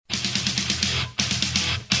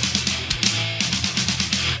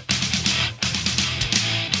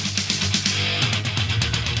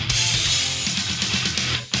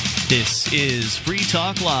This is Free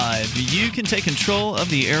Talk Live. You can take control of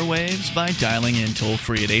the airwaves by dialing in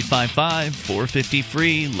toll-free at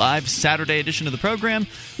 855-450-FREE. Live Saturday edition of the program.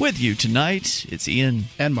 With you tonight, it's Ian.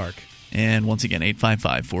 And Mark. And once again,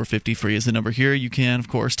 855-450-FREE is the number here. You can, of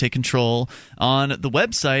course, take control on the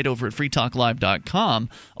website over at freetalklive.com.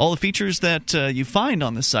 All the features that you find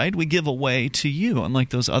on the site, we give away to you,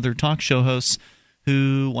 unlike those other talk show hosts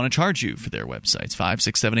who want to charge you for their websites. $5,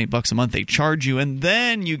 $6, $7, $8 a month. They charge you, and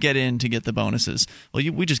then you get in to get the bonuses. Well,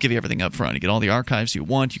 we just give you everything up front. You get all the archives you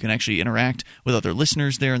want. You can actually interact with other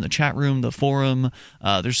listeners there in the chat room, the forum.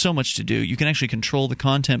 There's so much to do. You can actually control the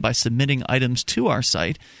content by submitting items to our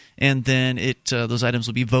site, and then those items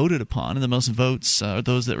will be voted upon, and the most votes,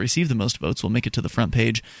 those that receive the most votes, will make it to the front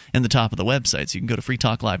page and the top of the website. So you can go to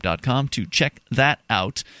freetalklive.com to check that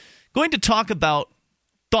out. Going to talk about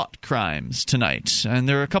thought crimes tonight, and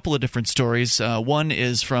there are a couple of different stories. One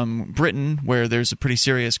is from Britain, where there's a pretty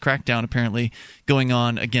serious crackdown apparently going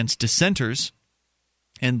on against dissenters,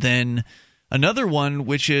 and then another one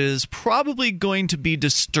which is probably going to be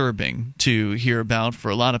disturbing to hear about for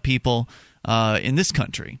a lot of people in this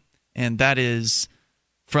country, and that is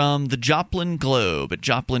from the Joplin Globe at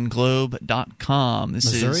joplinglobe.com. This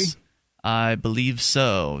Missouri? is, I believe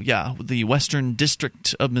so. Yeah, the Western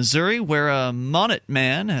District of Missouri, where a Monett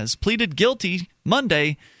man has pleaded guilty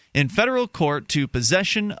Monday in federal court to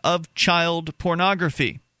possession of child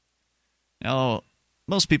pornography. Now,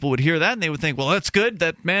 most people would hear that and they would think, well, that's good.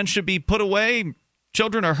 That man should be put away.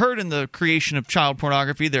 Children are hurt in the creation of child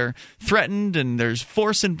pornography. They're threatened and there's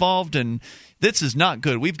force involved, and this is not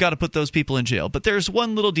good. We've got to put those people in jail. But there's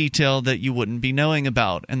one little detail that you wouldn't be knowing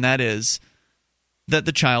about, and that is that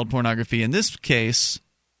the child pornography in this case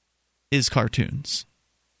is cartoons.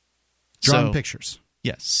 Drawn pictures.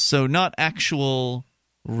 Yes. So not actual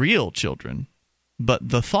real children, but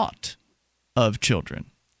the thought of children.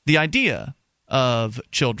 The idea of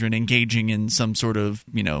children engaging in some sort of,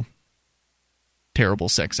 terrible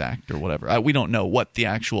sex act or whatever. We don't know what the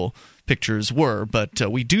actual pictures were, but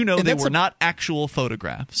we do know they were not actual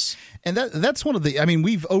photographs. And that's one of the. I mean,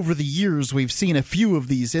 over the years we've seen a few of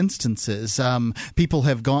these instances. People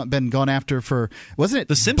have been gone after for, wasn't it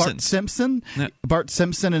The Simpsons? Bart Simpson? Yeah. Bart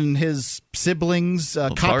Simpson and his siblings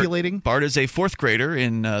copulating. Bart is a fourth grader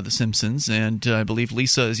in The Simpsons, and I believe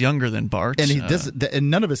Lisa is younger than Bart. And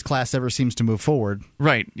and none of his class ever seems to move forward.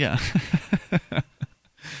 Right? Yeah.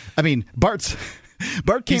 I mean, Bart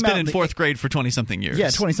came He's been in fourth grade for 20-something years. Yeah,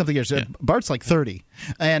 20-something years. Yeah. Bart's like 30.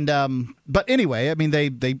 And but anyway, I mean,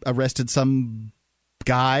 they arrested some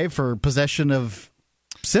guy for possession of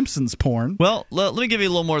Simpsons porn. Well, let me give you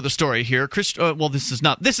a little more of the story here. This is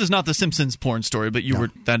not the Simpsons porn story, but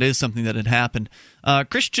that is something that had happened.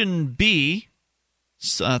 Christian B.,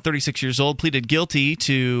 36 years old, pleaded guilty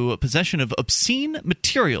to possession of obscene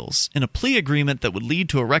materials in a plea agreement that would lead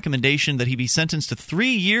to a recommendation that he be sentenced to 3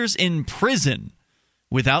 years in prison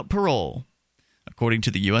without parole. According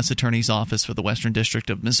to the U.S. Attorney's Office for the Western District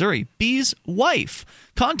of Missouri, B's wife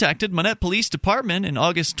contacted Monett Police Department in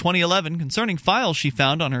August 2011 concerning files she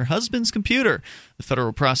found on her husband's computer. The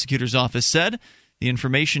federal prosecutor's office said the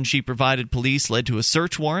information she provided police led to a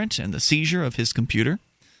search warrant and the seizure of his computer.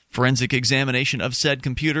 Forensic examination of said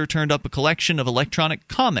computer turned up a collection of electronic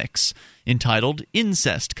comics entitled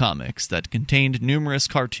Incest Comics that contained numerous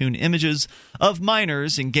cartoon images of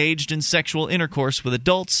minors engaged in sexual intercourse with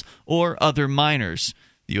adults or other minors.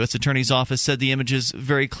 The U.S. Attorney's Office said the images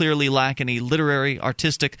very clearly lack any literary,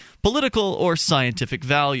 artistic, political, or scientific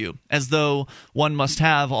value, as though one must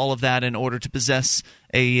have all of that in order to possess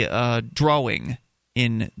a drawing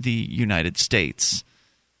in the United States.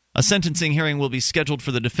 A sentencing hearing will be scheduled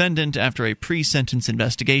for the defendant after a pre-sentence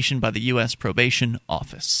investigation by the U.S. Probation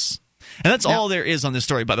Office. And that's all there is on this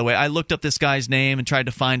story, by the way. I looked up this guy's name and tried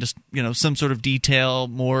to find some sort of detail,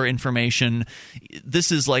 more information.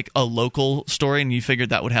 This is like a local story, and you figured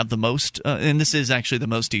that would have the most. And this is actually the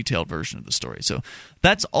most detailed version of the story. So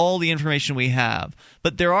that's all the information we have.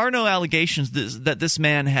 But there are no allegations that this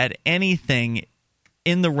man had anything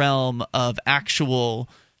in the realm of actual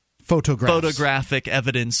photographic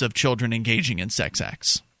evidence of children engaging in sex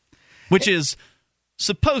acts, which is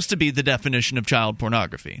supposed to be the definition of child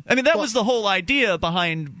pornography. I mean, that was the whole idea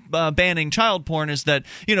behind banning child porn, is that,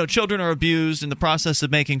 children are abused in the process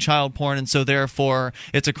of making child porn, and so therefore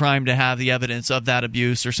it's a crime to have the evidence of that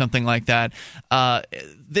abuse or something like that.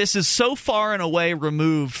 This is so far and away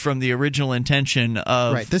removed from the original intention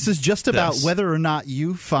of Right. This is just about whether or not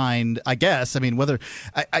you find, I guess,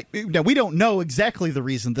 now we don't know exactly the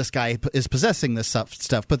reason this guy is possessing this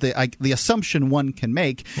stuff, but the assumption one can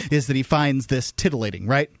make is that he finds this titillating,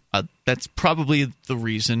 right? That's probably the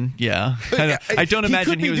reason, yeah. I don't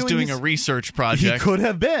imagine he was doing a research project. He could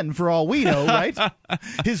have been, for all we know, right?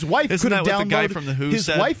 His wife could have downloaded. The guy from the Who his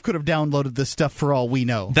said? Wife could have downloaded this stuff, for all we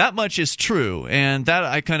know. That much is true, and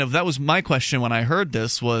that was my question when I heard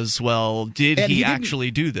this was, well, did he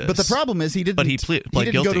actually do this? But the problem is he didn't. But he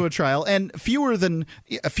didn't guilty. go to a trial, and far fewer than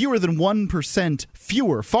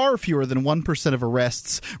 1% of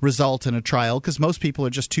arrests result in a trial because most people are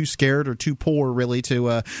just too scared or too poor, really,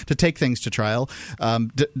 to take things to trial.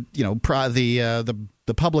 The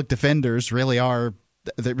public defenders really are.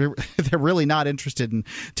 They're really not interested in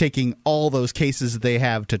taking all those cases they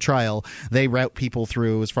have to trial. They route people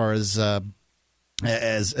through as far as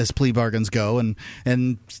plea bargains go, and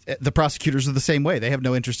the prosecutors are the same way. They have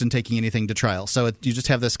no interest in taking anything to trial. So you just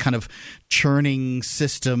have this kind of churning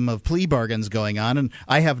system of plea bargains going on, and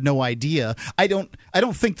I have no idea. I don't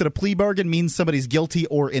think that a plea bargain means somebody's guilty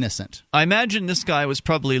or innocent. I imagine this guy was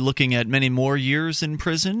probably looking at many more years in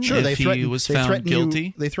prison if he was found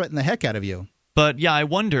guilty. They threaten the heck out of you. But yeah, I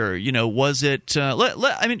wonder, was it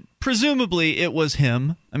presumably it was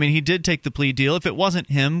him. I mean, he did take the plea deal. If it wasn't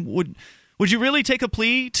him, would you really take a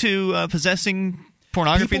plea to possessing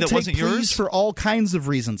pornography that wasn't yours? People take pleas for all kinds of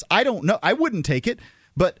reasons. I don't know. I wouldn't take it.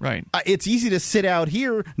 But right. It's easy to sit out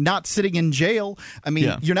here, not sitting in jail. I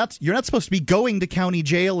mean, you're not supposed to be going to county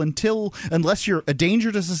jail unless you're a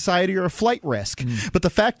danger to society or a flight risk. But the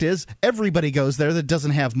fact is, everybody goes there that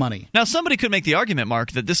doesn't have money. Now, somebody could make the argument,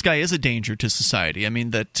 Mark, that this guy is a danger to society. I mean,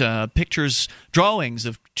 that drawings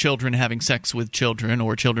of children having sex with children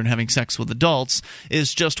or children having sex with adults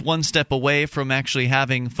is just one step away from actually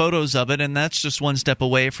having photos of it, and that's just one step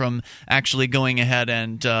away from actually going ahead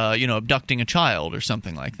and abducting a child or something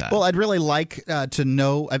like that. Well, I'd really like to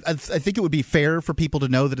know. I think it would be fair for people to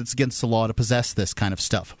know that it's against the law to possess this kind of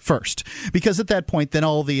stuff first, because at that point, then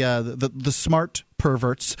all the smart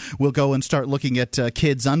perverts will go and start looking at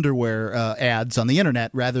kids' underwear ads on the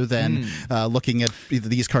internet rather than looking at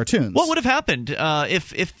these cartoons. What would have happened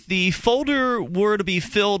if the folder were to be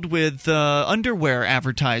filled with underwear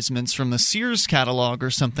advertisements from the Sears catalog or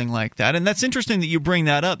something like that? And that's interesting that you bring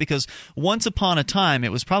that up, because once upon a time,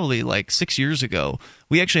 it was probably like 6 years ago,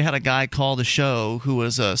 we actually had a guy call the show who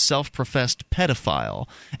was a self-professed pedophile,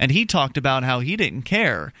 and he talked about how he didn't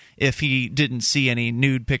care if he didn't see any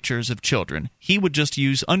nude pictures of children. He would just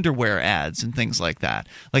use underwear ads and things like that.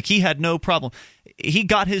 Like, he had no problem. He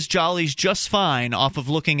got his jollies just fine off of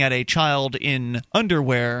looking at a child in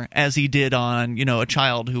underwear as he did on, a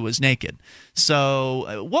child who was naked.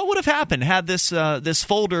 So what would have happened had this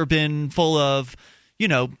folder been full of,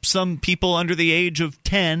 some people under the age of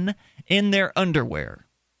 10 in their underwear?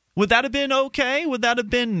 Would that have been okay? Would that have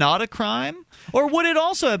been not a crime? Or would it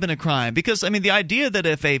also have been a crime? Because, I mean, the idea that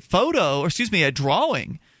if a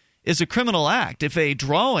drawing is a criminal act, if a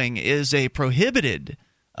drawing is a prohibited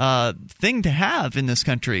thing to have in this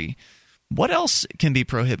country, what else can be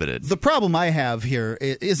prohibited? The problem I have here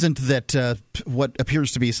isn't that what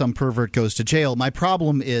appears to be some pervert goes to jail. My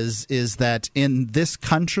problem is that in this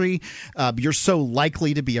country, you're so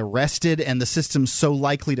likely to be arrested and the system's so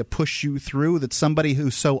likely to push you through that somebody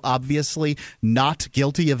who's so obviously not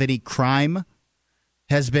guilty of any crime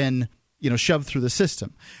has been shoved through the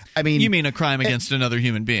system. I mean, you mean a crime against another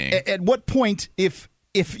human being? At what point, if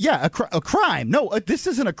a crime? No, this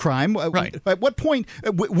isn't a crime. Right. At what point?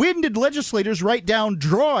 When did legislators write down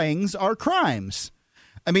drawings are crimes?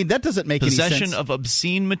 I mean, that doesn't make any sense. Possession of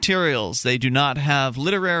obscene materials. They do not have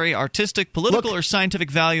literary, artistic, political, or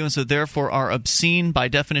scientific value, and so therefore are obscene by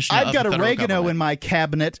definition of the federal government. I've got oregano in my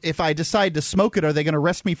cabinet. If I decide to smoke it, are they going to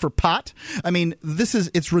arrest me for pot? I mean,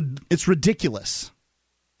 it's ridiculous.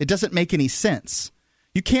 It doesn't make any sense.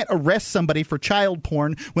 You can't arrest somebody for child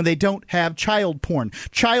porn when they don't have child porn.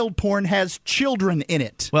 Child porn has children in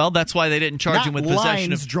it. Well, that's why they didn't charge him with possession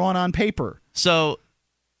lines drawn on paper. So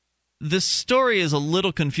this story is a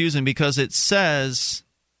little confusing because it says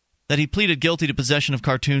that he pleaded guilty to possession of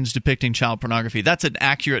cartoons depicting child pornography. That's an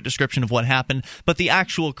accurate description of what happened, but the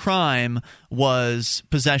actual crime was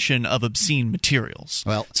possession of obscene materials.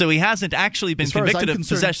 Well, so he hasn't actually been convicted of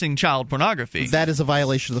possessing child pornography. That is a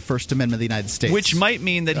violation of the First Amendment of the United States. Which might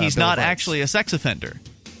mean that he's not actually a sex offender.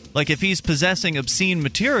 Like, if he's possessing obscene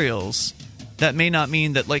materials, that may not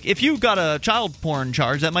mean that, like, if you got a child porn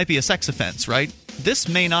charge, that might be a sex offense, right? This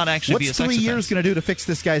may not actually be a sex offense. What's 3 years going to do to fix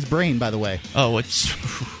this guy's brain, by the way? Oh,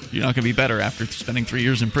 you're not going to be better after spending 3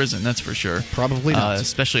 years in prison, that's for sure. Probably not.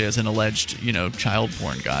 Especially as an alleged, child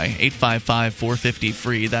porn guy.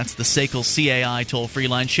 855-450-FREE. That's the SACL CAI toll-free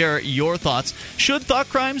line. Share your thoughts. Should thought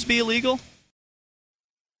crimes be illegal?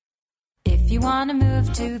 If If you want to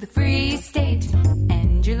move to the free state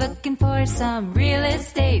and you're looking for some real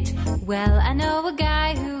estate, well, I know a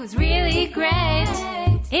guy who's really great.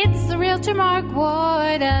 It's the realtor Mark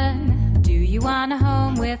Warden. Do you want a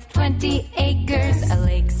home with 20 acres, a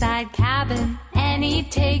lakeside cabin, any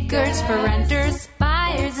takers for renters,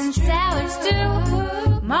 buyers, and sellers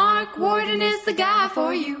too? Mark Warden is the guy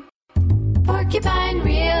for you.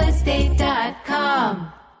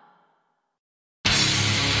 PorcupineRealEstate.com.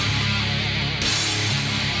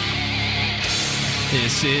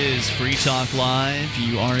 This is Free Talk Live.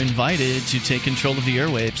 You are invited to take control of the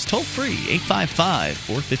airwaves. Toll free,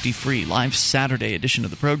 855-450-FREE. Live Saturday edition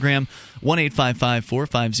of the program,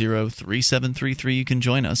 1-855-450-3733. You can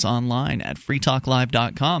join us online at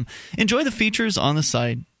freetalklive.com. Enjoy the features on the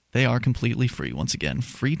site. They are completely free. Once again,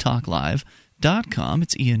 freetalklive.com.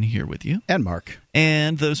 It's Ian here with you. And Mark.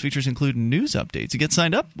 And those features include news updates. You get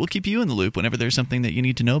signed up, we'll keep you in the loop whenever there's something that you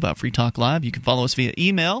need to know about Free Talk Live. You can follow us via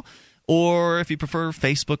email, or if you prefer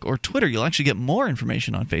Facebook or Twitter. You'll actually get more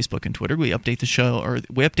information on Facebook and Twitter. We update the show, or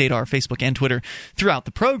we update our Facebook and Twitter throughout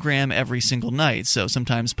the program every single night. So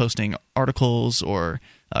sometimes posting articles or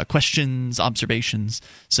questions, observations.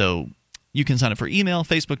 So you can sign up for email,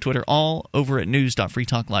 Facebook, Twitter, all over at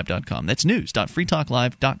news.freetalklive.com. That's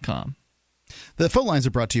news.freetalklive.com. The phone lines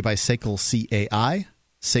are brought to you by Sekel CAI.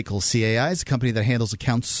 Sekel CAI is a company that handles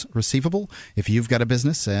accounts receivable. If you've got a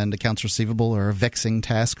business and accounts receivable are a vexing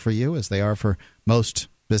task for you, as they are for most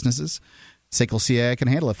businesses, Sekel CAI can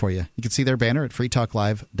handle it for you. You can see their banner at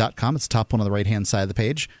freetalklive.com. It's the top one on the right-hand side of the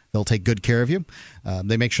page. They'll take good care of you.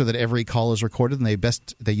 They make sure that every call is recorded, and they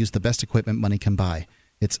use the best equipment money can buy.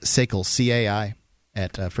 It's Sekel CAI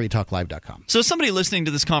at freetalklive.com. So somebody listening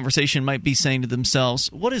to this conversation might be saying to themselves,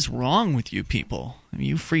 what is wrong with you people? I mean,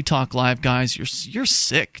 you Free Talk Live guys, you're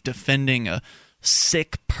sick defending a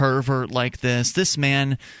sick pervert like this. This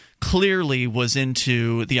man clearly was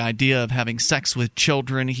into the idea of having sex with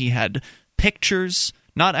children. He had pictures,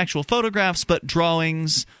 not actual photographs, but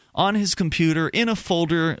drawings on his computer in a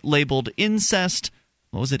folder labeled incest.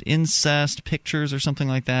 What was it? Incest pictures or something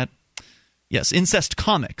like that? Yes, incest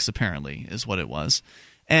comics, apparently, is what it was.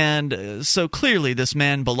 And so clearly this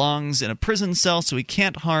man belongs in a prison cell, so he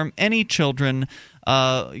can't harm any children.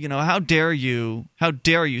 How dare you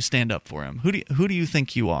stand up for him? Who do you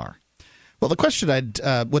think you are? Well, the question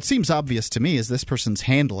what seems obvious to me is this person's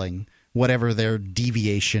handling whatever their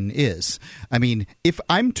deviation is. I mean, if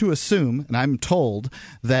I'm to assume, and I'm told,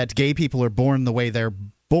 that gay people are born the way they're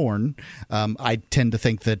born, I tend to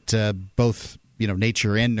think that both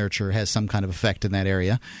nature and nurture has some kind of effect in that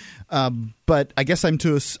area. But I guess I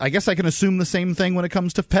can assume the same thing when it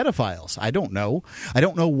comes to pedophiles. I don't know. I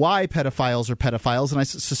don't know why pedophiles are pedophiles, and I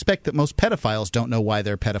suspect that most pedophiles don't know why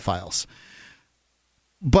they're pedophiles.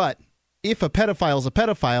 But if a pedophile's a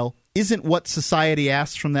pedophile, isn't what society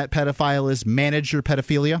asks from that pedophile is manage your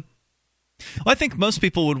pedophilia? Well, I think most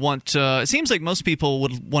people would want it seems like most people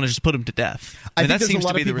would want to just put him to death. I mean, that seems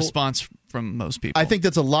to be the response from most people. I think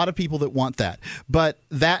that's a lot of people that want that. But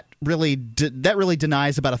that really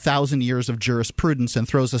denies about 1,000 years of jurisprudence and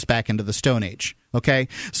throws us back into the Stone Age. Okay?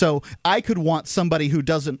 So I could want somebody who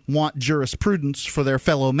doesn't want jurisprudence for their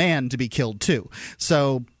fellow man to be killed too.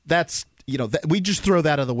 So that's we just throw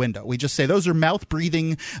that out of the window. We just say those are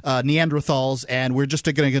mouth-breathing Neanderthals, and we're just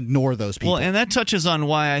going to ignore those people. Well, and that touches on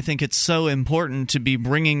why I think it's so important to be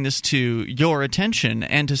bringing this to your attention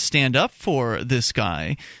and to stand up for this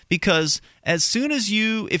guy, because as soon as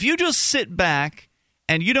if you just sit back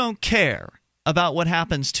and you don't care about what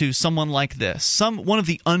happens to someone like this, one of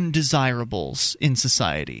the undesirables in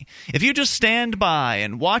society, if you just stand by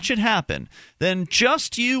and watch it happen, then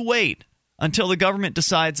just you wait until the government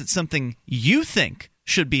decides it's something you think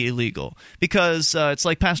should be illegal. Because it's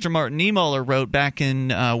like Pastor Martin Niemöller wrote back in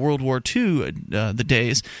World War II, the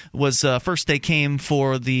days, was first they came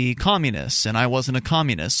for the communists, and I wasn't a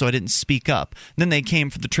communist, so I didn't speak up. And then they came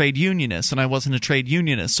for the trade unionists, and I wasn't a trade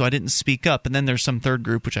unionist, so I didn't speak up. And then there's some third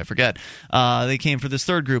group, which I forget. They came for this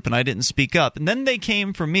third group, and I didn't speak up. And then they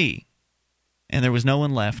came for me, and there was no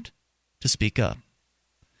one left to speak up.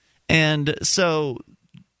 And so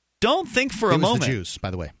don't think for a moment. It was the Jews,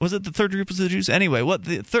 by the way. Was it the third group? Was the Jews? Anyway,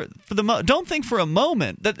 don't think for a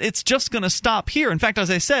moment that it's just going to stop here. In fact,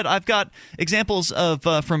 as I said, I've got examples of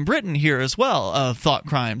from Britain here as well of thought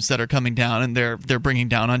crimes that are coming down, and they're bringing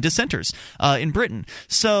down on dissenters in Britain.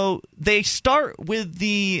 So they start with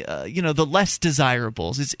the the less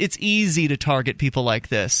desirables. It's easy to target people like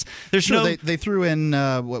this. They threw in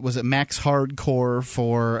what was it, Max Hardcore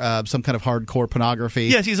for some kind of hardcore pornography.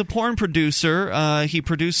 Yes, he's a porn producer. He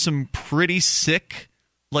produced some pretty sick,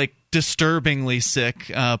 like disturbingly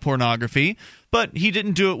sick pornography, but he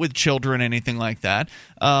didn't do it with children, anything like that.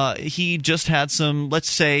 He just had some, let's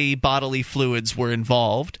say, bodily fluids were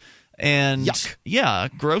involved. And yuck. Yeah,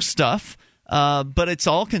 gross stuff. But it's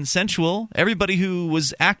all consensual. Everybody who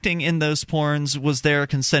was acting in those porns was there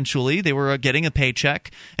consensually. They were getting a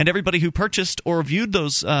paycheck. And everybody who purchased or viewed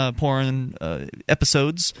those porn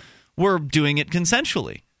episodes were doing it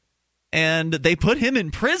consensually. And they put him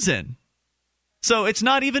in prison. So it's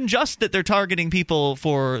not even just that they're targeting people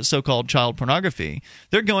for so-called child pornography.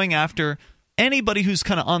 They're going after anybody who's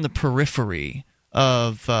kind of on the periphery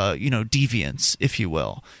of, deviance, if you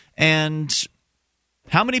will. And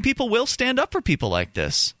how many people will stand up for people like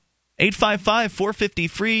this?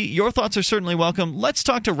 855-450-FREE. Your thoughts are certainly welcome. Let's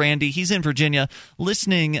talk to Randy. He's in Virginia,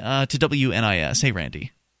 listening to WNIS. Hey,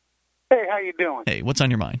 Randy. Hey, how you doing? Hey, what's on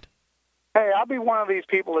your mind? Hey, I'll be one of these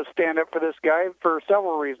people that stand up for this guy for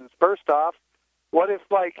several reasons. First off, what if,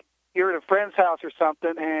 you're at a friend's house or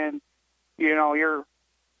something and,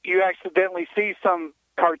 you accidentally see some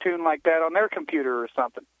cartoon like that on their computer or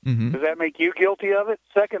something? Mm-hmm. Does that make you guilty of it?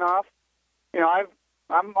 Second off,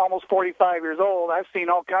 I'm almost 45 years old. I've seen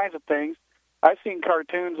all kinds of things. I've seen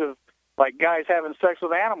cartoons of, guys having sex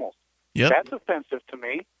with animals. Yep. That's offensive to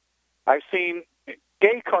me. I've seen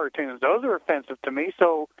gay cartoons. Those are offensive to me.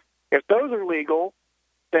 So if those are legal,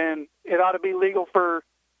 then it ought to be legal for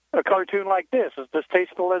a cartoon like this, as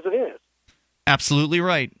distasteful as it is. Absolutely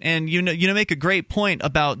right. And you make a great point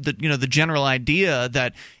about the general idea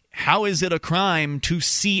that how is it a crime to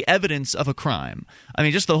see evidence of a crime? I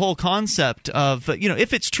mean, just the whole concept of,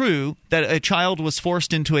 if it's true that a child was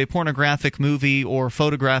forced into a pornographic movie or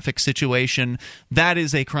photographic situation, that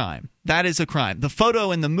is a crime. That is a crime. The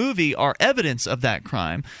photo and the movie are evidence of that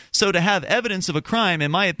crime. So to have evidence of a crime,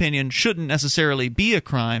 in my opinion, shouldn't necessarily be a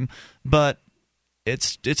crime, but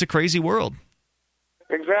it's a crazy world.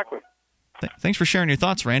 Exactly. Thanks for sharing your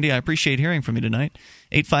thoughts, Randy. I appreciate hearing from you tonight.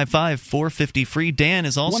 855-450-FREE. Dan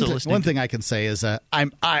is also listening. One thing I can say is I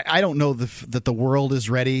don't know that the world is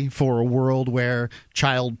ready for a world where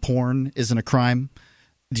child porn isn't a crime.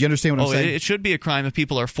 Do you understand what I'm saying? It should be a crime if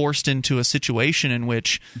people are forced into a situation in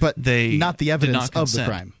which they not the evidence did not of the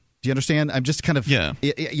crime. Do you understand? I'm just kind of, I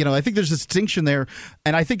think there's a distinction there,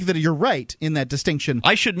 and I think that you're right in that distinction.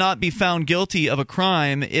 I should not be found guilty of a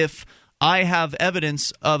crime if I have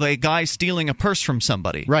evidence of a guy stealing a purse from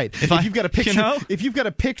somebody. Right. If you've got a picture, if you've got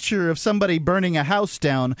a picture of somebody burning a house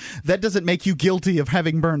down, that doesn't make you guilty of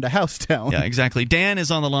having burned a house down. Yeah, exactly. Dan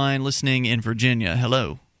is on the line, listening in Virginia.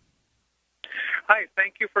 Hello. Hi.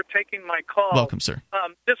 Thank you for taking my call. Welcome, sir.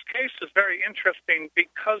 This case is very interesting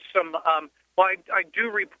because I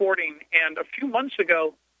do reporting, and a few months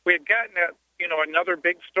ago we had gotten another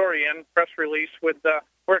big story in press release with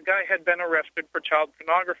where a guy had been arrested for child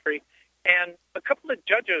pornography. And a couple of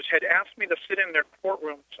judges had asked me to sit in their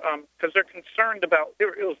courtrooms because they're concerned about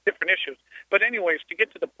it was different issues. But anyways, to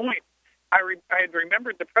get to the point, I had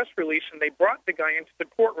remembered the press release, and they brought the guy into the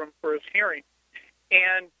courtroom for his hearing.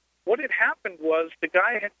 And what had happened was the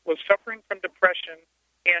guy was suffering from depression,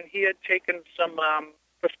 and he had taken some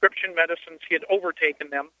prescription medicines. He had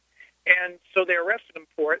overtaken them, and so they arrested him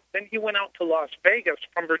for it. Then he went out to Las Vegas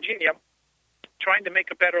from Virginia, trying to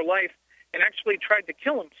make a better life, and actually tried to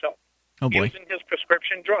kill himself. Oh, boy. Using his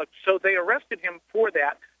prescription drugs. So they arrested him for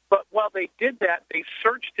that. But while they did that, they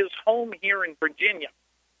searched his home here in Virginia.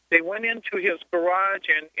 They went into his garage,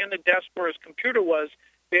 and in the desk where his computer was,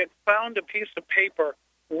 they had found a piece of paper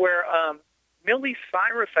where Miley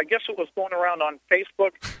Cyrus, I guess it was going around on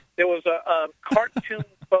Facebook, there was a cartoon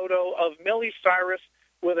photo of Miley Cyrus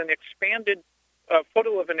with an expanded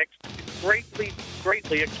photo of an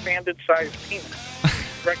greatly expanded sized penis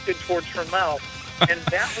directed towards her mouth. And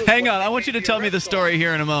that was Hang on, I want you to tell me the story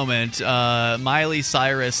here in a moment. Miley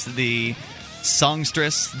Cyrus, the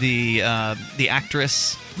songstress, the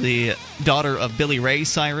actress, the daughter of Billy Ray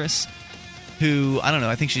Cyrus, who, I don't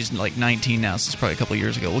know, I think she's 19 now, so it's probably a couple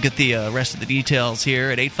years ago. We'll get the rest of the details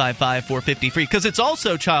here at 855-450-FREE, because it's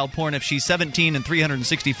also child porn if she's 17 and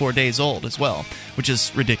 364 days old as well, which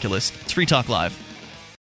is ridiculous. It's Free Talk Live.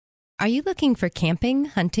 Are you looking for camping,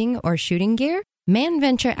 hunting, or shooting gear?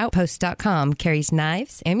 ManVentureOutpost.com carries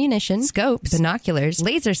knives, ammunition, scopes, binoculars,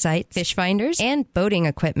 laser sights, fish finders, and boating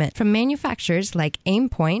equipment from manufacturers like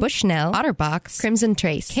Aimpoint, Bushnell, Otterbox, Crimson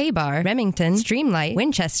Trace, K-Bar, Remington, Streamlight,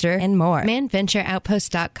 Winchester, and more.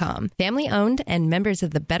 ManVentureOutpost.com. Family-owned and members of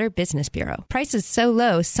the Better Business Bureau. Prices so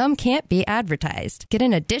low, some can't be advertised. Get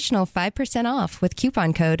an additional 5% off with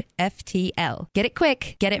coupon code FTL. Get it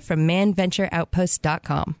quick. Get it from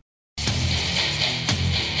ManVentureOutpost.com.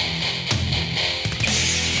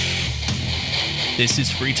 This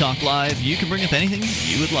is Free Talk Live. You can bring up anything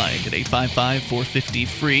you would like at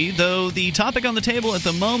 855-450-FREE, though the topic on the table at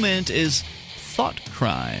the moment is thought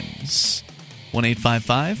crimes.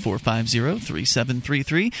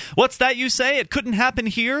 1-855-450-3733. What's that you say? It couldn't happen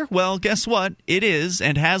here? Well, guess what? It is,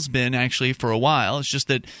 and has been actually for a while. It's just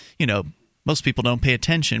that, most people don't pay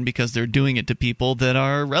attention because they're doing it to people that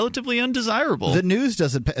are relatively undesirable. The news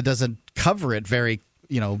doesn't cover it very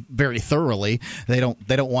thoroughly. They don't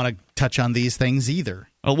want to touch on these things either.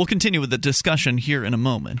 Well, we'll continue with the discussion here in a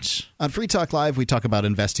moment. On Free Talk Live, we talk about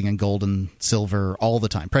investing in gold and silver all the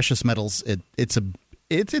time. Precious metals, it's a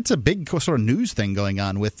big sort of news thing going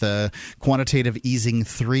on with quantitative easing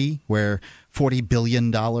 3, where $40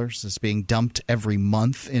 billion is being dumped every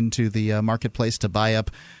month into the marketplace to buy up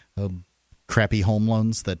crappy home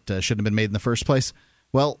loans that shouldn't have been made in the first place.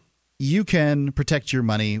 Well, you can protect your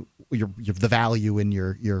money, the value in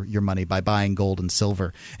your money by buying gold and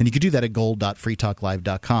silver. And you can do that at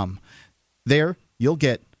gold.freetalklive.com. There, you'll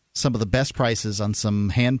get some of the best prices on some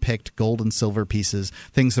hand-picked gold and silver pieces,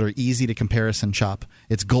 things that are easy to comparison shop.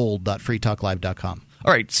 It's gold.freetalklive.com.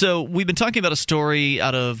 All right, so we've been talking about a story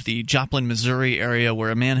out of the Joplin, Missouri area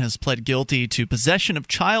where a man has pled guilty to possession of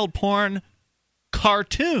child porn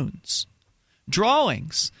cartoons,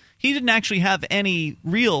 drawings. He didn't actually have any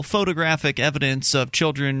real photographic evidence of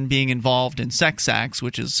children being involved in sex acts,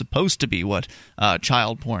 which is supposed to be what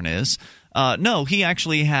child porn is. No, he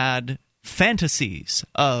actually had fantasies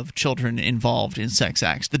of children involved in sex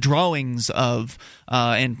acts. The drawings of,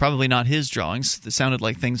 and probably not his drawings, it sounded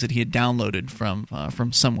like things that he had downloaded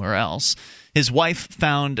from somewhere else. His wife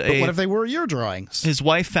found But what if they were your drawings? His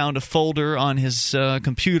wife found a folder on his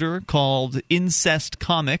computer called Incest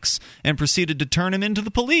Comics and proceeded to turn him into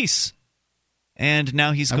the police. And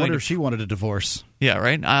now he's I going wonder to... if she wanted a divorce. Yeah,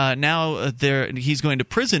 right. Now he's going to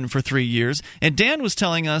prison for 3 years. And Dan was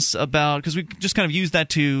telling us about, because we just kind of used that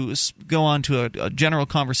to go on to a general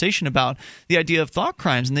conversation about the idea of thought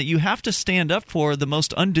crimes, and that you have to stand up for the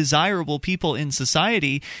most undesirable people in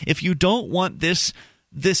society if you don't want this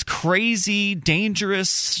crazy, dangerous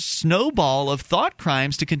snowball of thought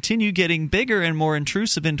crimes to continue getting bigger and more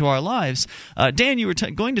intrusive into our lives. Dan, you were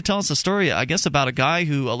going to tell us a story, I guess, about a guy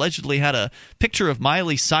who allegedly had a picture of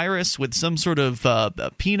Miley Cyrus with some sort of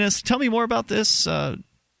penis. Tell me more about this. Okay,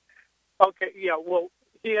 yeah, well,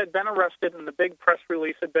 he had been arrested, and the big press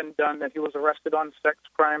release had been done that he was arrested on sex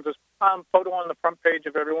crimes. His photo on the front page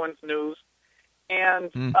of everyone's news.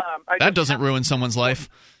 And that doesn't ruin someone's life.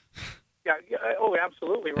 Yeah, oh,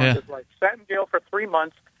 absolutely. Ruined his life. Sat in jail for 3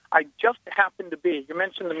 months. I just happened to be. You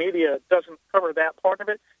mentioned the media doesn't cover that part of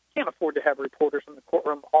it. Can't afford to have reporters in the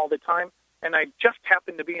courtroom all the time. And I just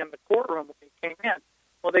happened to be in the courtroom when he came in.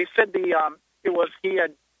 Well, they said he had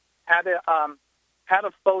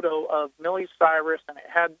a photo of Miley Cyrus, and it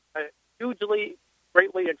had a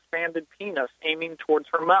greatly expanded penis aiming towards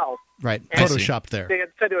her mouth. Right, and photoshopped there. They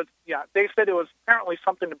said it was apparently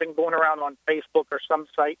something that had been going around on Facebook or some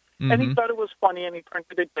site, and he thought it was funny, and he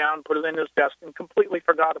printed it down, put it in his desk, and completely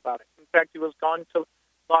forgot about it. In fact, he was gone to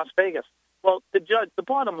Las Vegas. Well, the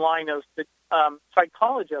bottom line is the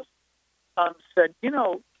psychologist said,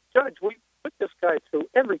 Judge, we put this guy through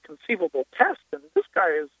every conceivable test, and this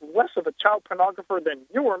guy is less of a child pornographer than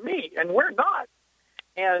you or me, and we're not.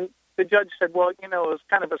 And the judge said, well, it was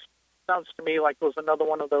kind of sounds to me like it was another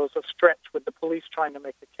one of those, a stretch with the police trying to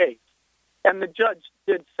make a case. And the judge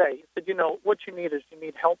did say, he said, what you need is you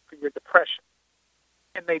need help for your depression.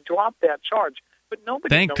 And they dropped that charge. But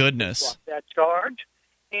nobody Thank goodness. Dropped that charge.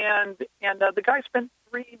 And the guy spent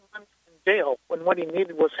 3 months in jail when what he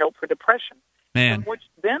needed was help for depression. Man. And which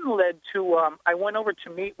then led to, I went over to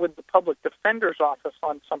meet with the public defender's office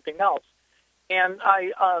on something else. And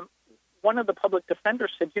one of the public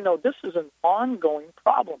defenders said, this is an ongoing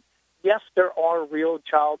problem. Yes, there are real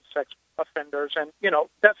child sex offenders, and,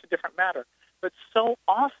 that's a different matter. But so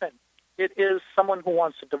often it is someone who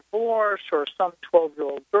wants a divorce or some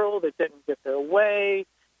 12-year-old girl that didn't get their way,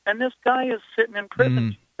 and this guy is sitting in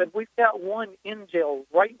prison. She said, we've got one in jail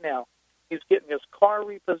right now. He's getting his car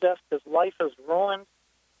repossessed. His life is ruined.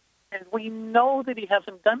 And we know that he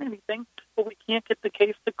hasn't done anything, but we can't get the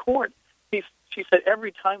case to court. She said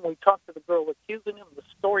every time we talk to the girl accusing him, the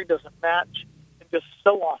story doesn't match. And just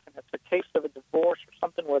so often it's a case of a divorce or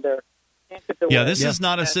something where they're can't get their way. This is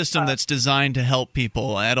not a system that's designed to help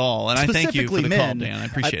people at all. And I thank you for the call, Dan. I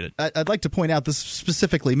appreciate it. I'd like to point out this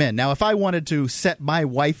specifically men. Now, if I wanted to set my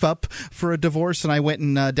wife up for a divorce and I went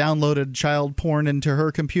and downloaded child porn into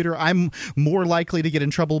her computer, I'm more likely to get in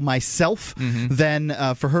trouble myself than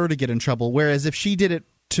for her to get in trouble. Whereas if she did it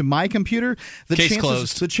to my computer, the Case chances,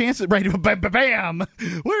 closed. the chances, right? Bam!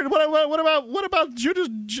 What about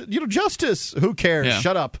justice? Who cares? Yeah.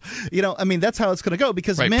 Shut up. I mean, that's how it's going to go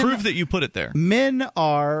because Right. Prove that you put it there. men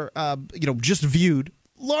are, just viewed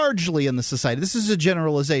largely in the society. This is a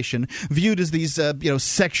generalization, viewed as these,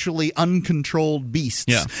 sexually uncontrolled beasts.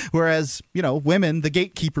 Yeah. Whereas, women, the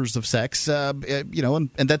gatekeepers of sex, and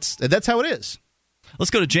that's how it is.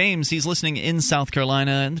 Let's go to James. He's listening in South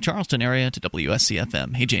Carolina in the Charleston area to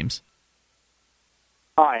WSC-FM. Hey, James.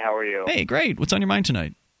 Hi, how are you? Hey, great. What's on your mind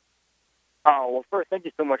tonight? Oh, well, first, thank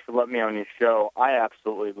you so much for letting me on your show. I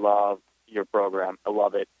absolutely love your program. I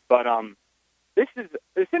love it. But this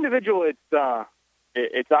individual,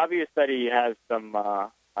 it's obvious that he has some,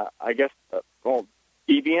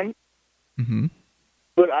 deviant. Mm-hmm.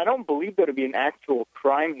 But I don't believe there to be an actual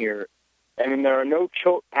crime here. I mean, there are no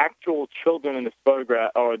actual children in this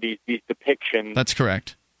photograph or these depictions. That's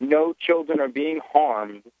correct. No children are being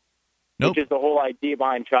harmed. Nope. Which is the whole idea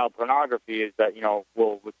behind child pornography is that,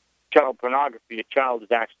 with child pornography, a child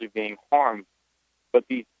is actually being harmed. But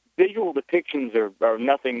these visual depictions are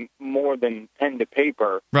nothing more than pen to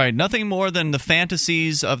paper. Right, nothing more than the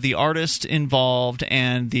fantasies of the artist involved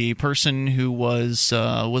and the person who was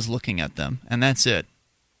looking at them, and that's it.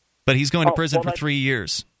 But he's going to prison for 3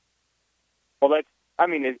 years. Well,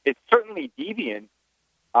 it's certainly deviant,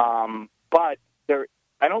 but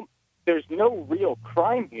there's no real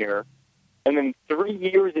crime here. And then 3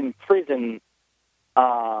 years in prison.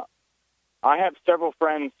 I have several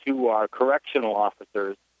friends who are correctional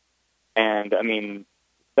officers, and I mean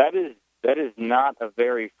that is not a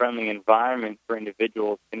very friendly environment for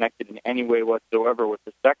individuals connected in any way whatsoever with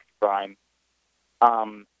the sex crime.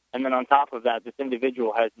 And then on top of that, this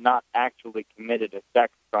individual has not actually committed a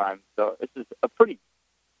sex crime. So this is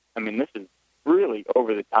this is really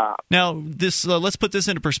over the top. Now, this let's put this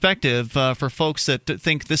into perspective for folks that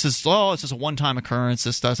think this is a one-time occurrence.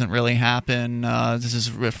 This doesn't really happen. This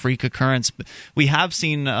is a freak occurrence. We have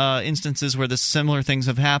seen instances where similar things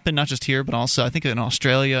have happened, not just here, but also I think in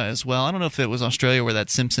Australia as well. I don't know if it was Australia where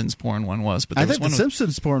that Simpsons porn one was, but I think the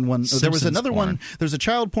Simpsons porn one. There was another one. There's a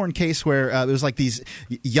child porn case where it was like these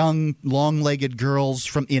young, long-legged girls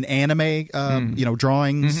in anime,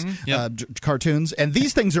 drawings, cartoons, and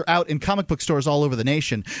these things are out in comic book stores all over the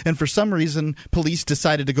nation, and for some reason police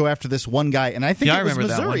decided to go after this one guy, and I think it was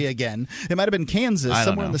Missouri again. It might have been Kansas,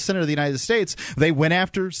 somewhere in the center of the United States. They went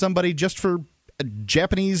after somebody just for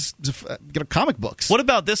Japanese comic books. What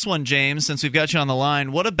about this one, James, since we've got you on the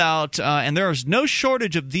line? What about, and there is no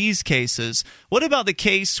shortage of these cases, what about the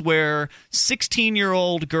case where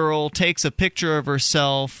 16-year-old girl takes a picture of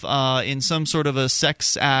herself in some sort of a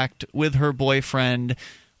sex act with her boyfriend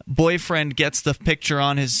gets the picture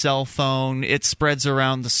on his cell phone, it spreads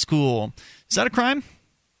around the school? Is that a crime?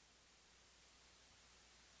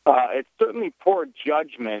 It's certainly poor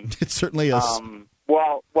judgment. It certainly is.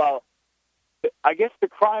 Well, I guess the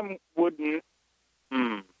crime wouldn't.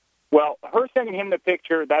 Well, her sending him the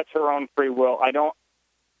picture, that's her own free will. I don't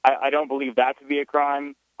believe that to be a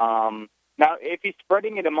crime. Now, if he's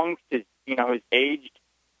spreading it amongst his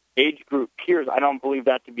age group peers, I don't believe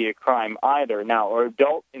that to be a crime either. Now, an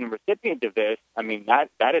adult and recipient of this, I mean,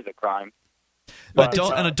 that is a crime. But,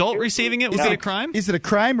 an adult receiving it, was it a crime? Is it a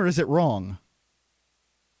crime or is it wrong?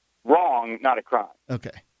 Wrong, not a crime.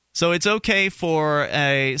 Okay. So it's okay for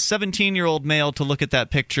a 17-year-old male to look at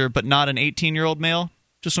that picture, but not an 18-year-old male?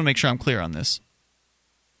 Just want to make sure I'm clear on this.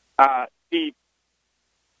 See,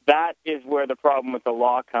 that is where the problem with the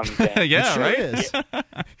law comes in. Yeah, sure right? Is.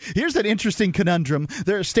 Here's an interesting conundrum.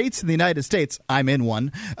 There are states in the United States, I'm in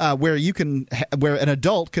one, where where an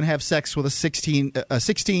adult can have sex with a 16,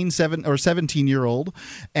 7, or 17-year-old,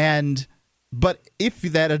 but if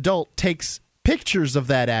that adult takes pictures of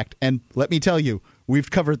that act, and let me tell you,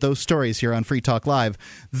 we've covered those stories here on Free Talk Live,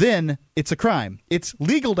 then it's a crime. It's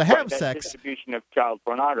legal to have sex. Distribution of child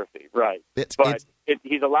pornography, right. But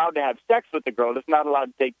he's allowed to have sex with the girl. He's not allowed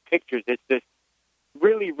to take pictures. It's this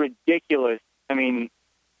really ridiculous. I mean,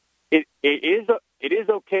 it is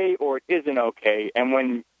okay or it isn't okay. And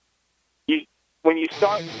when you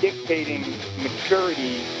start dictating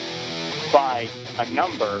maturity by a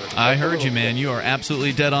number. I heard you, man. You are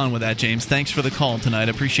absolutely dead on with that, James. Thanks for the call tonight.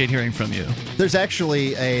 I appreciate hearing from you. There's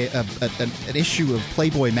actually an issue of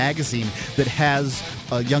Playboy magazine that has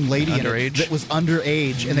a young lady in it that was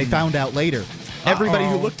underage, and they found out later. Everybody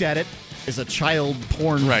who looked at it is a child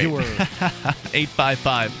porn viewer.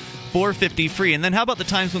 855-450-FREE. And then how about the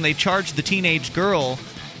times when they charged the teenage girl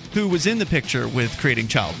who was in the picture with creating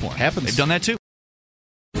child porn? Happens. They've done that too.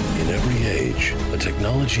 In every age, the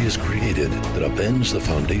technology technology is created that upends the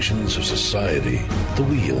foundations of society. The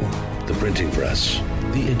wheel, the printing press,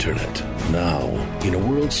 the internet. Now, in a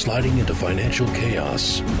world sliding into financial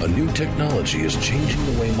chaos, a new technology is changing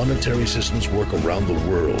the way monetary systems work around the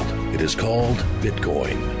world. It is called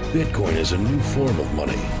Bitcoin. Bitcoin is a new form of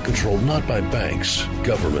money, controlled not by banks,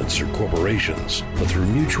 governments, or corporations, but through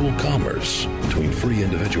mutual commerce between free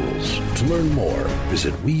individuals. To learn more,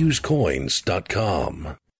 visit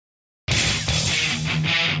weusecoins.com.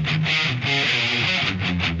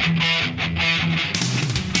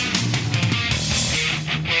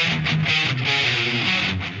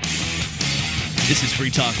 This is Free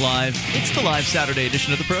Talk Live. It's the live Saturday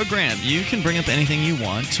edition of the program. You can bring up anything you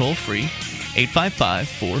want, toll-free,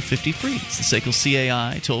 855-450-FREE. It's the SACL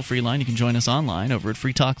CAI toll-free line. You can join us online over at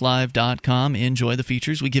freetalklive.com. Enjoy the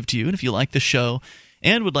features we give to you. And if you like the show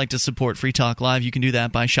and would like to support Free Talk Live, you can do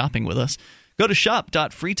that by shopping with us. Go to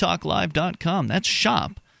shop.freetalklive.com. That's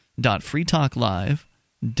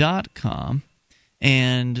shop.freetalklive.com.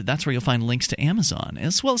 And that's where you'll find links to Amazon,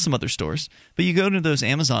 as well as some other stores. But you go to those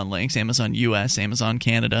Amazon links, Amazon US, Amazon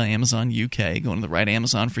Canada, Amazon UK, go to the right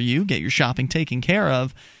Amazon for you, get your shopping taken care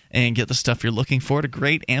of, and get the stuff you're looking for at a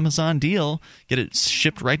great Amazon deal. Get it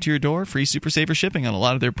shipped right to your door, free Super Saver shipping on a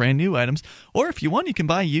lot of their brand new items. Or if you want, you can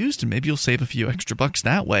buy used, and maybe you'll save a few extra bucks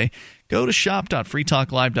that way. Go to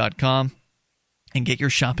shop.freetalklive.com. and get your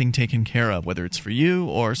shopping taken care of, whether it's for you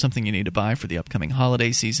or something you need to buy for the upcoming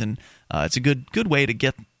holiday season. It's a good way to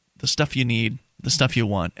get the stuff you need, the stuff you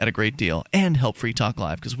want at a great deal, and help Free Talk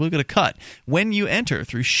Live, because we'll get a cut when you enter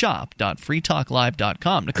through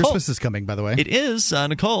shop.freetalklive.com. Nicole, Christmas is coming, by the way. It is.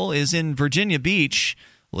 Nicole is in Virginia Beach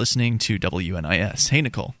listening to WNIS. Hey,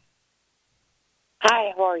 Nicole.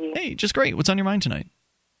 Hi, how are you? Hey, just great. What's on your mind tonight?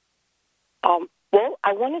 Well,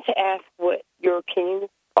 I wanted to ask what your opinions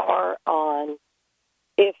are on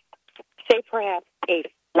if, say, perhaps a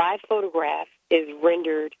live photograph is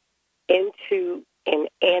rendered into an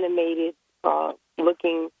animated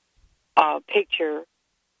looking picture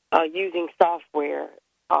using software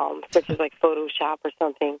such as like Photoshop or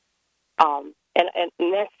something, and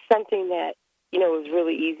that's something that is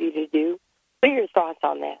really easy to do. What are your thoughts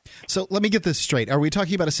on that? So let me get this straight. Are we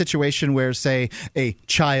talking about a situation where, say, a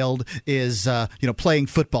child is playing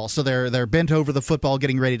football, so they're bent over the football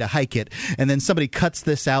getting ready to hike it, and then somebody cuts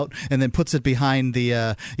this out and then puts it behind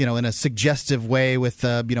the in a suggestive way with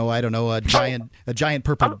a giant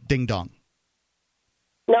purple ding dong?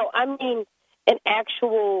 No, I mean an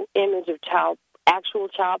actual image of child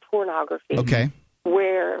pornography. Okay.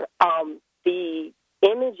 Where the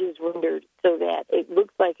image is rendered so that it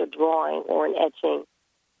looks like a drawing or an etching,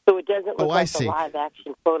 so it doesn't look like a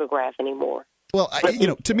live-action photograph anymore. Well,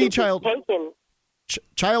 to me, child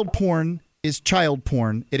porn is child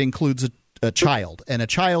porn. It includes a child, and a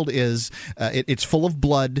child is it's full of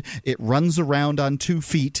blood. It runs around on 2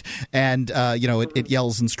 feet, and it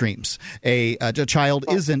yells and screams. A child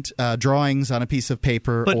isn't drawings on a piece of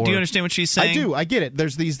paper. But do you understand what she's saying? I do. I get it.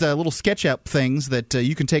 There's these little SketchUp things that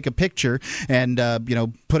you can take a picture and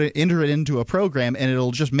enter it into a program, and it'll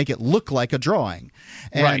just make it look like a drawing.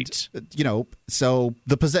 And, right. So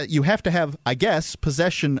you have to have, I guess,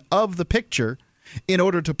 possession of the picture in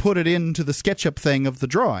order to put it into the SketchUp thing of the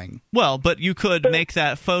drawing. Well, but you could make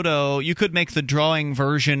that photo, you could make the drawing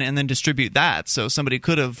version and then distribute that. So somebody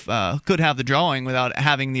could have the drawing without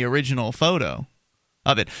having the original photo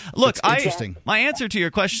of it. Look, my answer to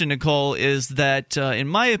your question, Nicole, is that in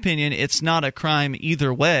my opinion, it's not a crime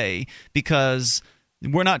either way, because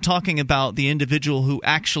we're not talking about the individual who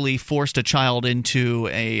actually forced a child into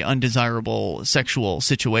a undesirable sexual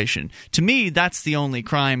situation. To me, that's the only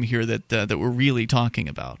crime here that we're really talking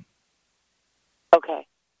about. Okay.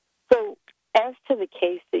 So as to the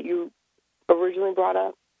case that you originally brought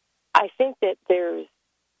up, I think that there's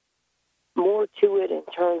more to it in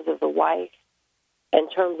terms of the wife, in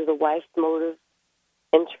terms of the wife's motive,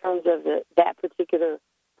 in terms of that particular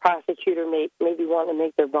prosecutor maybe want to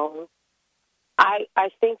make their bones. I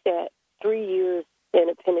think that 3 years in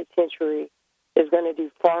a penitentiary is going to do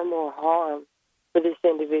far more harm for this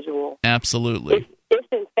individual. Absolutely.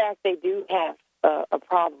 If in fact they do have a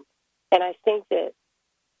problem. And I think that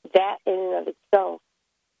in and of itself,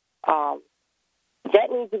 that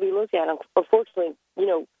needs to be looked at. Unfortunately,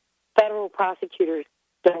 federal prosecutors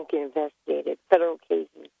don't get investigated. Federal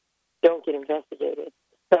cases don't get investigated.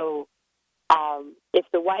 So if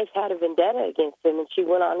the wife had a vendetta against him and she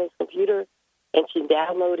went on his computer and she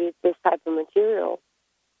downloaded this type of material,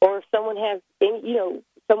 or if someone has,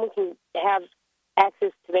 someone can have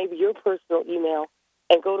access to maybe your personal email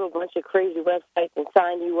and go to a bunch of crazy websites and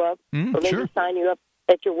sign you up, or maybe sign you up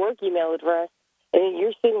at your work email address, and then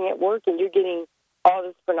you're sitting at work and you're getting all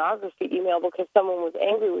this pornography email because someone was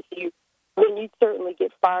angry with you, then you'd certainly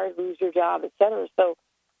get fired, lose your job, et cetera. So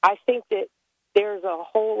I think that there's a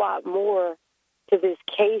whole lot more to this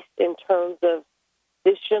case in terms of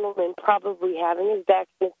this gentleman probably having his back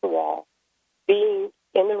against the wall, being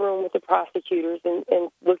in the room with the prosecutors and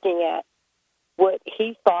looking at what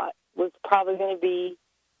he thought was probably going to be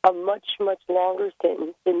a much, much longer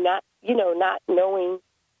sentence, and not knowing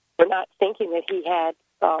or not thinking that he had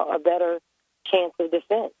a better chance of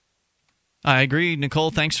defense. I agree. Nicole,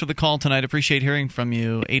 thanks for the call tonight. Appreciate hearing from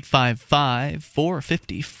you.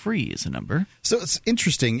 855-450-FREE is the number. So it's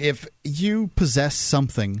interesting. If you possess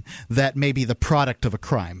something that may be the product of a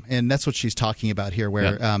crime, and that's what she's talking about here,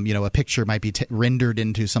 where a picture might be rendered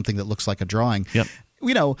into something that looks like a drawing. Yep.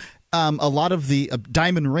 A lot of the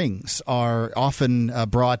diamond rings are often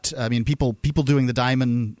brought. I mean, people doing the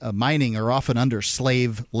diamond mining are often under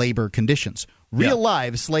slave labor conditions, real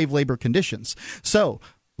live slave labor conditions. So,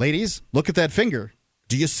 ladies, look at that finger.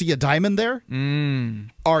 Do you see a diamond there?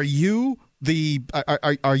 Are you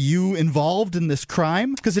are you involved in this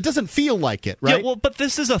crime? Because it doesn't feel like it, right? Yeah, well, but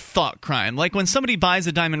this is a thought crime. Like when somebody buys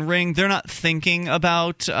a diamond ring, they're not thinking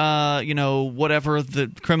about whatever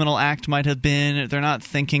the criminal act might have been. They're not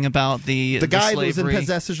thinking about the guy slavery. was in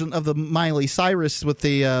possession of the Miley Cyrus with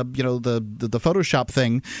the the Photoshop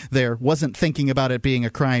thing. There wasn't thinking about it being a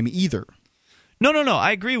crime either. No.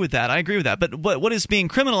 I agree with that. But what is being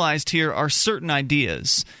criminalized here are certain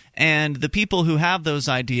ideas. And the people who have those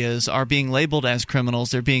ideas are being labeled as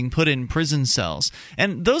criminals. They're being put in prison cells.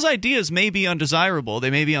 And those ideas may be undesirable. They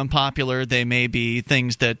may be unpopular. They may be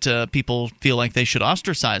things that people feel like they should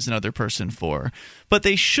ostracize another person for. But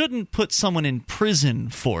they shouldn't put someone in prison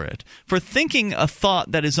for it. For thinking a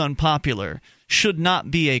thought that is unpopular should not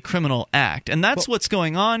be a criminal act. And that's what's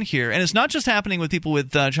going on here. And it's not just happening with people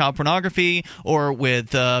with child pornography or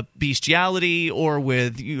with bestiality or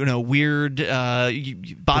with weird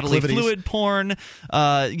bodily fluid porn.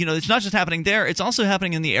 It's not just happening there. It's also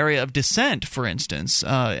happening in the area of dissent, for instance,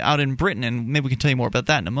 out in Britain. And maybe we can tell you more about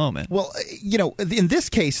that in a moment. Well, in this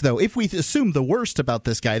case, though, if we assume the worst about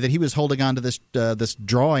this guy, that he was holding on to this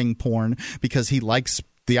drawing porn because he likes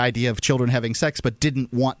the idea of children having sex but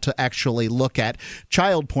didn't want to actually look at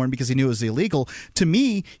child porn because he knew it was illegal. To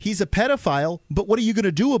me, he's a pedophile, but what are you going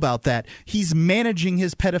to do about that? He's managing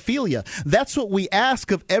his pedophilia. That's what we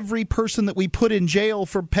ask of every person that we put in jail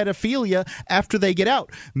for pedophilia after they get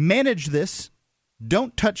out. Manage this.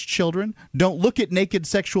 Don't touch children. Don't look at naked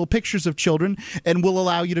sexual pictures of children, and we'll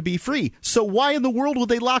allow you to be free. So why in the world would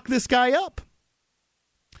they lock this guy up?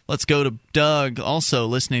 Let's go to Doug, also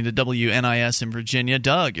listening to WNIS in Virginia.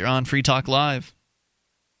 Doug, you're on Free Talk Live.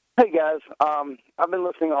 Hey, guys. I've been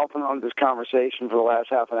listening off and on this conversation for the last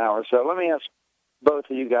half an hour, so let me ask both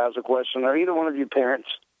of you guys a question. Are either one of you parents?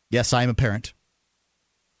 Yes, I'm a parent.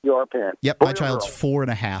 You are a parent? Yep, my child's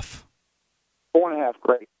 4.5. 4.5,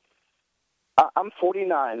 great. I'm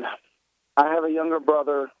 49. I have a younger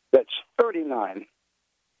brother that's 39.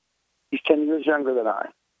 He's 10 years younger than I.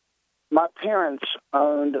 My parents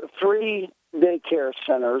owned 3 daycare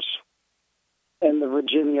centers in the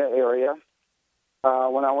Virginia area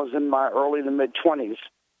when I was in my early to mid-20s.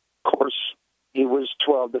 Of course, he was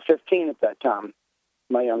 12 to 15 at that time,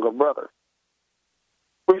 my younger brother.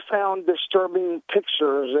 We found disturbing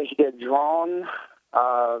pictures that he had drawn.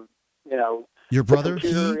 Your brother?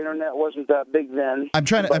 The internet wasn't that big then. I'm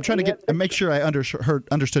trying to make sure I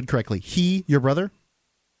understood correctly. He, your brother?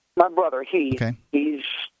 My brother, he's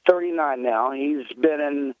 39 now. He's been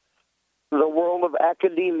in the world of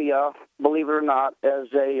academia, believe it or not,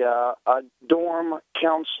 as a dorm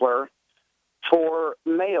counselor for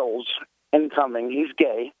males incoming. He's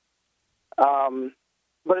gay.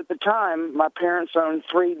 But at the time, my parents owned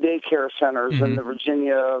 3 daycare centers in the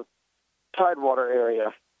Virginia Tidewater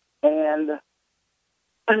area. And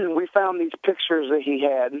we found these pictures that he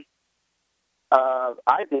had.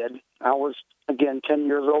 I did. I was, again, 10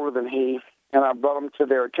 years older than he, and I brought them to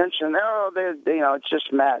their attention. It's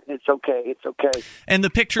just Matt. It's okay. It's okay. And the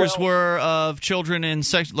pictures were of children in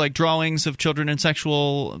like drawings of children in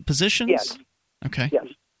sexual positions? Yes. Okay. Yes.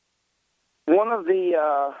 One of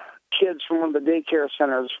the kids from one of the daycare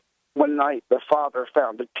centers, one night, the father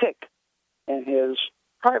found a tick in his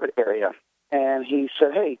private area, and he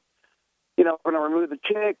said, hey, I'm going to remove the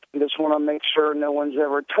tick. I just want to make sure no one's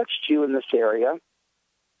ever touched you in this area.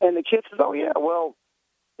 And the kid says, oh, yeah, well,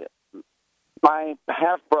 my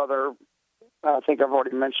half-brother, I think I've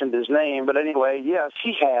already mentioned his name, but anyway, yes,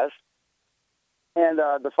 he has. And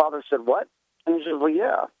the father said, what? And he says, well,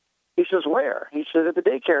 yeah. He says, where? He said, at the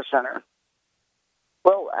daycare center.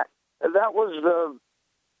 Well, that was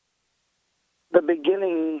the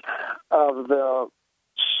beginning of the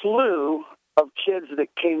slew of kids that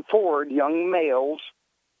came forward, young males,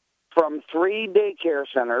 from 3 daycare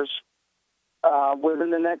centers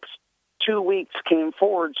within the next 2 weeks came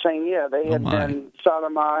forward saying, yeah, they had been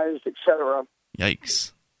sodomized, etc.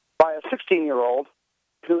 Yikes. By a 16-year-old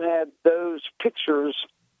who had those pictures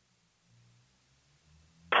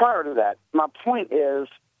prior to that. My point is,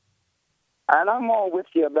 and I'm all with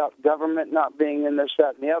you about government not being in this,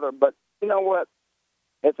 that, and the other, but you know what?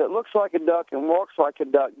 If it looks like a duck and walks like a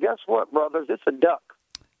duck, guess what, brothers? It's a duck.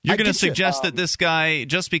 You're going to suggest that this guy,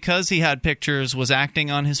 just because he had pictures, was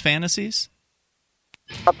acting on his fantasies?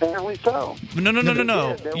 Apparently so.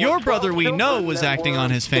 No. Your brother, we know, was acting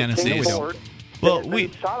on his fantasies. Well,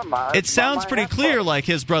 it sounds pretty clear like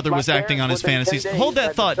his brother was acting on his fantasies. Hold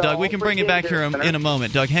that thought, Doug. We can bring it back here in a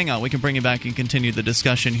moment. Doug, hang on. We can bring it back and continue the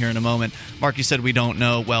discussion here in a moment. Mark, you said we don't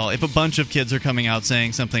know. Well, if a bunch of kids are coming out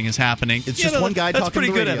saying something is happening, it's just one guy talking That's pretty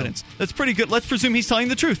to the good radio. evidence. That's pretty good. Let's presume he's telling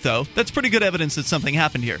the truth, though. That's pretty good evidence that something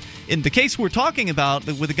happened here. In the case we're talking about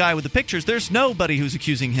with the guy with the pictures, there's nobody who's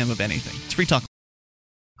accusing him of anything. It's Free Talk.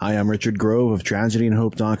 Hi, I'm Richard Grove of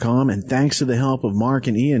TragedyandHope.com, and thanks to the help of Mark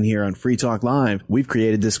and Ian here on Free Talk Live, we've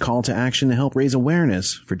created this call to action to help raise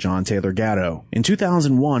awareness for John Taylor Gatto. In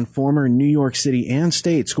 2001, former New York City and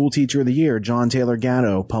State School Teacher of the Year John Taylor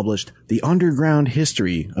Gatto published The Underground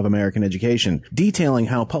History of American Education, detailing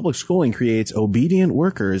how public schooling creates obedient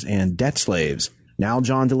workers and debt slaves. Now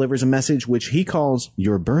John delivers a message which he calls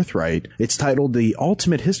Your Birthright. It's titled The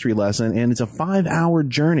Ultimate History Lesson, and it's a 5-hour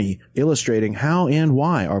journey illustrating how and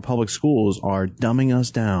why our public schools are dumbing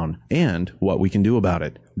us down and what we can do about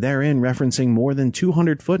it. Therein referencing more than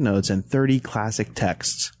 200 footnotes and 30 classic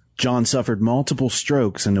texts. John suffered multiple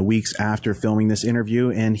strokes in the weeks after filming this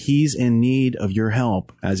interview, and he's in need of your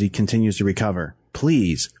help as he continues to recover.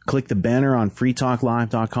 Please click the banner on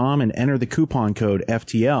freetalklive.com and enter the coupon code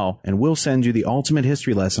FTL, and we'll send you the Ultimate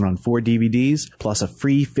History Lesson on 4 DVDs plus a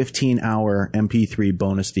free 15-hour MP3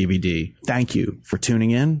 bonus DVD. Thank you for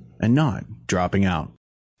tuning in and not dropping out.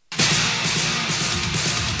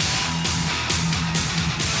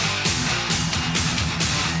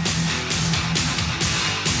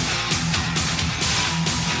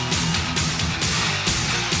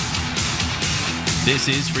 This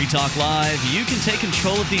is Free Talk Live. You can take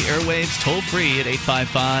control of the airwaves toll-free at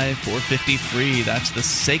 855-450-FREE. That's the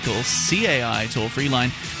SACL CAI toll-free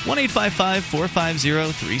line,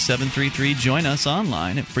 1-855-450-3733. Join us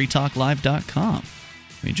online at freetalklive.com.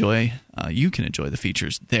 You can enjoy the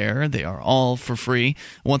features there. They are all for free.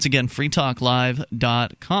 Once again,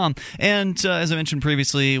 freetalklive.com. And as I mentioned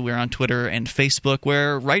previously, we're on Twitter and Facebook,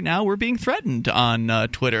 where right now we're being threatened on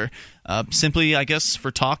Twitter. Simply, I guess,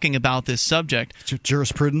 for talking about this subject.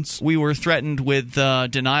 Jurisprudence. We were threatened with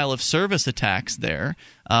denial of service attacks there.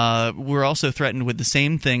 We're also threatened with the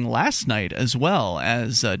same thing last night as well,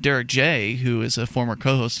 as Derek J., who is a former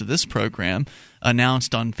co-host of this program,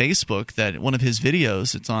 announced on Facebook that one of his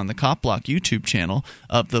videos, it's on the Cop Block YouTube channel,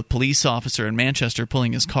 of the police officer in Manchester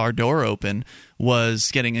pulling his car door open, was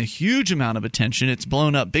getting a huge amount of attention. It's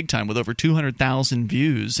blown up big time with over 200,000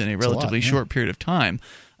 views in a relatively short period of time.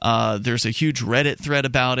 There's a huge Reddit thread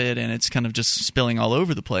about it, and it's kind of just spilling all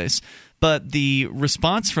over the place. But the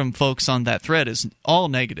response from folks on that thread is all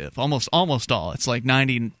negative, almost all. It's like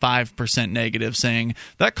 95% negative, saying,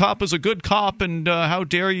 that cop is a good cop, and how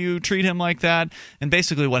dare you treat him like that? And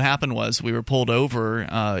basically what happened was we were pulled over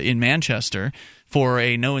in Manchester for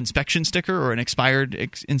a no inspection sticker or an expired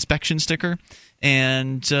inspection sticker.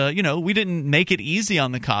 And, we didn't make it easy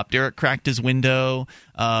on the cop. Derek cracked his window.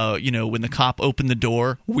 When the cop opened the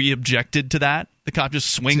door, we objected to that. The cop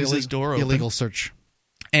just swings his door open. Illegal search.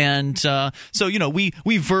 And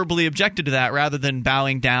we verbally objected to that rather than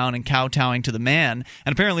bowing down and kowtowing to the man.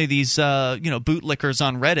 And apparently these bootlickers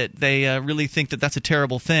on Reddit, they really think that that's a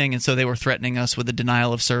terrible thing, and so they were threatening us with a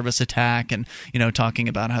denial of service attack and talking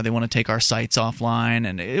about how they want to take our sites offline,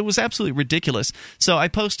 and it was absolutely ridiculous. So I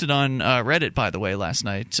posted on Reddit, by the way, last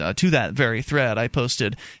night to that very thread. I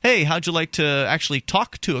posted, hey, how'd you like to actually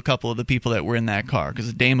talk to a couple of the people that were in that car?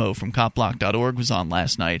 Because Damo from copblock.org was on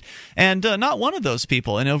last night, and not one of those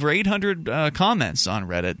people. And over 800 comments on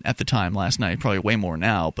Reddit at the time last night, probably way more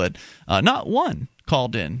now, but not one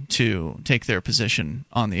called in to take their position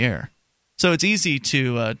on the air. So it's easy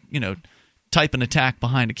to, type an attack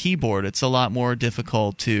behind a keyboard. It's a lot more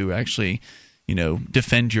difficult to actually,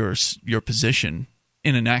 defend your position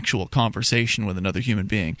in an actual conversation with another human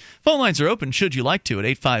being. Phone lines are open should you like to at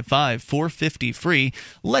 855-450-FREE.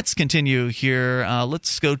 Let's continue here.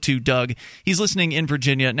 Let's go to Doug. He's listening in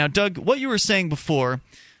Virginia. Now, Doug, what you were saying before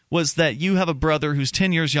was that you have a brother who's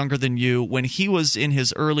 10 years younger than you. When he was in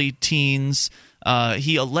his early teens,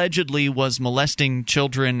 he allegedly was molesting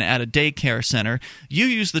children at a daycare center. You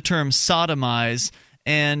used the term sodomize,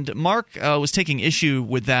 and Mark was taking issue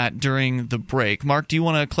with that during the break. Mark, do you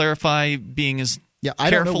want to clarify, being as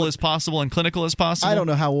careful as possible and clinical as possible? I don't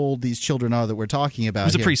know how old these children are that we're talking about.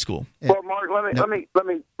 It was a preschool. Well, Mark, let me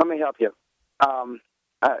help you.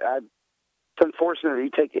 It's unfortunate that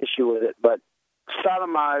you take issue with it, but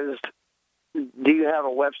sodomized, do you have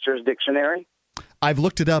a Webster's dictionary? I've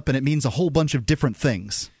looked it up, and it means a whole bunch of different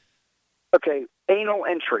things. Okay, anal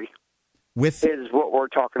entry is what we're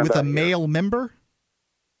talking about. With a male member?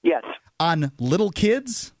 Yes. On little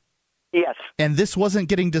kids? Yes. And this wasn't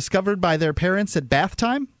getting discovered by their parents at bath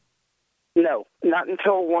time? No, not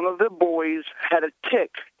until one of the boys had a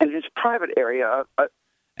tick in his private area.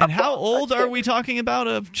 And how old are we talking about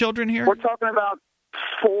of children here? We're talking about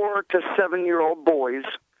 4 to 7-year-old boys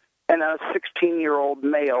and a 16-year-old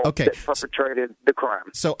male that perpetrated the crime.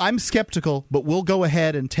 So I'm skeptical, but we'll go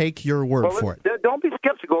ahead and take your word for it. Don't be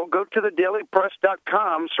skeptical. Go to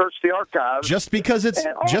thedailypress.com, search the archives. Just because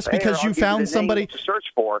you found somebody to search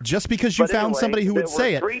for. Just because you found somebody who would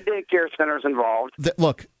say it. There were 3 daycare centers involved.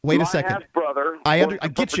 Look, wait a second. My half-brother I was the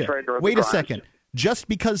get you. perpetrator of Wait the a crimes. second. Just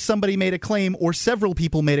because somebody made a claim or several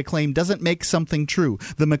people made a claim doesn't make something true.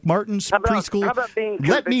 The McMartin's preschool.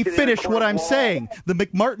 Let me finish what I'm saying. The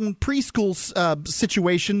McMartin preschool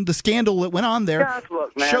situation, the scandal that went on there,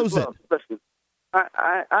 shows it. Listen,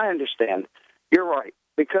 I understand. You're right.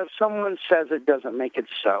 Because someone says it doesn't make it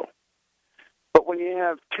so. But when you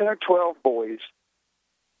have 10 or 12 boys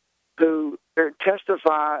who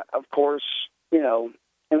testify, of course, in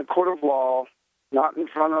a court of law, not in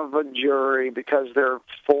front of a jury because they're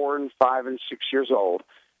 4 and 5 and 6 years old.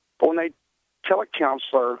 But when they tell a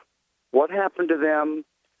counselor what happened to them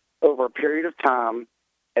over a period of time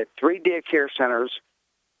at 3 daycare centers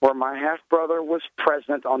where my half-brother was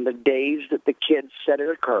present on the days that the kids said it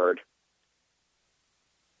occurred,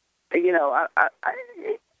 I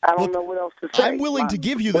don't know what else to say. I'm willing to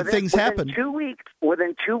give you that things happened.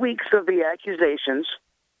 Within 2 weeks of the accusations,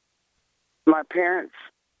 my parents,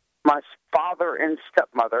 my father and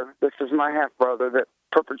stepmother, this is my half-brother that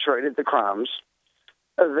perpetrated the crimes,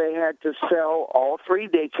 they had to sell all 3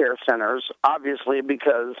 daycare centers, obviously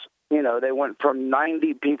because, they went from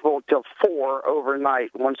 90 people to 4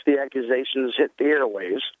 overnight once the accusations hit the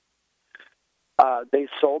airwaves. They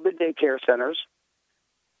sold the daycare centers.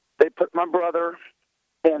 They put my brother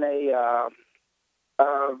in the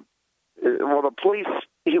police,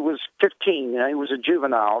 he was 15, he was a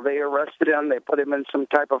juvenile. They arrested him. They put him in some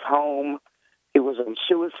type of home. He was on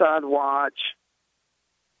suicide watch.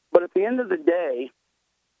 But at the end of the day,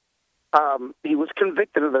 he was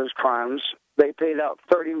convicted of those crimes. They paid out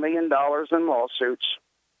 $30 million in lawsuits,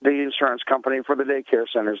 the insurance company for the daycare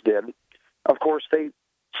centers did. Of course, they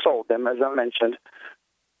sold them, as I mentioned.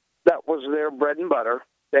 That was their bread and butter.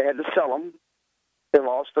 They had to sell them. They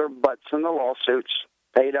lost their butts in the lawsuits,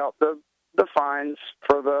 paid out the fines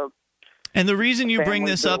for the... And the reason you bring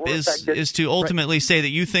this up is to ultimately say that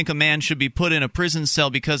you think a man should be put in a prison cell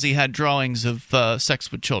because he had drawings of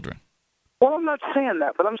sex with children. Well, I'm not saying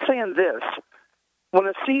that, but I'm saying this. When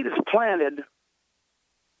a seed is planted,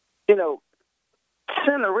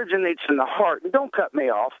 sin originates in the heart. And don't cut me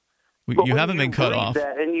off. You haven't been cut off.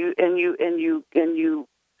 That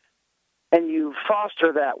and you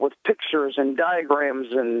foster that with pictures and diagrams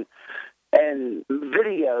and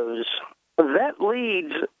videos, that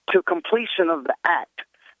leads to completion of the act,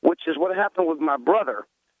 which is what happened with my brother.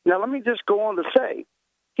 Now, let me just go on to say,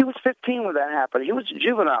 he was 15 when that happened. He was a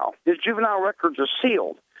juvenile. His juvenile records are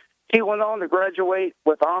sealed. He went on to graduate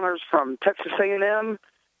with honors from Texas A&M.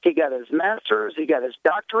 He got his master's. He got his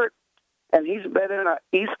doctorate. And he's been in an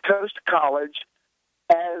East Coast college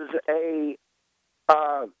as a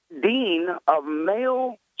dean of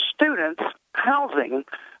male students housing.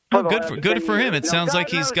 Good for him. It sounds like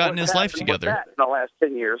he's gotten his life together. In the last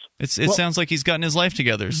 10 years. It sounds like he's gotten his life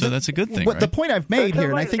together, so that's a good thing. But the point I've made here,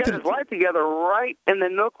 and I think that his life together right in the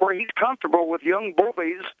nook where he's comfortable with young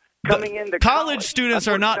boys coming into college students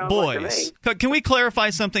are not boys. Can we clarify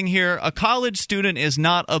something here? A college student is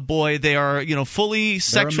not a boy. They are, fully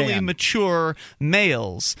sexually mature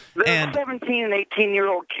males. They're 17 and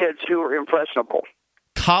 18-year-old kids who are impressionable.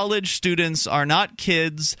 College students are not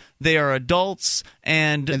kids; they are adults,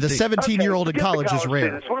 and the 17-year-old in college is rare.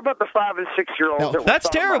 Students. What about the 5 and 6-year-olds? No, that's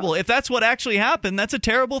terrible. If that's what actually happened, that's a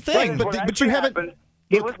terrible thing. But you haven't.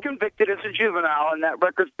 He was convicted as a juvenile, and that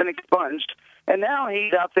record's been expunged. And now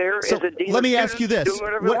he's out there as a dean. Let me ask you this.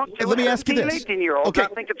 Let me ask you this. 18-year-old. Okay. I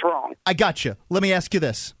think it's wrong. I got you. Let me ask you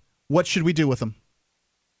this. What should we do with him?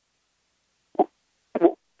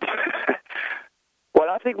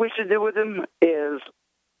 think we should do with him is,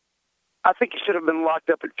 I think he should have been locked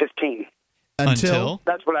up at 15. Until?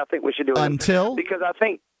 That's what I think we should do with him. Because I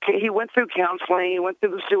think he went through counseling, he went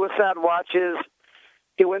through the suicide watches,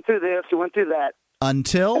 he went through this, he went through that.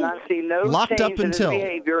 Until? And I see no locked change up in until. his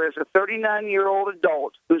behavior as a 39-year-old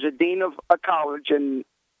adult who's a dean of a college in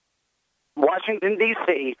Washington,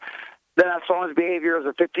 D.C., than I saw his behavior as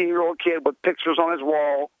a 15-year-old kid with pictures on his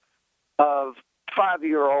wall of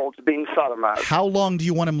 5-year-olds being sodomized. How long do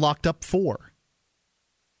you want him locked up for?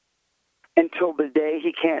 Until the day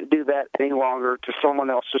he can't do that any longer to someone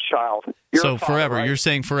else's child. So forever. Right? You're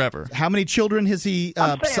saying forever. How many children has he...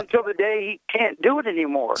 I'm saying until the day he can't do it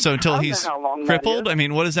anymore. So until he's crippled? I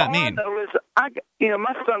mean, what does that mean? All I know is,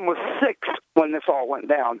 my son was 6 when this all went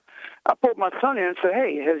down. I pulled my son in and said,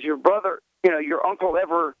 hey, has your brother, your uncle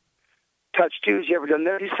ever touched you? Has you ever done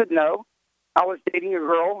that? He said, no. I was dating a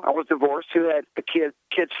girl. I was divorced who had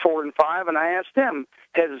kids 4 and 5, and I asked him,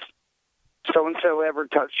 has so-and-so ever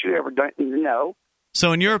touched you, ever done? No.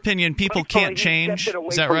 So in your opinion, people can't change?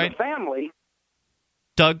 Is that right? Family.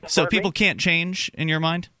 Doug, so people can't change in your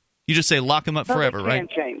mind? You just say lock them up forever, right?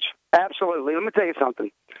 They can change. Absolutely. Let me tell you something.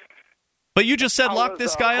 But you just said lock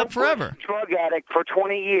this guy up forever. I was a drug addict for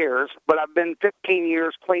 20 years, but I've been 15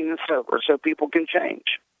 years clean and sober, so people can change.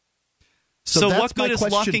 So what good is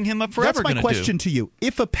locking him up forever going to do? That's my question to you.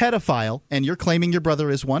 If a pedophile, and you're claiming your brother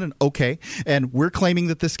is one, and okay, and we're claiming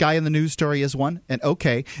that this guy in the news story is one, and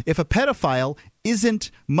okay, if a pedophile isn't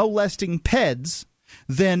molesting peds,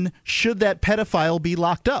 then should that pedophile be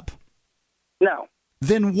locked up? No.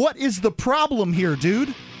 Then what is the problem here,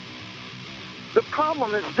 dude? The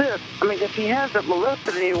problem is this. I mean, if he hasn't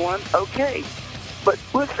molested anyone, okay. But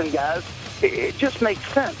listen, guys, it just makes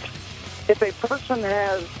sense. If a person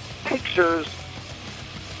has pictures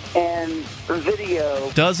and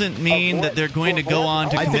video doesn't mean that they're going to go on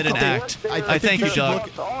to commit an act. I thank you,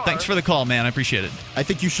 Doug. Thanks for the call, man. I appreciate it. I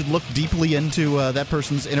think you should look deeply into that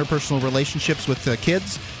person's interpersonal relationships with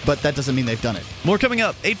kids, but that doesn't mean they've done it. More coming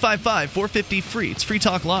up. 855-450-FREE. It's Free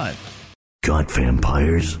Talk Live. Got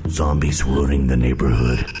vampires, zombies ruining the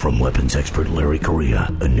neighborhood? From weapons expert Larry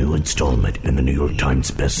Correia, a new installment in the New York Times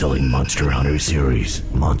best-selling Monster Hunter series,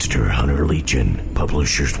 Monster Hunter Legion.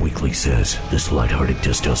 Publishers Weekly says this lighthearted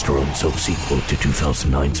testosterone soap sequel to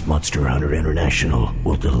 2009's Monster Hunter International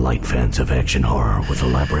will delight fans of action horror with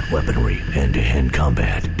elaborate weaponry, hand-to-hand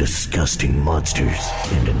combat, disgusting monsters,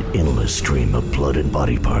 and an endless stream of blood and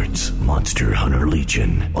body parts. Monster Hunter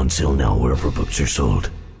Legion, on sale now wherever books are sold.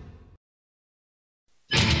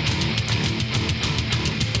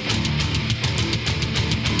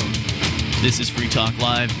 This is Free Talk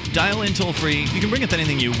Live. Dial in toll free. You can bring up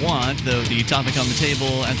anything you want, though the topic on the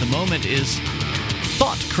table at the moment is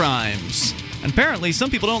thought crimes. And apparently, some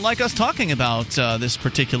people don't like us talking about this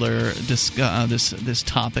particular this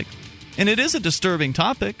topic, and it is a disturbing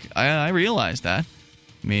topic. I realize that.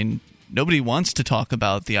 I mean, nobody wants to talk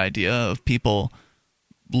about the idea of people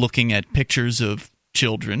looking at pictures of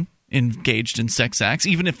children engaged in sex acts,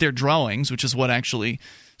 even if they're drawings, which is what actually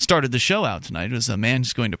started the show out tonight. It was a man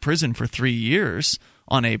who's going to prison for 3 years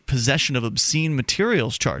on a possession of obscene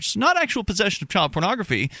materials charge. Not actual possession of child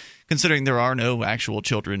pornography, considering there are no actual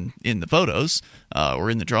children in the photos or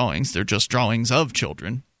in the drawings. They're just drawings of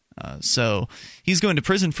children. So he's going to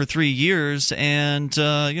prison for 3 years, and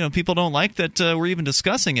people don't like that we're even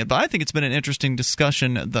discussing it. But I think it's been an interesting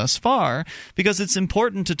discussion thus far because it's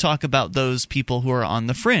important to talk about those people who are on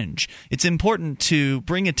the fringe. It's important to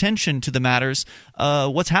bring attention to the matters,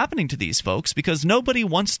 what's happening to these folks, because nobody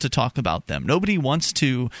wants to talk about them. Nobody wants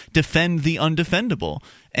to defend the undefendable.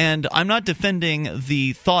 And I'm not defending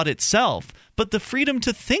the thought itself, but the freedom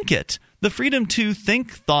to think it. The freedom to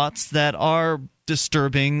think thoughts that are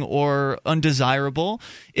disturbing or undesirable.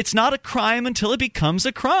 It's not a crime until it becomes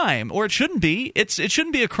a crime, or it shouldn't be. It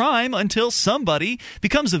shouldn't be a crime until somebody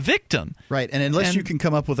becomes a victim. Right, and unless you can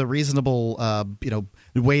come up with a reasonable,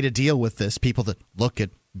 way to deal with this, people that look at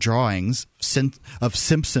drawings of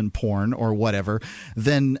Simpson porn or whatever,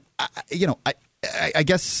 then I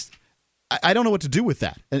guess I don't know what to do with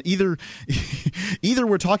that. And either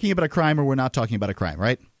we're talking about a crime or we're not talking about a crime,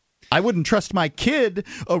 right? I wouldn't trust my kid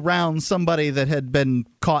around somebody that had been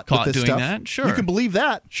caught with this doing stuff. That? Sure. You can believe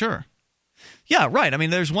that. Sure. Yeah, right. I mean,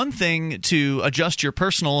 there's one thing to adjust your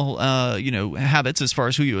personal, habits as far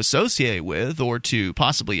as who you associate with, or to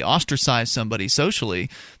possibly ostracize somebody socially.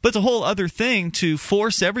 But it's a whole other thing to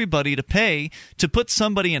force everybody to pay to put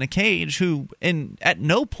somebody in a cage who, at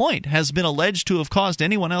no point, has been alleged to have caused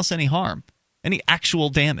anyone else any harm, any actual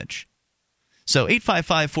damage. So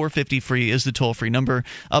 855-450-FREE is the toll-free number.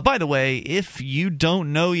 By the way, if you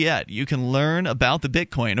don't know yet, you can learn about the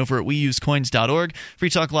Bitcoin over at weusecoins.org. Free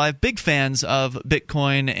Talk Live, big fans of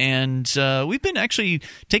Bitcoin, and we've been actually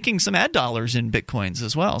taking some ad dollars in Bitcoins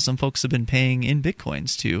as well. Some folks have been paying in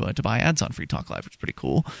Bitcoins to buy ads on Free Talk Live, which is pretty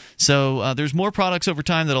cool. So there's more products over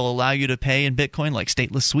time that will allow you to pay in Bitcoin, like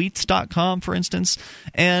statelesssweets.com, for instance.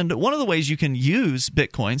 And one of the ways you can use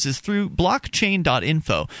Bitcoins is through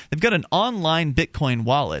blockchain.info. They've got an online Bitcoin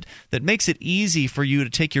wallet that makes it easy for you to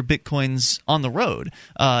take your Bitcoins on the road.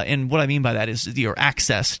 And what I mean by that is your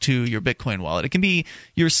access to your Bitcoin wallet. It can be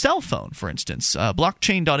your cell phone, for instance.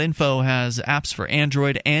 Blockchain.info has apps for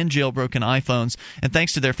Android and jailbroken iPhones. And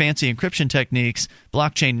thanks to their fancy encryption techniques,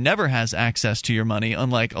 Blockchain never has access to your money,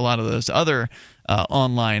 unlike a lot of those other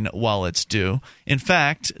online wallets do. In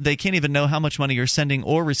fact, they can't even know how much money you're sending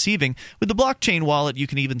or receiving. With the blockchain wallet, you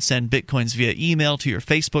can even send Bitcoins via email to your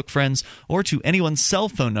Facebook friends or to anyone's cell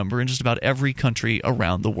phone number in just about every country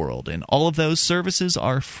around the world. And all of those services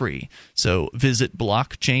are free. So visit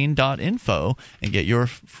blockchain.info and get your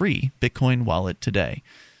free Bitcoin wallet today.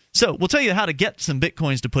 So we'll tell you how to get some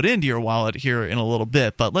Bitcoins to put into your wallet here in a little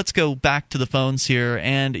bit, but let's go back to the phones here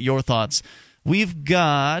and your thoughts. We've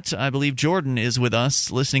got, I believe Jordan is with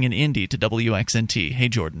us, listening in Indy to WXNT. Hey,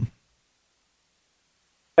 Jordan.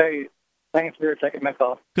 Hey, thanks for taking my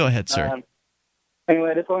call. Go ahead, sir.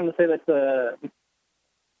 Anyway, I just wanted to say that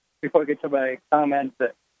before I get to my comment,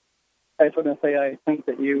 that I just want to say I think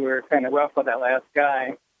that you were kind of rough with that last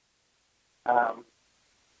guy.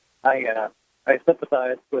 I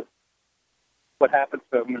sympathize with what happened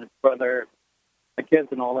to him and his brother, the kids,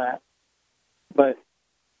 and all that. But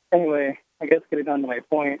anyway, I guess getting on to my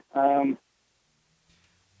point.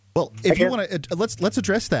 Well, if you want to, let's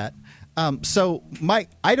address that. So, Mike,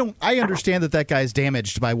 I understand that guy's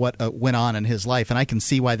damaged by what went on in his life, and I can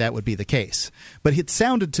see why that would be the case. But it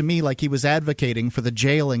sounded to me like he was advocating for the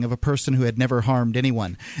jailing of a person who had never harmed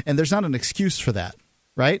anyone, and there's not an excuse for that,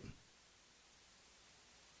 right?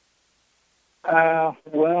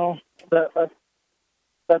 Well,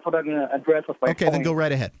 that's what I'm going to address with my point. Okay, then go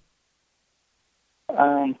right ahead.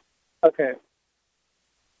 Okay.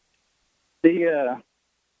 The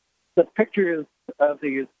pictures of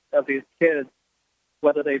these kids,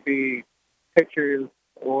 whether they be pictures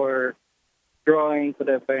or drawings that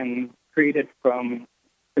have been created from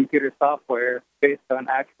computer software based on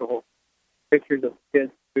actual pictures of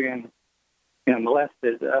kids being,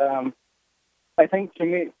 molested. I think to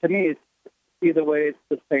me, it's either way, it's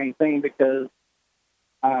the same thing because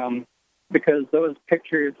those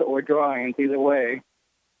pictures or drawings, either way,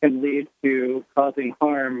 can lead to causing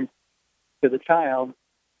harm to the child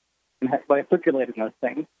by circulating those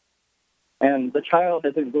things. And the child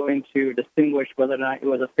isn't going to distinguish whether or not it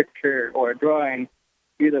was a picture or a drawing.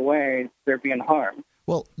 Either way, they're being harmed.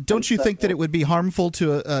 Well, don't you think that it would be harmful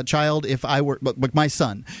to a child if I were, like my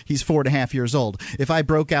son, he's 4.5 years old, if I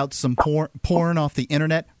broke out some porn off the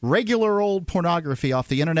internet, regular old pornography off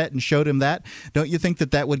the internet, and showed him that? Don't you think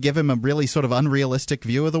that would give him a really sort of unrealistic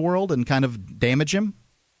view of the world and kind of damage him?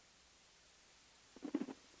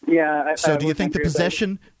 Yeah. So do you think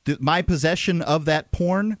my possession of that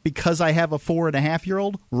porn, because I have a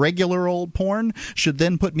 4.5-year-old, regular old porn, should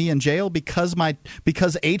then put me in jail because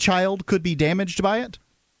a child could be damaged by it?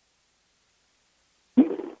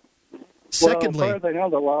 Secondly, well, as far as I know,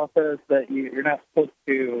 the law says that you're not supposed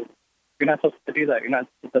to do that. You're not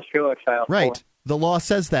supposed to show a child right. porn. The law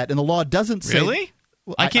says that, and the law doesn't say. Really?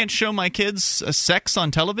 I can't show my kids sex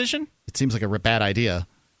on television? It seems like a bad idea.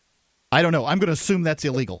 I don't know. I'm going to assume that's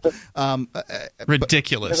illegal.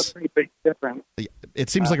 Ridiculous. There's a pretty big difference. It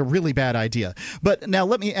seems like a really bad idea. But now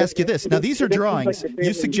let me ask you this. Now these are drawings.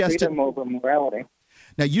 You suggested over morality.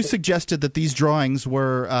 Now you suggested that these drawings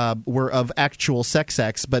were of actual sex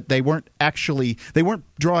acts, but they weren't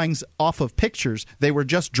drawings off of pictures. They were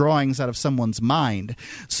just drawings out of someone's mind.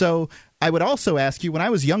 So I would also ask you, when I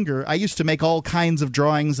was younger, I used to make all kinds of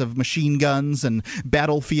drawings of machine guns and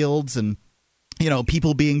battlefields and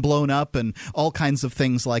people being blown up and all kinds of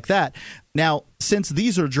things like that. Now, since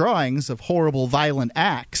these are drawings of horrible, violent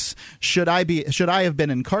acts, should I have been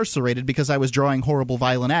incarcerated because I was drawing horrible,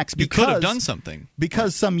 violent acts? You could have done something.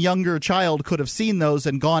 Because some younger child could have seen those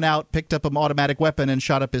and gone out, picked up an automatic weapon, and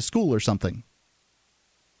shot up his school or something.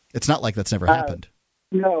 It's not like that's never happened.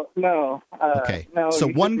 No. Okay. No, so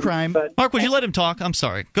one crime. Mark, would you let him talk? I'm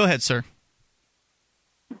sorry. Go ahead, sir.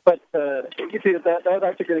 But you see, that's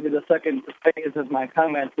actually going to be the second phase of my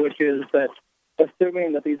comment, which is that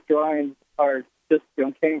assuming that these drawings are just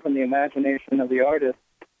came from the imagination of the artist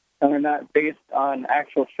and are not based on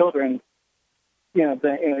actual children,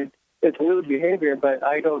 it's lewd behavior, but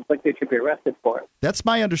I don't think they should be arrested for it. That's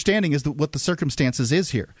my understanding. Is that what the circumstances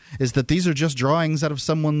is here? Is that these are just drawings out of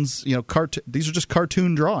someone's these are just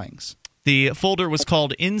cartoon drawings. The folder was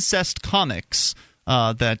called Incest Comics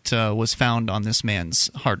that was found on this man's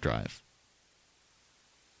hard drive.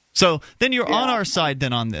 So then you're on our side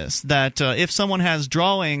then on this, that if someone has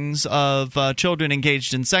drawings of children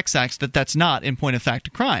engaged in sex acts, that's not, in point of fact,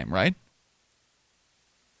 a crime, right?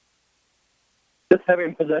 Just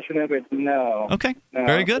having possession of it, no. Okay, no.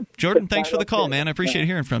 Very good. Jordan, thanks for the call, man. I appreciate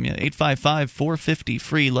hearing from you.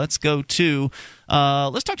 855-450-FREE. Let's go to,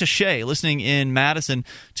 let's talk to Shay, listening in Madison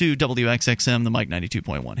to WXXM, the Mike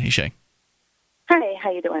 92.1. Hey, Shay. Hi,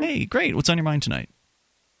 how you doing? Hey, great. What's on your mind tonight?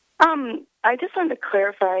 I just wanted to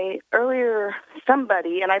clarify earlier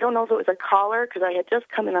somebody, and I don't know if it was a caller because I had just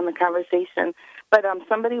come in on the conversation, but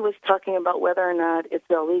somebody was talking about whether or not it's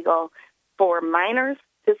illegal for minors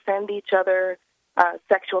to send each other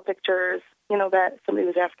sexual pictures. You know, that somebody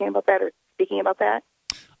was asking about that or speaking about that.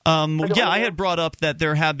 I had brought up that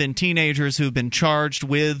there have been teenagers who've been charged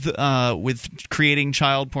with creating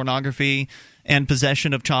child pornography and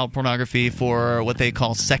possession of child pornography for what they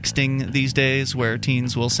call sexting these days, where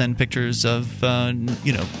teens will send pictures of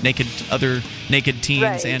naked teens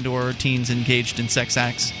right. and or teens engaged in sex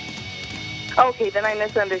acts. Okay, then I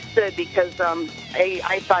misunderstood because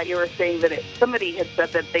I thought you were saying that somebody had said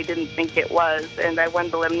that they didn't think it was, and I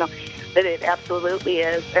wanted to let them know that it absolutely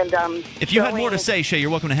is. And if you had more to say, Shay, you're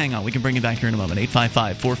welcome to hang on. We can bring you back here in a moment.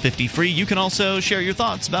 855-450-FREE. You can also share your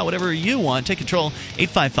thoughts about whatever you want. Take control.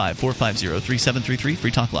 855-450-3733.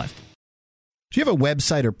 Free Talk Live. Do you have a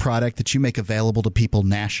website or product that you make available to people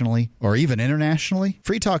nationally or even internationally?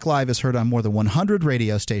 Free Talk Live is heard on more than 100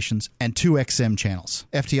 radio stations and 2 XM channels.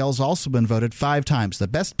 FTL has also been voted 5 times the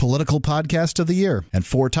best political podcast of the year and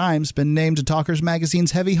 4 times been named to Talkers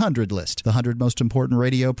Magazine's Heavy 100 list, the 100 most important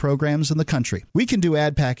radio programs in the country. We can do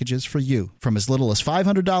ad packages for you from as little as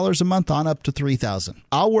 $500 a month on up to $3,000.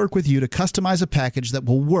 I'll work with you to customize a package that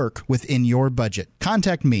will work within your budget.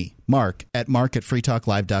 Contact me, Mark, at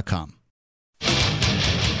mark@freetalklive.com.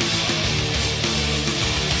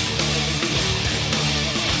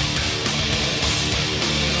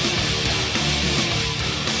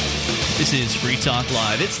 This is Free Talk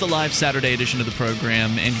Live. It's the live Saturday edition of the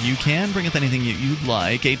program, and you can bring up anything you'd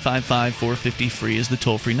like. 855-450-FREE is the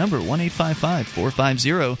toll-free number,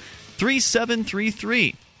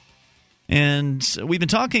 1-855-450-3733. And we've been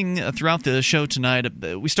talking throughout the show tonight.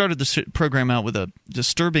 We started the program out with a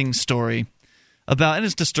disturbing story about, and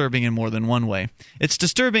it's disturbing in more than one way. It's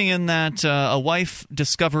disturbing in that a wife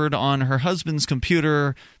discovered on her husband's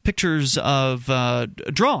computer pictures of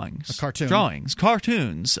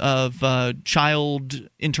cartoons of child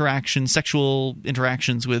interaction, sexual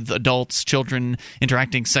interactions with adults, children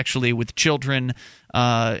interacting sexually with children,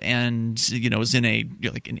 and is in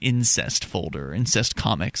an incest folder. Incest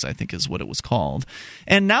Comics, I think, is what it was called.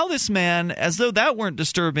 And now this man, as though that weren't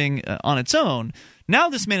disturbing on its own, now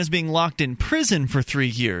this man is being locked in prison for 3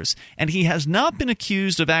 years, and he has not been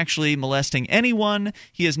accused of actually molesting anyone.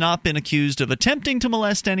 He has not been accused of attempting to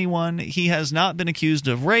molest anyone. He has not been accused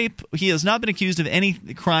of rape. He has not been accused of any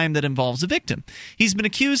crime that involves a victim. He's been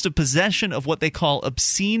accused of possession of what they call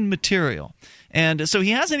obscene material. And so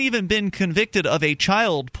he hasn't even been convicted of a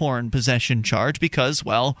child porn possession charge because,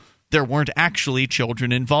 well, there weren't actually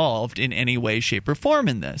children involved in any way, shape, or form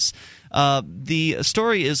in this. The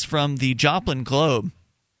story is from the Joplin Globe,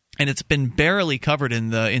 and it's been barely covered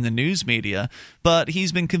in the news media. But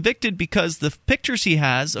he's been convicted because the pictures he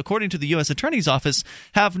has, according to the U.S. Attorney's Office,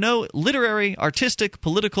 have no literary, artistic,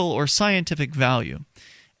 political, or scientific value.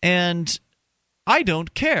 And I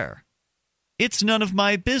don't care. It's none of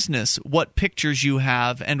my business what pictures you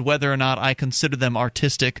have and whether or not I consider them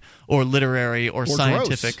artistic or literary or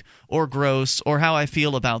scientific or gross or how I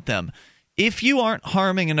feel about them. If you aren't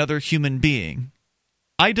harming another human being,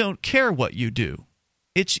 I don't care what you do.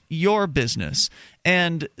 It's your business.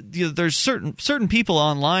 And there's certain people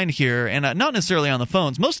online here, and not necessarily on the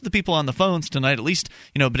phones. Most of the people on the phones tonight, at least,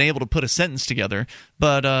 been able to put a sentence together.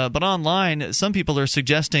 But online, some people are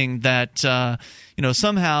suggesting that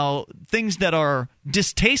somehow things that are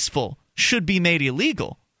distasteful should be made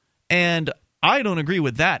illegal. And I don't agree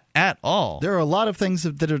with that at all. There are a lot of things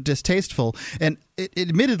that are distasteful, and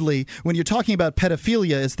admittedly, when you're talking about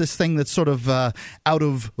pedophilia, it's this thing that's sort of out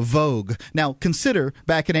of vogue. Now, consider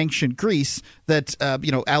back in ancient Greece that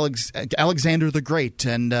Alexander the Great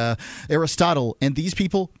and Aristotle and these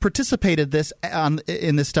people participated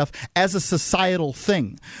in this stuff as a societal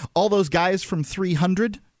thing. All those guys from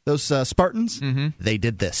 300. Those Spartans, they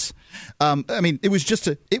did this. It was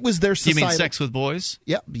their society. You mean sex with boys?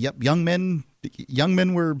 Yep. Young men young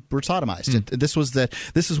men were sodomized.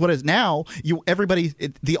 This is what is now.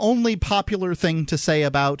 The only popular thing to say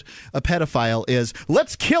about a pedophile is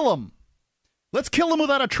let's kill him. Let's kill him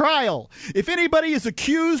without a trial. If anybody is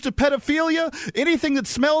accused of pedophilia, anything that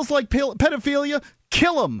smells like pedophilia,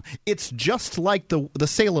 kill him. It's just like the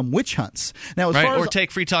Salem witch hunts. Now, or take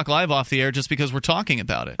Free Talk Live off the air just because we're talking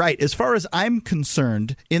about it. Right. As far as I'm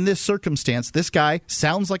concerned, in this circumstance, this guy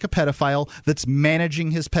sounds like a pedophile that's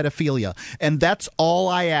managing his pedophilia. And that's all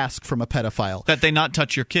I ask from a pedophile. That they not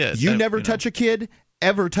touch your kid. You never touch a kid,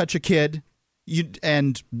 ever touch a kid.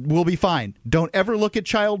 And we'll be fine. Don't ever look at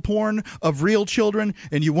child porn of real children,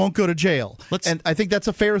 and you won't go to jail. And I think that's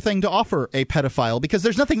a fair thing to offer a pedophile, because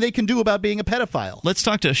there's nothing they can do about being a pedophile. Let's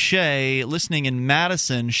talk to Shay, listening in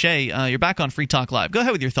Madison. Shay, you're back on Free Talk Live. Go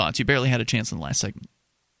ahead with your thoughts. You barely had a chance in the last segment.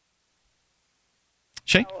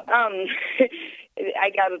 Shay?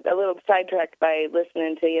 I got a little sidetracked by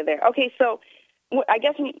listening to you there. Okay, so I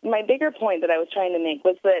guess my bigger point that I was trying to make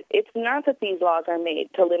was that it's not that these laws are made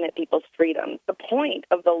to limit people's freedom. The point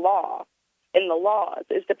of the law and the laws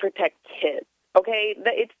is to protect kids. Okay,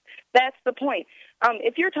 that's the point.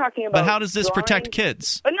 If you're talking about, but how does this protect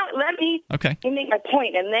kids? But no, let me make my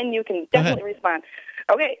point, and then you can definitely respond.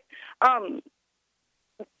 Okay,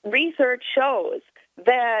 research shows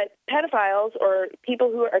that pedophiles or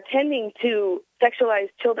people who are tending to sexualize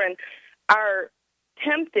children are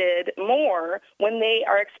tempted more when they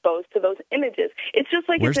are exposed to those images. It's just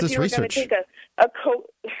like if you were going to take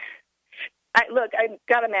look, I've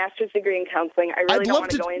got a master's degree in counseling. I really don't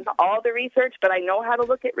want to go into all the research, but I know how to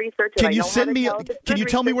look at research. Can you send me? Can you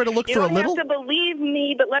tell me where to look for a little? You don't have to believe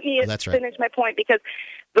me, but let me finish my point, because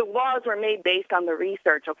the laws were made based on the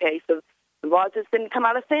research. Okay, so the laws just didn't come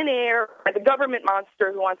out of thin air by the government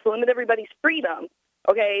monster who wants to limit everybody's freedom.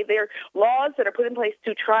 Okay, they're laws that are put in place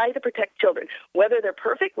to try to protect children. Whether they're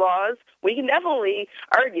perfect laws, we can definitely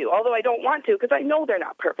argue, although I don't want to, because I know they're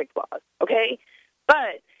not perfect laws, okay?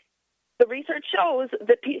 But the research shows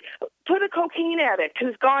that put a cocaine addict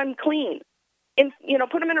who's gone clean,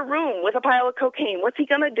 put him in a room with a pile of cocaine. What's he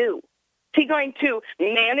going to do? Is he going to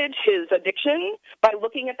manage his addiction by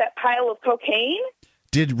looking at that pile of cocaine?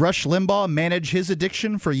 Did Rush Limbaugh manage his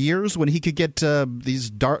addiction for years when he could get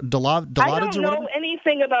these Dilaudid? I don't know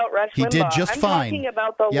anything about Rush Limbaugh. He did just fine. I'm talking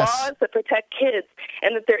about the laws that protect kids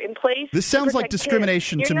and that they're in place. This sounds like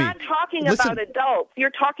discrimination to me. You're not talking about adults.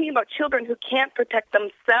 You're talking about children who can't protect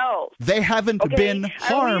themselves. They haven't been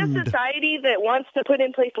harmed. Are we a society that wants to put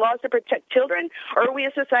in place laws to protect children, or are we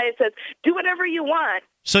a society that says, do whatever you want?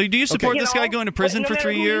 So do you support this guy going to prison for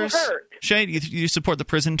 3 years? Shay, do you support the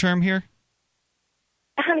prison term here?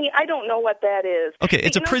 Honey, I don't know what that is. Okay,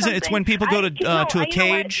 it's a prison. It's when people go to a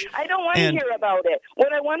cage. I don't want to hear about it.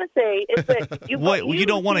 What I want to say is that you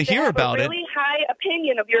don't want to hear about it. Really high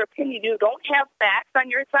opinion of your opinion. You don't have facts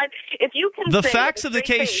on your side. If you can, the facts of the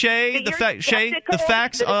case, Shay, the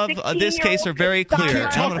facts of this case are very clear.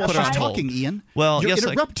 I'm going to put her on hold. Ian. Well, you're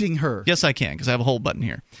interrupting her. Yes, I can, because I have a hold button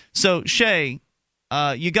here. So, Shay,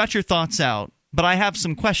 you got your thoughts out, but I have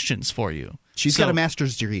some questions for you. She's got a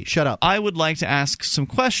master's degree. Shut up. I would like to ask some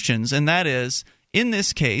questions, and that is, in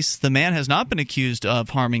this case, the man has not been accused of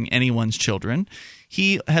harming anyone's children.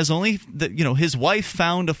 He has only, his wife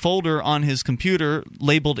found a folder on his computer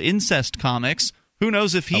labeled incest comics. Who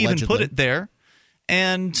knows if he even put it there?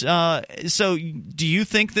 And so do you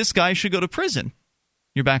think this guy should go to prison?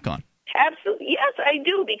 You're back on. Absolutely. Yes, I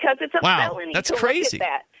do, because it's a felony. That's to crazy. Look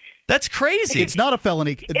at that. That's crazy. It's not a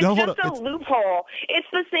felony. It's just a loophole. It's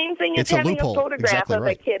the same thing as having a photograph of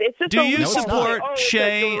a kid. It's just Do you support,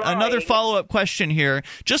 Shay, another follow-up question here?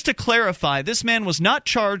 Just to clarify, this man was not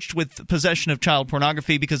charged with possession of child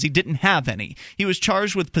pornography because he didn't have any. He was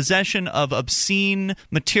charged with possession of obscene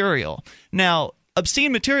material. Now,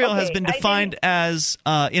 obscene material has been defined as,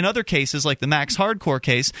 in other cases, like the Max Hardcore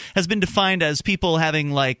case, has been defined as people having,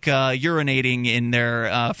 urinating in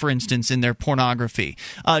their, for instance, in their pornography.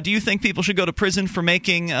 Do you think people should go to prison for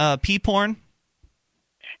making pee porn?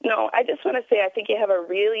 No, I just want to say I think you have a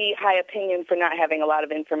really high opinion for not having a lot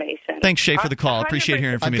of information. Thanks, Shay, for the call. Appreciate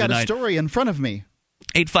hearing from you tonight. I've got a story in front of me.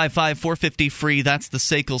 855-450-FREE. That's the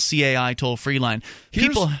SACL CAI toll-free line.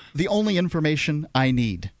 Here's the only information I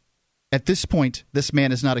need. At this point, this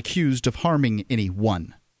man is not accused of harming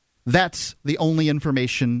anyone. That's the only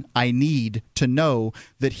information I need to know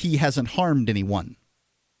that he hasn't harmed anyone.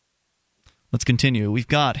 Let's continue. We've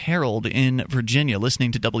got Harold in Virginia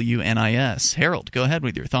listening to WNIS. Harold, go ahead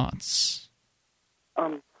with your thoughts.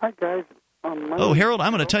 Hi, guys. Oh, Harold,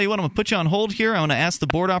 I'm going to tell you what. I'm going to put you on hold here. I'm going to ask the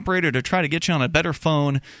board operator to try to get you on a better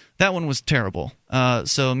phone. That one was terrible.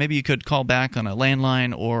 So maybe you could call back on a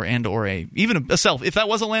landline or even a cell. If that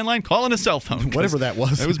was a landline, call in a cell phone. Whatever that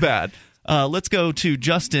was. It was bad. Let's go to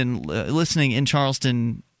Justin, listening in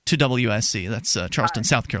Charleston to WSC. That's Charleston,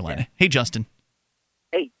 South Carolina. Hey, Justin.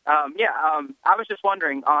 Hey, I was just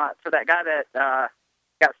wondering, for that guy that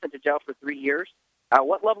got sent to jail for 3 years,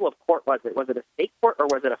 what level of court was it? Was it a state court or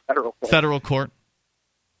was it a federal court? Federal court.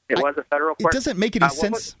 It was a federal court? It doesn't make any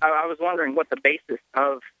sense. I was wondering what the basis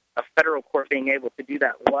of a federal court being able to do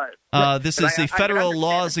that was. This is the federal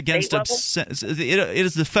laws against it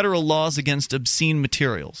is the federal laws against obscene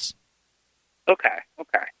materials. Okay.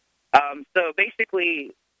 So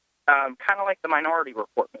basically, kind of like the Minority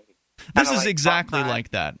Report movie. This is exactly like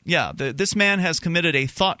that. Yeah, this man has committed a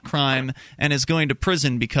thought crime and is going to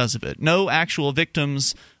prison because of it. No actual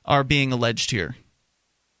victims are being alleged here.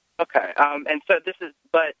 Okay, and so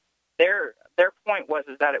but their point was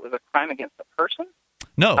that it was a crime against a person?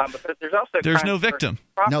 No, because there's no victim.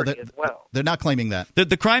 No, as well. They're not claiming that.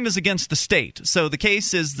 The crime is against the state. So the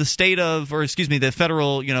case is the state of, or excuse me, the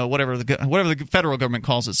federal, whatever the federal government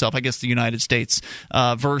calls itself, I guess the United States,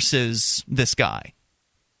 versus this guy.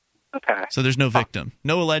 Okay. So there's no victim,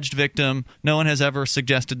 no alleged victim. No one has ever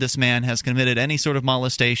suggested this man has committed any sort of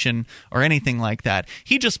molestation or anything like that.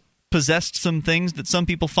 He just possessed some things that some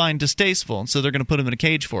people find distasteful, and so they're going to put him in a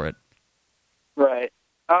cage for it. Right.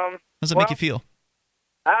 How does it make you feel?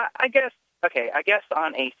 I guess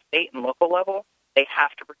on a state and local level, they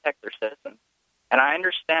have to protect their citizens. And I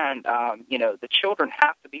understand, the children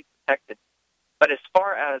have to be protected. But as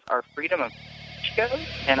far as our freedom of speech goes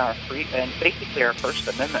and basically our First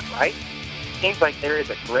Amendment rights, it seems like there is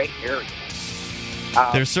a gray area.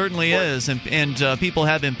 There certainly is, and people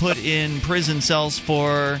have been put in prison cells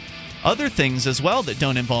for other things as well that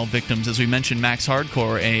don't involve victims. As we mentioned, Max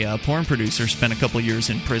Hardcore, a porn producer, spent a couple years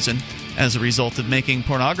in prison as a result of making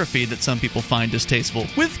pornography that some people find distasteful,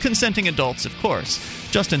 with consenting adults, of course.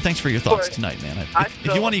 Justin, thanks for your thoughts tonight, man.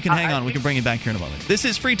 If you want, you can hang on. We can bring you back here in a moment. This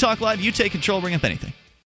is Free Talk Live. You take control. Bring up anything.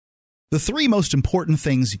 The three most important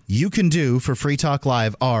things you can do for Free Talk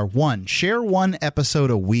Live are: 1, share one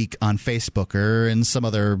episode a week on Facebook or in some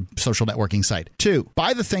other social networking site. 2,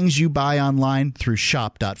 buy the things you buy online through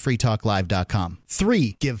shop.freetalklive.com.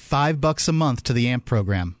 3, give $5 a month to the AMP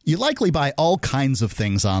program. You likely buy all kinds of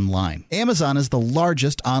things online. Amazon is the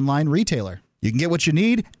largest online retailer. You can get what you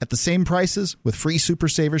need at the same prices with free Super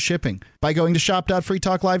Saver shipping by going to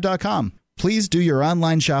shop.freetalklive.com. Please do your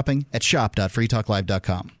online shopping at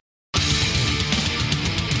shop.freetalklive.com.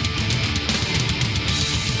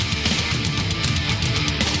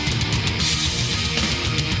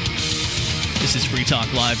 This is Free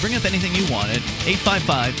Talk Live. Bring up anything you want at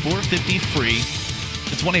 855-450-FREE.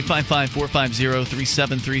 It's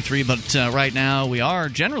 1-855-450-3733. But right now we are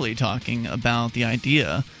generally talking about the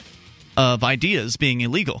idea of ideas being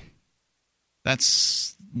illegal.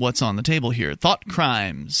 That's what's on the table here. Thought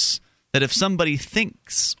crimes. That if somebody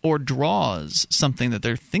thinks or draws something that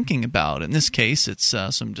they're thinking about, in this case it's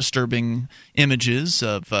some disturbing images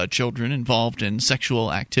of children involved in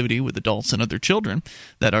sexual activity with adults and other children,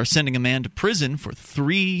 that are sending a man to prison for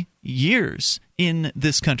 3 years in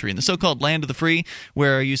this country, in the so-called land of the free,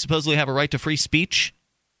 where you supposedly have a right to free speech.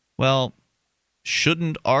 Well,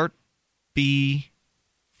 shouldn't art be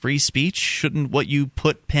free speech? Shouldn't what you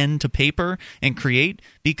put pen to paper and create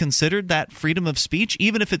be considered that freedom of speech,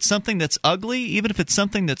 even if it's something that's ugly, even if it's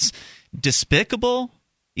something that's despicable,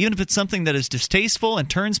 even if it's something that is distasteful and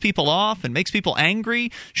turns people off and makes people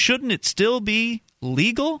angry? Shouldn't it still be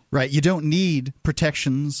legal? Right. You don't need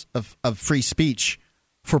protections of free speech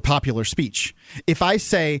for popular speech. If I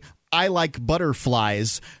say I like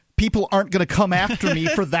butterflies, people aren't going to come after me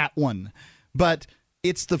for that one. But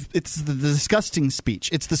it's the disgusting speech.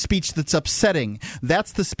 It's the speech that's upsetting.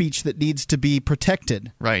 That's the speech that needs to be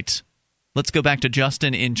protected. Right. Let's go back to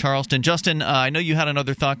Justin in Charleston. Justin, I know you had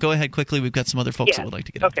another thought. Go ahead quickly. We've got some other folks that would like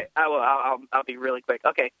to get in. Okay, I'll be really quick.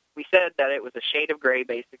 Okay, we said that it was a shade of gray,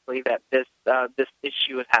 basically, that this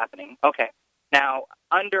issue is happening. Okay, now,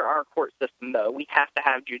 under our court system, though, we have to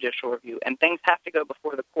have judicial review, and things have to go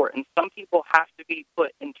before the court, and some people have to be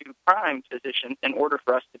put into prime positions in order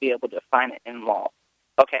for us to be able to define it in law.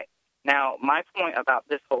 Okay, now my point about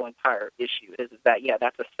this whole entire issue is that, yeah,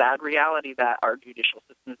 that's a sad reality that our judicial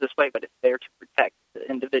system is this way, but it's there to protect the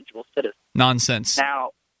individual citizen. Nonsense.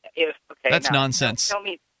 Now, that's nonsense. Tell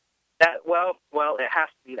me that, well, it has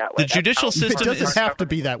to be that way. The judicial system doesn't have to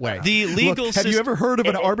be that way. The legal system. Have you ever heard of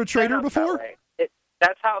an arbitrator before?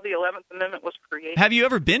 That's how the 11th Amendment was created. Have you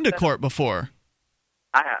ever been to court before?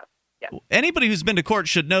 I have. Anybody who's been to court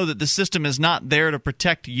should know that the system is not there to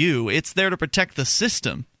protect you. It's there to protect the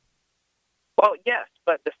system. Well, yes,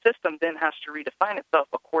 but the system then has to redefine itself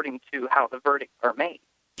according to how the verdicts are made.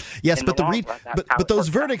 Yes, but those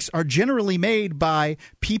verdicts are generally made by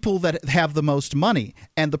people that have the most money,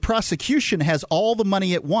 and the prosecution has all the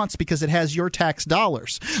money it wants because it has your tax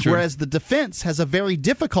dollars, whereas the defense has a very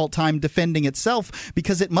difficult time defending itself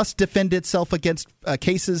because it must defend itself against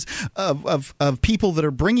cases of people that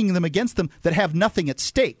are bringing them against them that have nothing at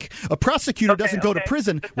stake. A prosecutor doesn't go to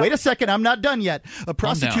prison. Wait a second, I'm not done yet. A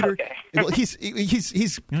prosecutor, well, he's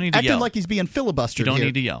acting like he's being filibustered. You don't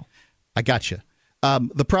need to yell. I got you.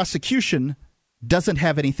 The prosecution doesn't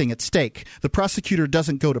have anything at stake. The prosecutor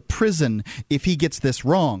doesn't go to prison if he gets this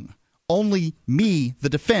wrong. Only me, the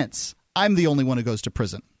defense, I'm the only one who goes to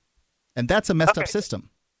prison. And that's a messed up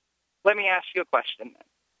system. Let me ask you a question then.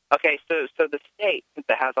 Okay, so the state, since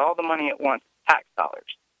it has all the money it wants, tax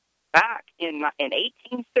dollars. Back in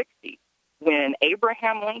 1860, when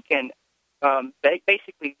Abraham Lincoln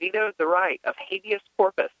basically vetoed the right of habeas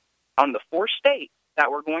corpus on the 4 states that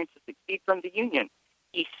were going to secede from the Union,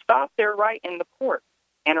 he stopped their right in the court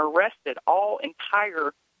and arrested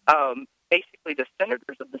basically the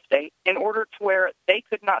senators of the state in order to where they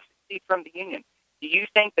could not secede from the Union. Do you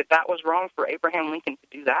think that was wrong for Abraham Lincoln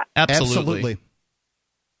to do that? Absolutely.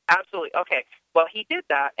 Absolutely. Okay. Well, he did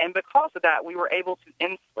that, and because of that, we were able to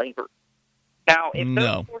end slavery. Now, if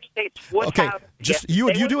those 4 states would have...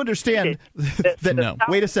 You do understand that... No.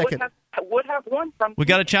 Wait a second. Would have won from... We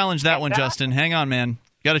got to challenge that one, Justin. Hang on, man.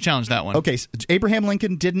 Got to challenge that one. Okay, so Abraham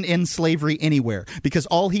Lincoln didn't end slavery anywhere because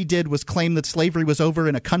all he did was claim that slavery was over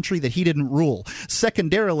in a country that he didn't rule.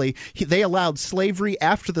 Secondarily, they allowed slavery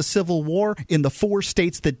after the Civil War in the 4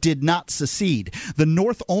 states that did not secede. The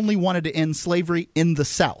North only wanted to end slavery in the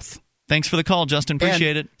South. Thanks for the call, Justin.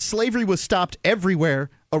 Appreciate it. Slavery was stopped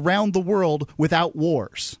everywhere around the world without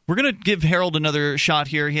wars. We're going to give Harold another shot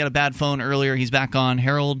here. He had a bad phone earlier. He's back on.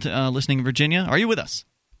 Harold, listening in Virginia. Are you with us?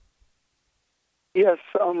 Yes,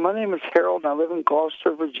 my name is Harold, and I live in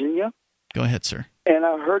Gloucester, Virginia. Go ahead, sir. And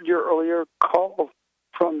I heard your earlier call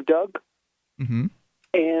from Doug. Mm-hmm.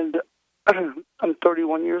 And I'm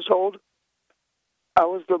 31 years old. I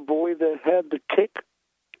was the boy that had the tick,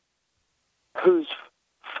 whose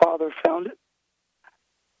father found it.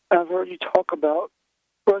 I've heard you talk about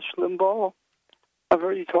Rush Limbaugh. I've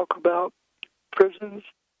heard you talk about prisons.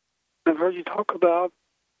 I've heard you talk about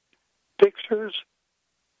pictures.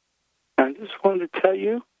 I just wanted to tell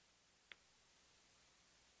you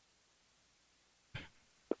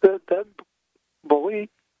that boy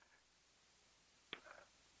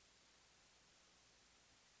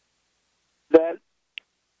that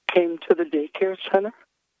came to the daycare center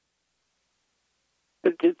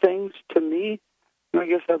that did things to me and I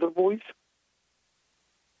guess other boys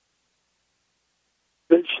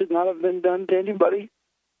that should not have been done to anybody.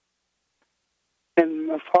 And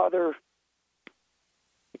my father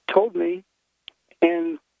told me,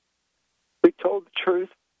 and we told the truth,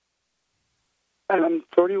 and I'm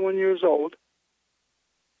 31 years old.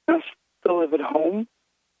 I still live at home.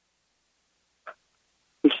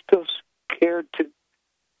 I'm still scared to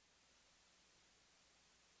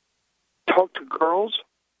talk to girls.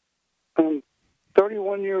 I'm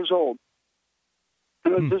 31 years old.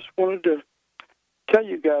 And I just wanted to tell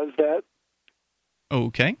you guys that.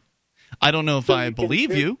 Okay. I don't know if I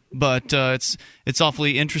believe you, but it's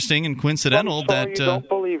awfully interesting and coincidental you don't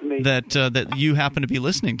believe me. that you happen to be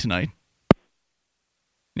listening tonight.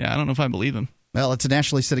 Yeah, I don't know if I believe him. Well, it's a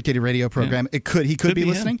nationally syndicated radio program. Yeah. He could be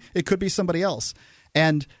listening. Him. It could be somebody else.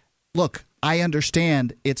 And look, I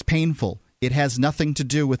understand it's painful. It has nothing to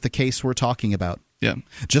do with the case we're talking about. Yeah.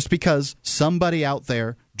 Just because somebody out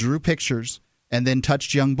there drew pictures and then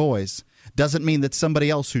touched young boys doesn't mean that somebody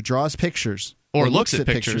else who draws pictures or looks at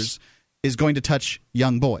pictures is going to touch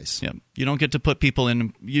young boys. Yeah, you don't get to put people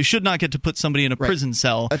in. You should not get to put somebody in a prison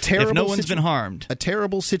cell if no one's been harmed. A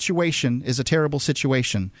terrible situation is a terrible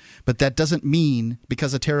situation, but that doesn't mean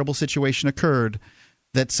because a terrible situation occurred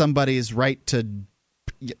that somebody's right to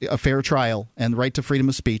a fair trial and the right to freedom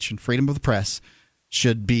of speech and freedom of the press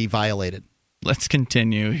should be violated. Let's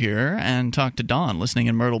continue here and talk to Don, listening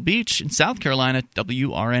in Myrtle Beach in South Carolina,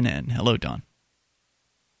 WRNN. Hello, Don.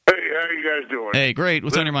 Hey, how you guys doing? Hey, great.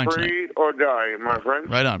 What's on your mind tonight? Free or die, my friend.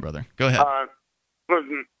 Right on, brother. Go ahead.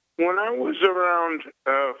 Listen, when I was around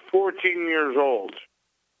 14 years old,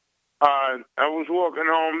 I was walking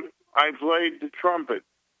home. I played the trumpet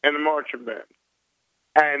in the marching band.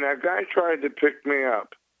 And a guy tried to pick me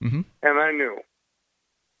up. Mm-hmm. And I knew.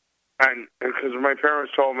 And because my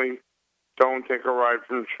parents told me, don't take a ride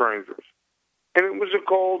from strangers. and it was a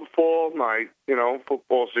cold fall night,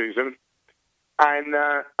 football season. And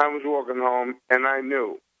I was walking home, and I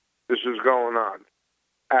knew this was going on.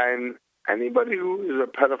 And anybody who is a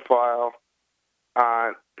pedophile,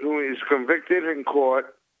 who is convicted in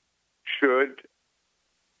court, should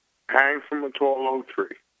hang from a tall oak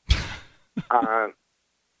tree.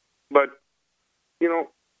 But,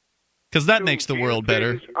 because that makes the world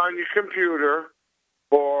better. On your computer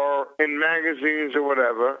or in magazines or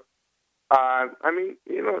whatever, I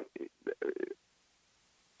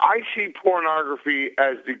see pornography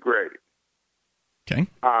as degrading. Okay.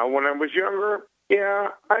 When I was younger,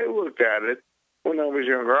 I looked at it when I was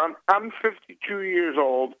younger. I'm 52 years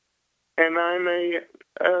old, and I'm a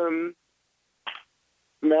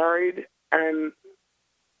married, and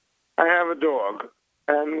I have a dog,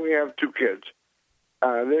 and we have 2 kids.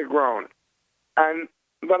 They're grown,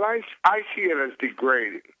 but I see it as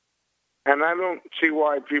degrading, and I don't see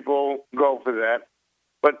why people go for that.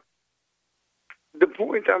 But the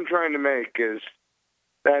point I'm trying to make is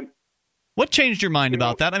that. What changed your mind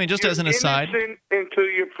about that? I mean, just as an aside. Innocent until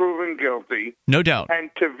you're proven guilty. No doubt. And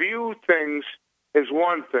to view things is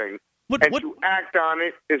one thing. To act on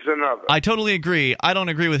it is another. I totally agree. I don't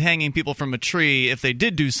agree with hanging people from a tree. If they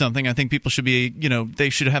did do something, I think people should be, they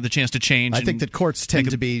should have the chance to change. I think that courts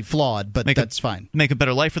tend to be flawed, but that's fine. Make a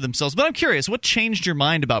better life for themselves. But I'm curious, what changed your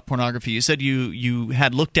mind about pornography? You said you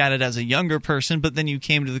had looked at it as a younger person, but then you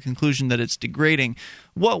came to the conclusion that it's degrading.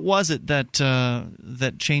 What was it that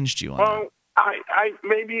changed you on that? I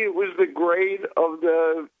maybe it was the grade of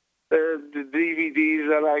the DVDs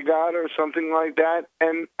that I got or something like that.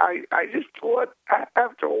 And I just thought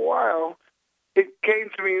after a while, it came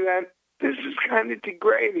to me that this is kind of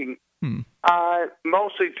degrading,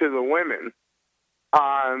 mostly to the women.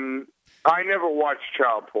 I never watched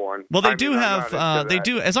child porn. Well, they do,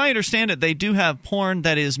 as I understand it, they do have porn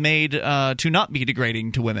that is made to not be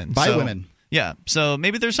degrading to women. By women. Yeah, so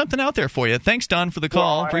maybe there's something out there for you. Thanks, Don, for the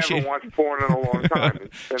call. Appreciate it. I haven't watched porn in a long time.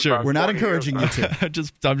 Sure. We're not encouraging you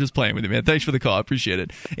to. I'm just playing with you, man. Thanks for the call. I appreciate it.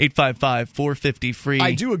 855-450-FREE.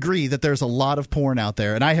 I do agree that there's a lot of porn out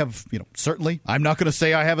there, and I have, certainly, I'm not going to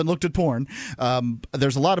say I haven't looked at porn.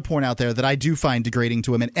 There's a lot of porn out there that I do find degrading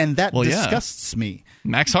to women, and that disgusts me.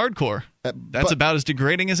 Max Hardcore. That's about as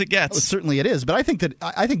degrading as it gets. Certainly it is, but I think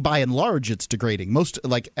by and large it's degrading. Most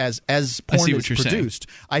as porn is produced,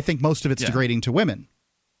 I think most of it's degrading to women,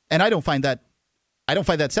 and I don't find that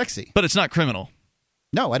sexy. But it's not criminal.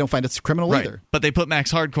 No, I don't find it's criminal either. But they put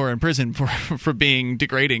Max Hardcore in prison for being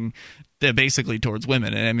degrading, basically towards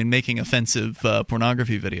women, and I mean making offensive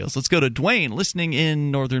pornography videos. Let's go to Dwayne, listening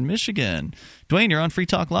in Northern Michigan. Dwayne, you're on Free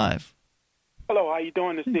Talk Live. Hello, how you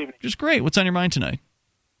doing this evening? Just great. What's on your mind tonight?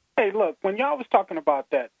 Hey, look, when y'all was talking about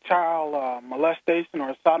that child molestation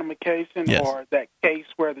or sodomication, or that case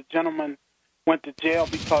where the gentleman went to jail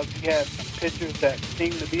because he had some pictures that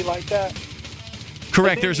seemed to be like that.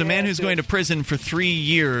 Correct. There's a man who's going to prison for 3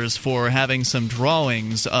 years for having some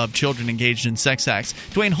drawings of children engaged in sex acts.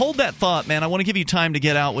 Dwayne, hold that thought, man. I want to give you time to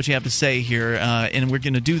get out what you have to say here, and we're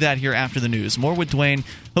going to do that here after the news. More with Dwayne.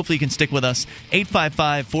 Hopefully you can stick with us.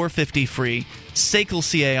 855-450-FREE. SACL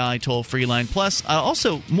CAI toll-free line. Plus,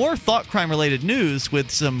 also more thought crime-related news with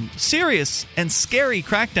some serious and scary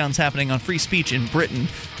crackdowns happening on free speech in Britain.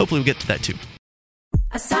 Hopefully we'll get to that too.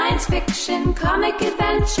 A science fiction comic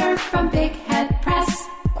adventure from Big Head Press.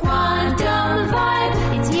 Quantum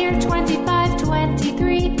Vibe. It's year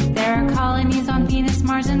 2523. There are colonies on Venus,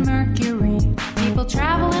 Mars, and Mercury. People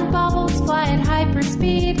travel in bubbles, fly at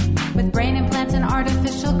hyperspeed, with brain implants and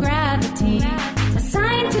artificial gravity. A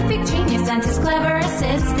scientific genius and his clever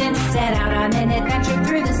assistant set out on an adventure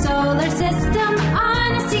through the solar system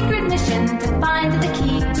on a secret mission to find the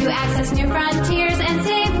key to access new frontiers and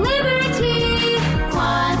save liberty.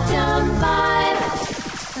 Quantum Vibe.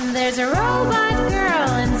 There's a robot girl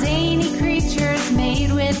and zany creatures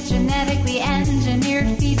made with genetically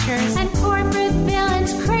engineered features, and corporate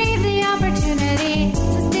villains crave the opportunity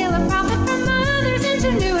to steal a profit from others'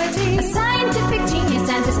 ingenuity. A scientific genius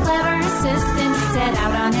and his clever assistant set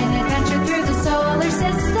out on an adventure through the solar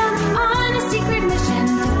system on a secret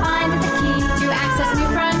mission to find the key to access new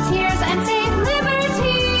frontiers and save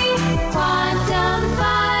liberty.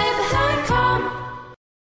 QuantumVibe.com.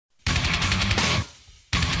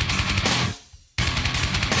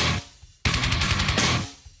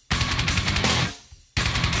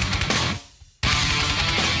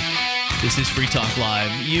 This is Free Talk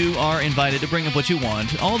Live. You are invited to bring up what you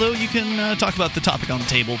want, although you can talk about the topic on the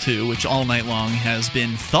table, too, which all night long has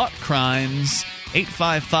been thought crimes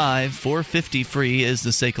 855-450-FREE is the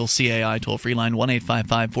SACL CAI toll-free line,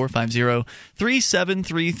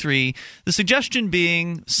 1-855-450-3733. The suggestion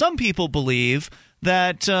being some people believe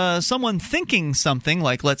that someone thinking something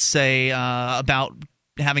like, let's say, about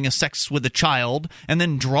having a sex with a child and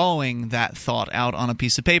then drawing that thought out on a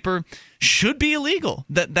piece of paper should be illegal,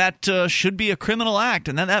 that should be a criminal act,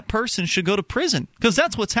 and that person should go to prison, because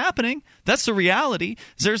that's what's happening. That's the reality.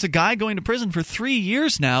 There's a guy going to prison for 3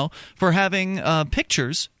 years now for having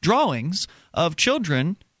pictures, drawings of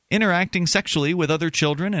children interacting sexually with other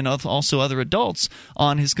children and also other adults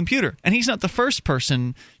on his computer. And he's not the first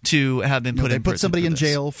person to have been put in prison. They put somebody in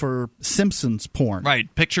jail for Simpsons porn.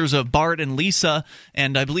 Right. Pictures of Bart and Lisa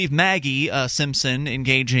and I believe Maggie Simpson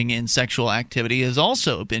engaging in sexual activity has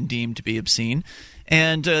also been deemed to be obscene.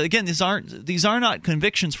 And again, these are not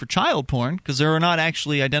convictions for child porn, because there are not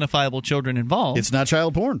actually identifiable children involved. It's not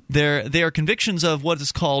child porn. They are convictions of what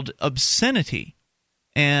is called obscenity.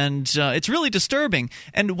 And it's really disturbing.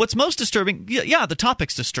 And what's most disturbing, the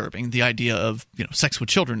topic's disturbing. The idea of sex with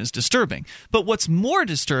children is disturbing. But what's more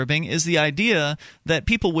disturbing is the idea that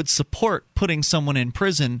people would support putting someone in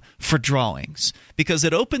prison for drawings, because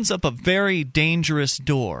it opens up a very dangerous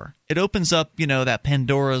door. It opens up, that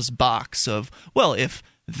Pandora's box of, well, if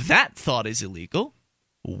that thought is illegal,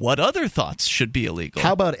 what other thoughts should be illegal?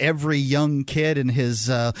 How about every young kid and his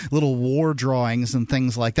little war drawings and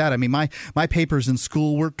things like that? I mean, my papers in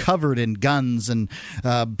school were covered in guns and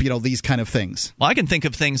these kind of things. Well, I can think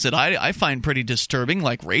of things that I find pretty disturbing,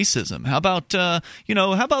 like racism. How about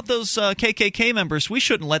those KKK members? We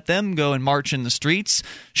shouldn't let them go and march in the streets,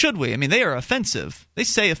 should we? I mean, they are offensive. They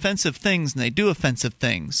say offensive things and they do offensive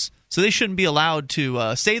things. So they shouldn't be allowed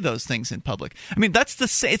to say those things in public. I mean, it's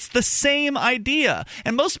the same idea.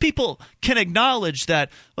 And most people can acknowledge that,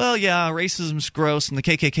 well, yeah, racism's gross and the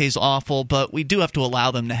KKK's awful, but we do have to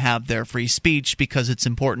allow them to have their free speech because it's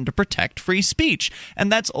important to protect free speech. And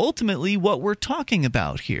that's ultimately what we're talking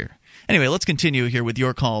about here. Anyway, let's continue here with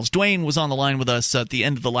your calls. Dwayne was on the line with us at the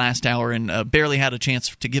end of the last hour and barely had a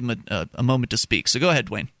chance to give him a moment to speak. So go ahead,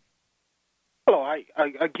 Dwayne. Hello,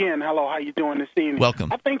 hello, how you doing this evening?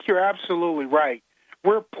 Welcome. I think you're absolutely right.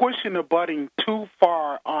 We're pushing the button too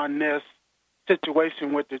far on this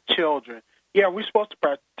situation with the children. Yeah, we're supposed to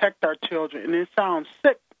protect our children, and it sounds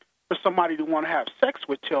sick for somebody to want to have sex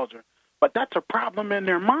with children, but that's a problem in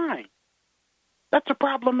their mind. That's a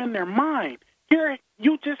problem in their mind. Here,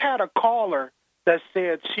 you just had a caller that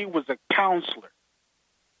said she was a counselor,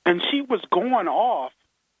 and she was going off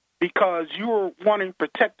because you were wanting to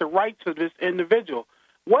protect the rights of this individual.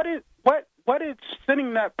 What is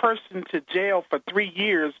sending that person to jail for 3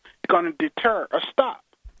 years going to deter or stop?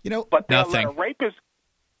 But they'll let a rapist.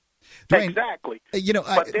 Dwayne, exactly.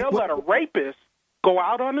 But they'll let a rapist go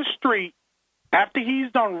out on the street after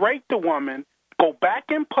he's done raped the woman, go back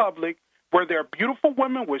in public where there are beautiful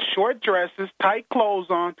women with short dresses, tight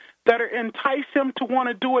clothes on, that entice him to want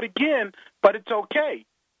to do it again, but it's okay.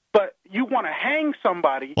 But you want to hang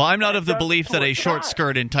somebody. Well, I'm not of the belief that a short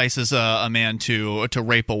skirt entices a man to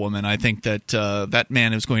rape a woman. I think that that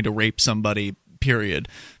man is going to rape somebody, period.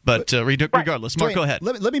 But regardless, Mark, Dwayne, go ahead.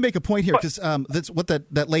 Let me make a point here, because that's what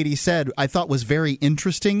that lady said I thought was very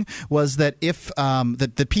interesting, was that if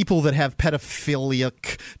the people that have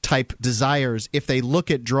pedophilic type desires, if they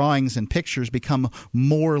look at drawings and pictures, become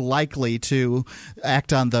more likely to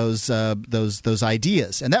act on those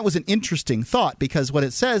ideas. And that was an interesting thought, because what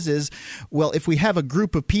it says is, well, if we have a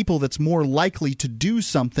group of people that's more likely to do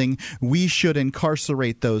something, we should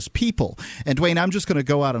incarcerate those people. And Dwayne, I'm just going to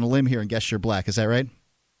go out on a limb here and guess you're black. Is that right?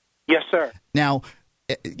 Yes, sir. Now,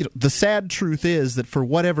 the sad truth is that for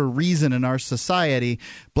whatever reason in our society,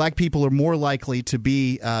 black people are more likely to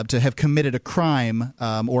be to have committed a crime,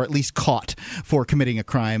 or at least caught for committing a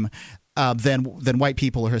crime, than white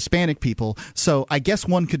people or Hispanic people. So I guess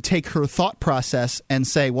one could take her thought process and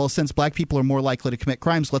say, well, since black people are more likely to commit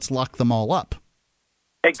crimes, let's lock them all up.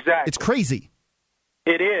 Exactly. It's crazy.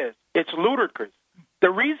 It is. It's ludicrous.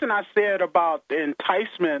 The reason I said about the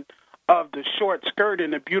enticement of the short skirt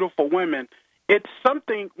and the beautiful women, it's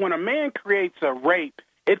something, when a man creates a rape,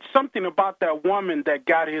 it's something about that woman that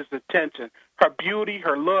got his attention. Her beauty,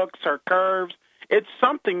 her looks, her curves, it's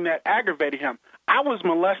something that aggravated him. I was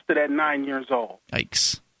molested at 9 years old.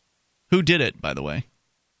 Yikes. Who did it, by the way?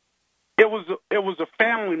 It was a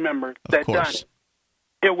family member that done it.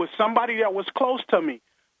 It was somebody that was close to me.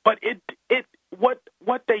 But what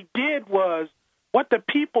they did was, what the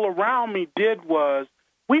people around me did was,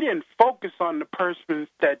 we didn't focus on the person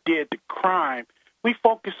that did the crime. We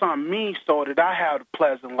focused on me so that I have a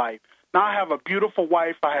pleasant life. Now I have a beautiful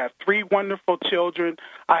wife. I have 3 wonderful children.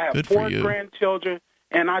 I have 4 grandchildren.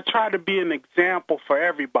 and I try to be an example for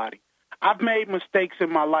everybody. I've made mistakes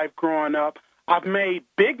in my life growing up. I've made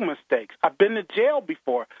big mistakes. I've been to jail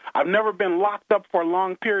before. I've never been locked up for a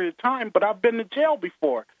long period of time, but I've been to jail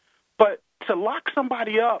before. But to lock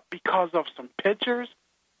somebody up because of some pictures,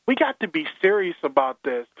 we got to be serious about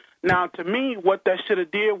this. Now, to me, what that should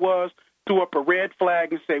have did was threw up a red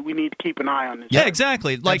flag and say we need to keep an eye on this. Yeah,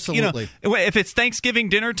 exactly. Like, Absolutely. if it's Thanksgiving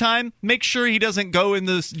dinner time, make sure he doesn't go in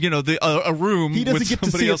this, a room. He doesn't with get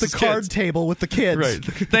to somebody see at the else's card kids. table with the kids. Right.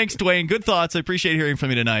 Thanks, Dwayne. Good thoughts. I appreciate hearing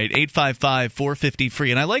from you tonight.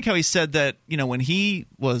 855-450-FREE. And I like how he said that, when he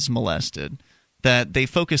was molested, that they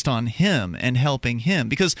focused on him and helping him.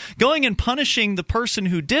 Because going and punishing the person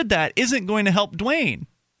who did that isn't going to help Dwayne.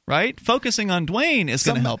 Right? Focusing on Dwayne is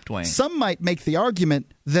going to help Dwayne. Some might make the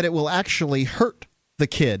argument that it will actually hurt the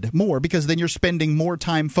kid more because then you're spending more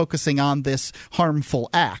time focusing on this harmful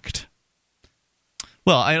act.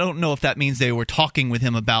 Well, I don't know if that means they were talking with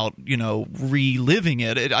him about, reliving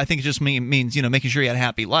it. I think it just means, making sure he had a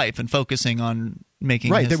happy life and focusing on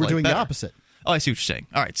making right. his They were life doing better. the opposite. Oh, I see what you're saying.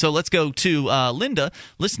 All right, so let's go to Linda,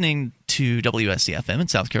 listening to WSCFM in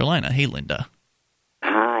South Carolina. Hey, Linda.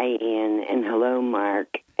 Hi, Ian, and hello,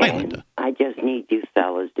 Mark. Hi, Linda. I just need you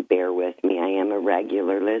fellas to bear with me. I am a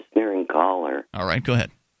regular listener and caller. All right, go ahead.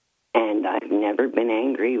 And I've never been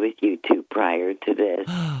angry with you two prior to this.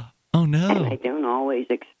 Oh, no. And I don't always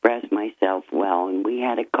express myself well. And we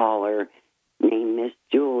had a caller named Miss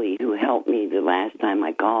Julie who helped me the last time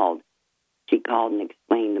I called. She called and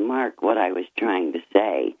explained to Mark what I was trying to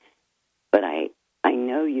say. But I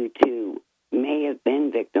know you two may have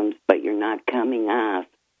been victims, but you're not coming off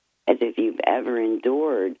as if you've ever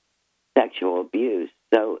endured sexual abuse.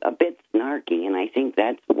 So a bit snarky, and I think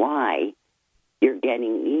that's why you're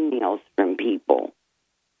getting emails from people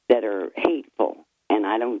that are hateful. And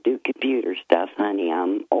I don't do computer stuff, honey.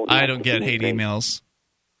 I'm old. I don't get hate emails.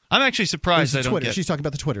 I'm actually surprised I don't Twitter. get. She's talking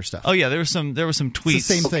about the Twitter stuff. Oh yeah, there were some tweets. It's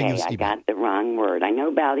the same thing as I email. got the wrong word. I know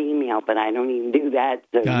about email, but I don't even do that.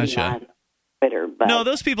 So Gotcha. not Twitter. But No,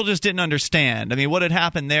 those people just didn't understand. I mean, what had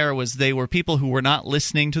happened there was they were people who were not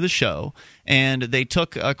listening to the show, and they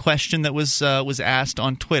took a question that was asked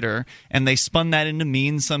on Twitter, and they spun that into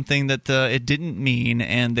mean something that it didn't mean,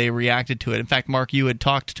 and they reacted to it. In fact, Mark, you had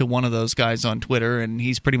talked to one of those guys on Twitter, and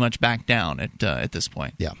he's pretty much backed down at this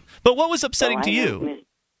point. Yeah. But what was upsetting to you?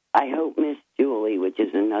 I hope Miss Julie, which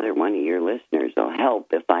is another one of your listeners, will help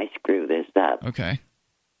if I screw this up. Okay.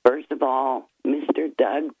 First of all, Mr.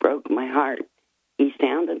 Doug broke my heart. He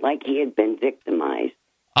sounded like he had been victimized.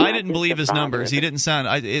 I didn't believe his numbers. He didn't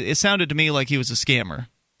sound. It sounded to me like he was a scammer.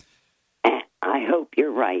 I hope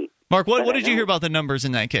you're right. Mark, what did you hear about the numbers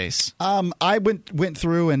in that case? I went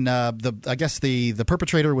through, and I guess the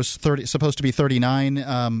perpetrator was supposed to be 39,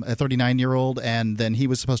 a 39-year-old, and then he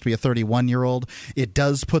was supposed to be a 31-year-old. It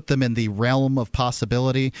does put them in the realm of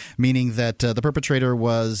possibility, meaning that the perpetrator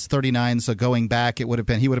was 39, so going back, he would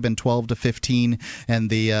have been 12 to 15, and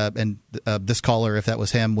this caller, if that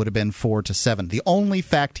was him, would have been 4 to 7. The only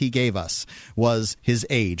fact he gave us was his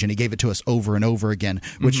age, and he gave it to us over and over again,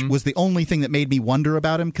 which was the only thing that made me wonder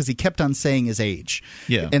about him, because he kept on saying his age.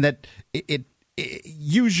 Yeah. And that it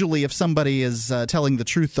usually if somebody is telling the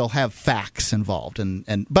truth, they'll have facts involved.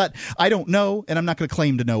 But I don't know, and I'm not going to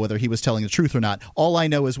claim to know whether he was telling the truth or not. All I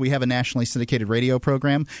know is we have a nationally syndicated radio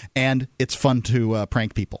program, and it's fun to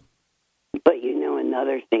prank people. But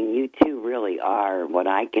another thing, you two really are what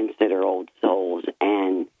I consider old souls,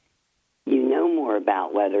 and you know more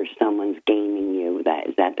about whether someone's gaming you. Is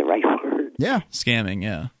that the right word? Yeah. Scamming,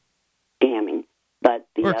 yeah. Scamming. But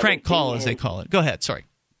or crank call, as they call it. Go ahead, sorry.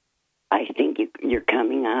 I think you're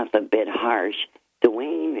coming off a bit harsh.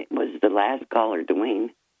 Dwayne was the last caller.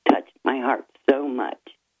 Dwayne touched my heart so much.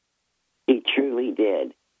 He truly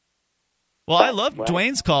did. Well, I love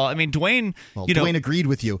Dwayne's call. I mean, Dwayne, Dwayne agreed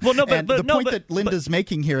with you. Well, no, but and the point that Linda's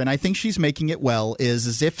making here, and I think she's making it well,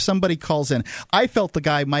 is if somebody calls in, I felt the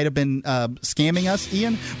guy might have been scamming us,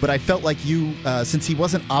 Ian, but I felt like you, since he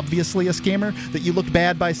wasn't obviously a scammer, that you looked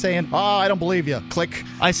bad by saying, I don't believe you. Click.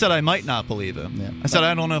 I said I might not believe him. Yeah. I said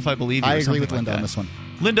I don't know if I believe you. I agree with Linda on this one.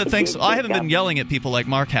 Linda, thanks. I haven't been yelling at people like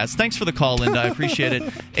Mark has. Thanks for the call, Linda. I appreciate it.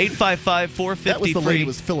 855-450-FREE. That was the lady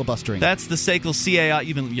was filibustering. That's the SACL CAI.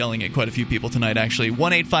 You've been yelling at quite a few people tonight, actually.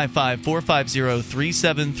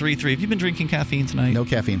 1-855-450-3733. Have you been drinking caffeine tonight? No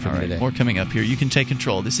caffeine for me today. More coming up here. You can take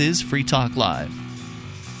control. This is Free Talk Live.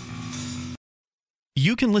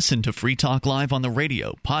 You can listen to Free Talk Live on the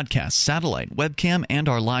radio, podcast, satellite, webcam, and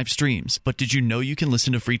our live streams. But did you know you can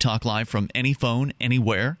listen to Free Talk Live from any phone,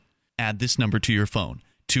 anywhere? Add this number to your phone.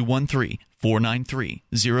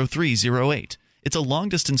 213-493-0308. It's a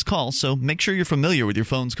long-distance call, so make sure you're familiar with your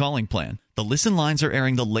phone's calling plan. The Listen Lines are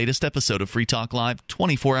airing the latest episode of Free Talk Live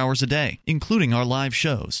 24 hours a day, including our live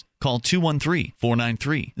shows. Call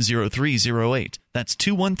 213-493-0308. That's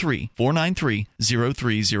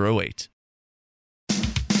 213-493-0308.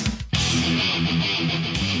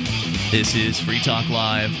 This is Free Talk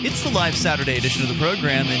Live. It's the live Saturday edition of the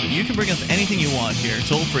program, and you can bring up anything you want here.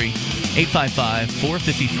 Toll free,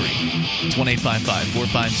 855-450-FREE. It's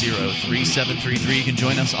 1-855-450-3733. You can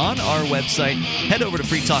join us on our website. Head over to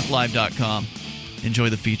freetalklive.com. Enjoy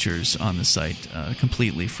the features on the site,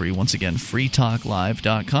 completely free. Once again,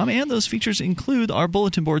 freetalklive.com. And those features include our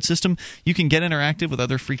bulletin board system. You can get interactive with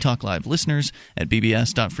other Free Talk Live listeners at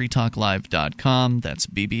bbs.freetalklive.com. That's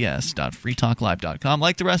bbs.freetalklive.com.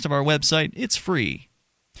 Like the rest of our website, it's free.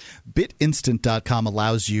 BitInstant.com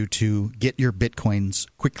allows you to get your Bitcoins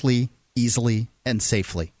quickly, easily, and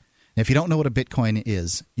safely. And if you don't know what a Bitcoin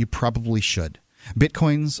is, you probably should.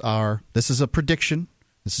 Bitcoins are, this is a prediction.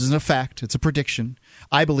 This isn't a fact. It's a prediction.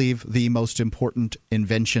 I believe the most important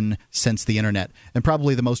invention since the internet, and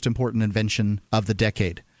probably the most important invention of the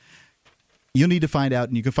decade. You'll need to find out,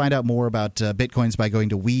 and you can find out more about Bitcoins by going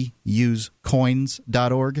to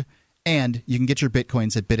weusecoins.org. And you can get your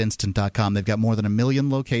Bitcoins at BitInstant.com. They've got more than 1 million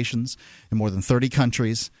locations in more than 30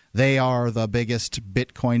 countries. They are the biggest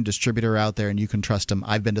Bitcoin distributor out there, and you can trust them.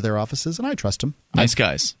 I've been to their offices, and I trust them. Nice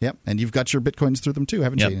guys. Yep, and you've got your Bitcoins through them too,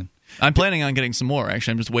 haven't you? I'm planning on getting some more.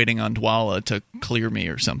 Actually, I'm just waiting on Dwala to clear me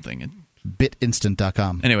or something.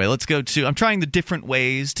 BitInstant.com. Anyway, let's go to... I'm trying the different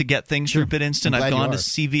ways to get things through BitInstant. I've gone to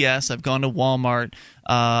CVS. I've gone to Walmart.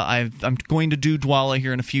 I'm going to do Dwala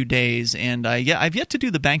here in a few days. And I've yet to do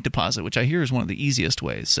the bank deposit, which I hear is one of the easiest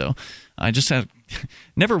ways. So I just have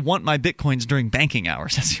never want my Bitcoins during banking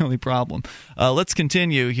hours. That's the only problem. Let's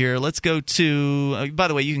continue here. Let's go to... by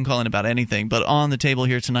the way, you can call in about anything. But on the table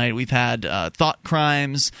here tonight, we've had thought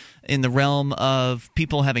crimes in the realm of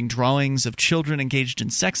people having drawings of children engaged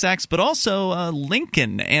in sex acts, but also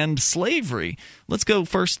Lincoln and slavery. Let's go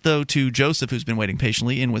first, though, to Joseph, who's been waiting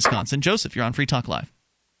patiently in Wisconsin. Joseph, you're on Free Talk Live.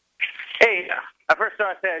 Hey, I first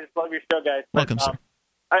want to say I just love your show, guys. Welcome, sir.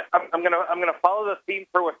 I'm gonna follow the theme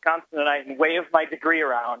for Wisconsin tonight and wave my degree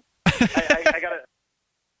around. I got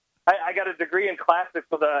a degree in classics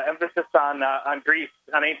with an emphasis on Greece,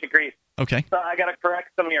 on ancient Greece. Okay. So I got to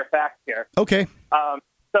correct some of your facts here. Okay.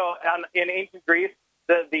 In ancient Greece,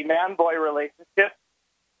 the man-boy relationship,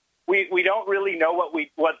 we don't really know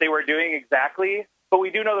what they were doing exactly, but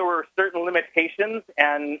we do know there were certain limitations,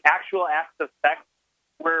 and actual acts of sex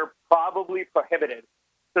were probably prohibited.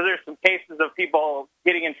 So there's some cases of people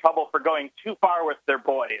getting in trouble for going too far with their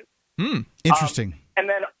boys. Interesting. And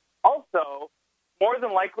then also, more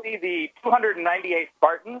than likely, the 298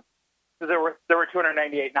 Spartans, because there were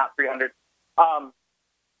 298, not 300,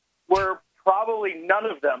 were probably none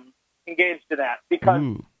of them engaged in that, because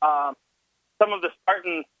some of the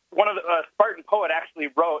Spartans, one of the Spartan poet actually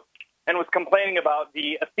wrote and was complaining about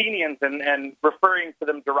the Athenians and referring to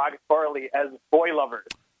them derogatorily as boy lovers.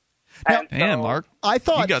 Now, damn, Mark! I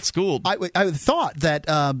thought you got schooled. I thought that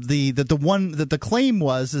the claim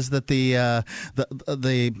was that the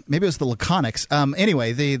maybe it was the Laconics.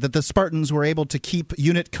 Anyway, that the Spartans were able to keep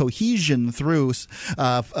unit cohesion through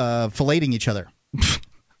filleting each other.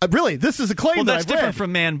 Really, this is a claim. Well, that's that I've different read.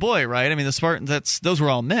 from man boy, right? I mean, the Spartans. Those were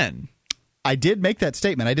all men. I did make that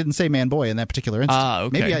statement. I didn't say man boy in that particular instance.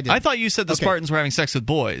 Okay. Maybe I did. I thought you said the Spartans were having sex with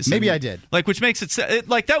boys. Maybe I did. Which makes it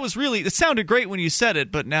like that was really. It sounded great when you said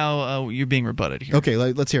it, but now you're being rebutted here. Okay,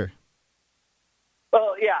 let's hear.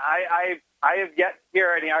 Well, yeah, I have yet to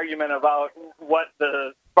hear any argument about what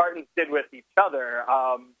the Spartans did with each other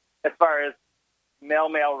as far as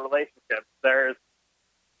male-male relationships.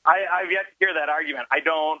 I've yet to hear that argument. I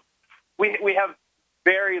don't. We have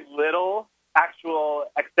very little actual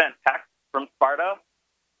extant text from Sparta,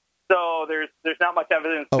 so there's not much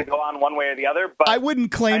evidence to go on one way or the other. But I wouldn't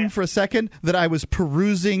claim for a second that I was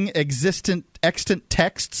perusing extant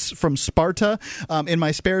texts from Sparta in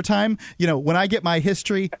my spare time. You know, when I get my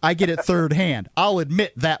history, I get it third hand. I'll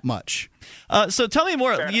admit that much. So tell me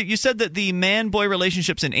more. You said that the man-boy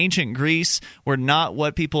relationships in ancient Greece were not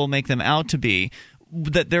what people make them out to be.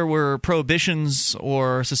 That there were prohibitions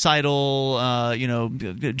or societal,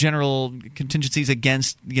 general contingencies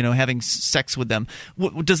against, having sex with them.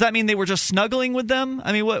 Does that mean they were just snuggling with them?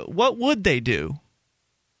 I mean, what would they do?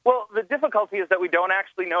 Well, the difficulty is that we don't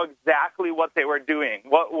actually know exactly what they were doing.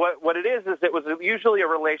 What it is it was usually a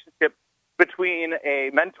relationship between a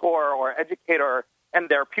mentor or educator and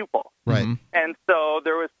their pupil. Right. And so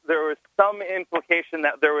there was some implication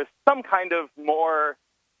that there was some kind of more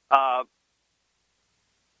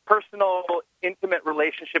personal, intimate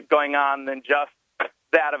relationship going on than just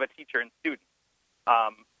that of a teacher and student.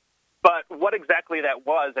 But what exactly that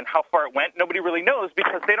was and how far it went, nobody really knows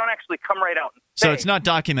because they don't actually come right out and say. So it's not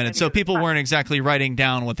documented. So people weren't exactly writing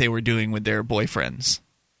down what they were doing with their boyfriends.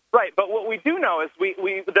 Right, but what we do know is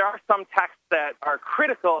there are some texts that are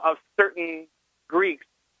critical of certain Greeks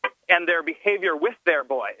and their behavior with their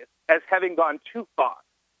boys as having gone too far.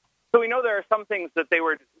 So we know there are some things that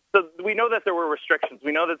so we know that there were restrictions.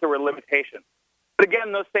 We know that there were limitations. But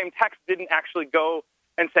again, those same texts didn't actually go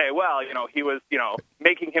and say, well, he was,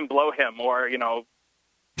 making him blow him or,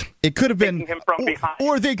 it could have been him from behind.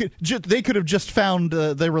 Or they could have just found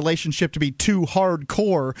their relationship to be too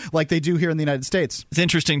hardcore like they do here in the United States. It's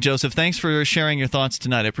interesting, Joseph. Thanks for sharing your thoughts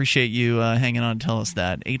tonight. I appreciate you hanging on to tell us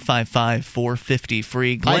that.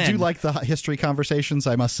 855-450-FREE. Glenn, I do like the history conversations,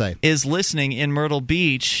 I must say. Is listening in Myrtle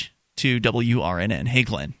Beach to WRNN. Hey,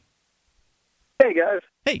 Glenn. Hey, guys.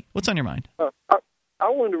 Hey, what's on your mind? I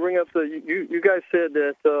wanted to bring up you guys said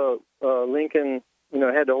that Lincoln,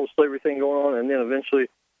 had the whole slavery thing going on, and then eventually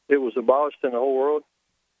it was abolished in the whole world.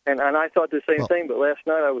 And I thought the same thing, but last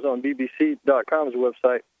night I was on BBC.com's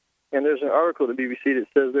website, and there's an article at the BBC that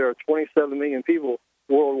says there are 27 million people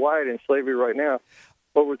worldwide in slavery right now.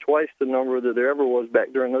 Over twice the number that there ever was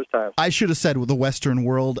back during those times. I should have said the Western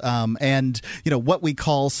world, and what we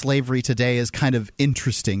call slavery today is kind of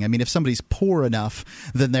interesting. I mean, if somebody's poor enough,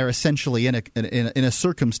 then they're essentially in a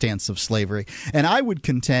circumstance of slavery. And I would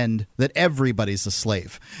contend that everybody's a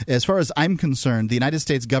slave. As far as I'm concerned, the United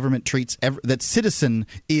States government treats that citizen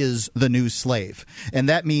is the new slave, and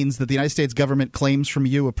that means that the United States government claims from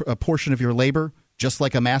you a portion of your labor, just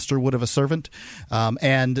like a master would of a servant,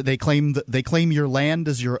 and they claim your land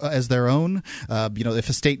as their own. If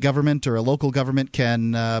a state government or a local government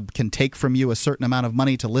can take from you a certain amount of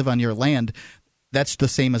money to live on your land, that's the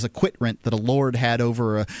same as a quit rent that a lord had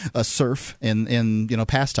over a serf in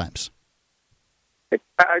past times.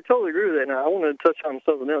 I totally agree with that. Now I wanted to touch on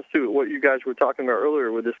something else too. What you guys were talking about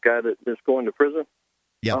earlier with this guy that's going to prison.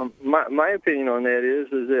 Yeah. My opinion on that is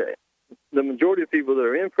that the majority of people that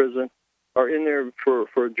are in prison are in there for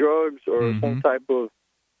drugs or some type of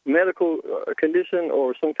medical condition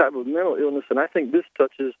or some type of mental illness, and I think this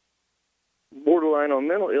touches borderline on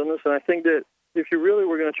mental illness, and I think that if you really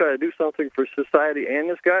were going to try to do something for society and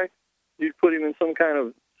this guy, you'd put him in some kind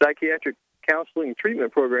of psychiatric counseling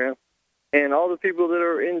treatment program, and all the people that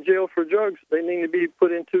are in jail for drugs, they need to be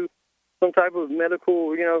put into some type of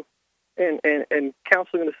medical, and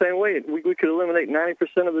counseling in the same way. We could eliminate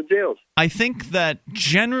 90% of the jails. I think that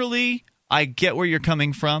generally I get where you're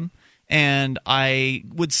coming from, and I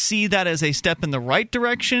would see that as a step in the right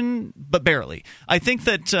direction, but barely. I think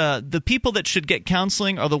that the people that should get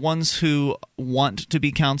counseling are the ones who want to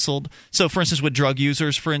be counseled. So, for instance, with drug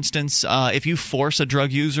users, for instance, if you force a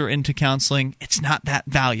drug user into counseling, it's not that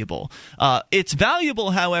valuable. It's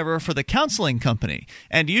valuable, however, for the counseling company,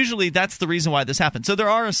 and usually that's the reason why this happens. So there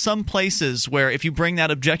are some places where if you bring that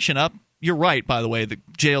objection up, you're right, by the way, the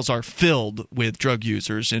jails are filled with drug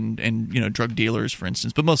users and drug dealers, for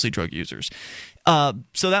instance, but mostly drug users.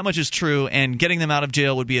 So that much is true, and getting them out of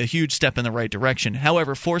jail would be a huge step in the right direction.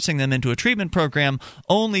 However, forcing them into a treatment program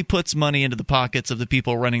only puts money into the pockets of the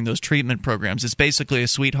people running those treatment programs. It's basically a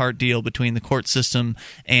sweetheart deal between the court system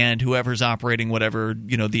and whoever's operating whatever,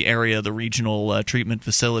 the area, the regional treatment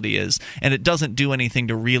facility is. And it doesn't do anything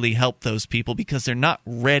to really help those people because they're not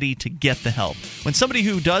ready to get the help. When somebody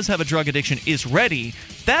who does have a drug addiction is ready,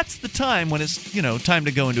 that's the time when it's, time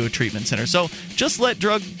to go into a treatment center. So just let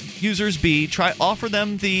drug users be. Offer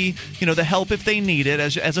them the help if they need it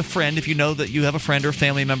as a friend. If you know that you have a friend or a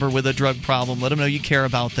family member with a drug problem, let them know you care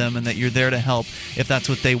about them and that you're there to help if that's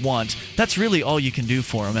what they want. That's really all you can do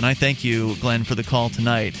for them. And I thank you, Glenn, for the call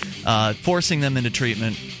tonight. Forcing them into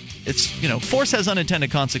treatment, it's force has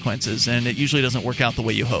unintended consequences, and it usually doesn't work out the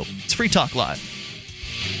way you hope. It's Free Talk Live.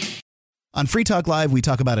 On Free Talk Live, we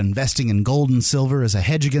talk about investing in gold and silver as a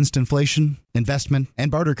hedge against inflation, investment, and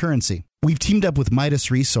barter currency. We've teamed up with Midas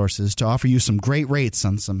Resources to offer you some great rates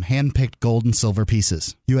on some hand-picked gold and silver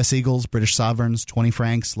pieces. U.S. Eagles, British Sovereigns, 20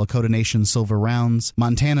 francs, Lakota Nation silver rounds,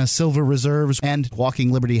 Montana silver reserves, and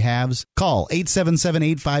Walking Liberty halves. Call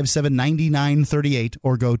 877-857-9938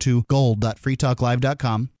 or go to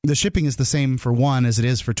gold.freetalklive.com. The shipping is the same for 1 as it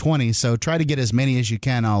is for 20, so try to get as many as you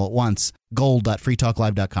can all at once.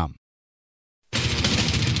 Gold.freetalklive.com.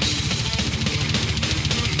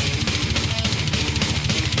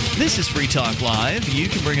 This is Free Talk Live. You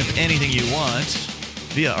can bring up anything you want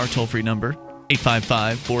via our toll-free number,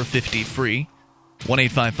 855-450-FREE.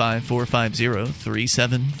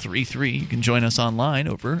 1-855-450-3733. You can join us online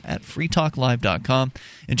over at freetalklive.com.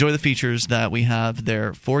 Enjoy the features that we have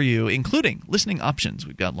there for you, including listening options.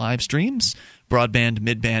 We've got live streams, broadband,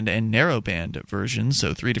 midband, and narrowband versions,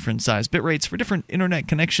 so 3 different size bit rates for different internet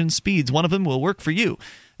connection speeds. One of them will work for you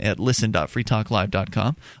at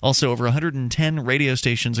listen.freetalklive.com. Also, over 110 radio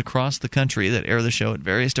stations across the country that air the show at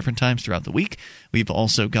various different times throughout the week. We've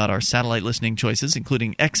also got our satellite listening choices,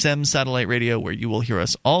 including XM satellite radio, where you will hear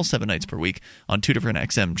us all 7 nights per week on 2 different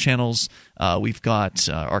XM channels. We've got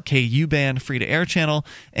our KU band free-to-air channel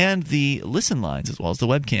and the listen lines, as well as the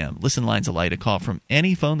webcam. Listen lines allow you to call from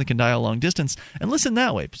any phone that can dial long distance and listen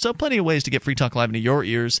that way. So plenty of ways to get Free Talk Live into your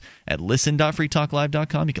ears at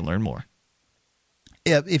listen.freetalklive.com. You can learn more.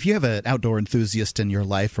 If you have an outdoor enthusiast in your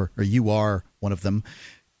life, or you are one of them,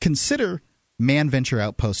 consider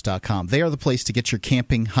manventureoutpost.com. They are the place to get your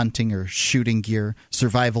camping, hunting, or shooting gear,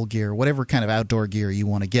 survival gear, whatever kind of outdoor gear you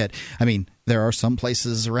want to get. I mean, there are some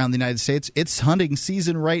places around the United States, it's hunting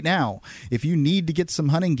season right now. If you need to get some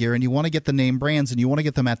hunting gear and you want to get the name brands and you want to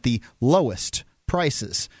get them at the lowest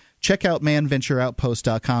prices, check out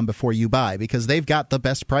manventureoutpost.com before you buy, because they've got the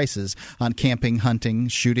best prices on camping, hunting,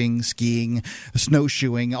 shooting, skiing,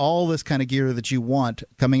 snowshoeing, all this kind of gear that you want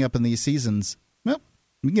coming up in these seasons. Well,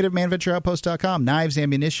 you can get it at manventureoutpost.com. Knives,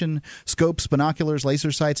 ammunition, scopes, binoculars,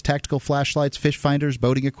 laser sights, tactical flashlights, fish finders,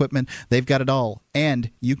 boating equipment. They've got it all.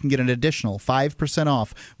 And you can get an additional 5%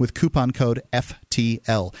 off with coupon code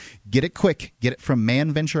FTL. Get it quick. Get it from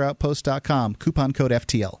manventureoutpost.com. Coupon code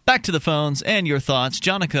FTL. Back to the phones and your thoughts.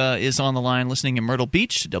 Jonica is on the line listening in Myrtle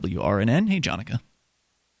Beach, WRNN. Hey, Jonica.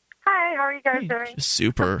 Hi, how are you guys doing?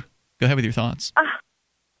 Super. Go ahead with your thoughts.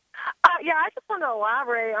 Yeah, I just want to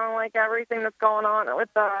elaborate on like everything that's going on with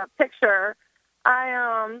the picture. I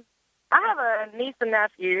have a niece and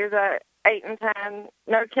nephew that 8 and 10,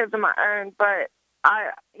 no kids of my own, but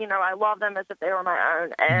I love them as if they were my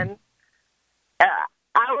own, and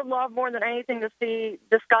I would love more than anything to see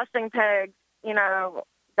disgusting pigs,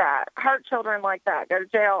 that hurt children like that go to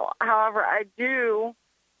jail. However, I do,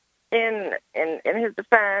 in his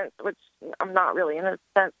defense, which I'm not really in his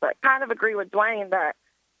defense, but kind of agree with Dwayne that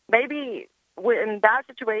maybe in that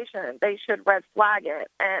situation they should red flag it,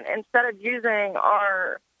 and instead of using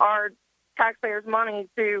our taxpayers' money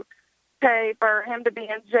to pay for him to be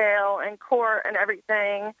in jail and court and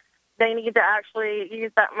everything, they need to actually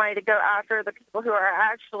use that money to go after the people who are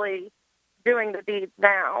actually doing the deeds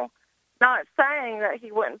now. Not saying that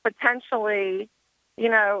he wouldn't potentially,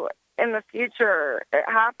 in the future it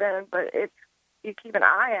happen, but you keep an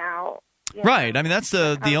eye out. Right. I mean, that's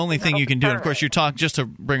the only thing you can do. And, of course, you're talking, just to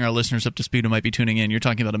bring our listeners up to speed who might be tuning in, you're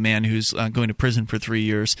talking about a man who's going to prison for 3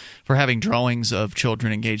 years for having drawings of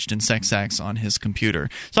children engaged in sex acts on his computer.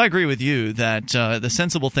 So I agree with you that the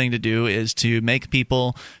sensible thing to do is to make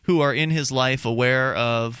people who are in his life aware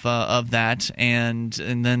of that, and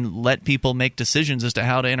then let people make decisions as to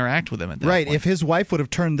how to interact with him at that Right. point. If his wife would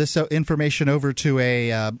have turned this information over to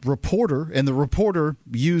a reporter, and the reporter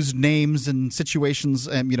used names and situations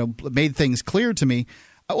and, made things clear to me,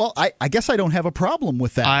 well, I guess I don't have a problem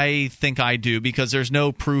with that. I think I do, because there's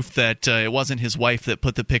no proof that it wasn't his wife that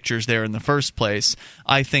put the pictures there in the first place.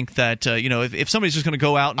 I think that, if somebody's just going to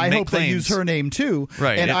go out and I make hope claims, they use her name too.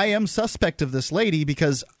 Right. And I am suspect of this lady,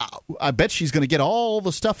 because I bet she's going to get all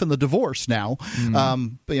the stuff in the divorce now.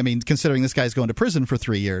 Considering this guy's going to prison for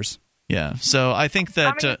 3 years. Yeah. So I think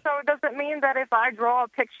that... so does it mean that if I draw a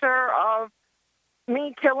picture of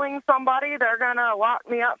me killing somebody, they're going to lock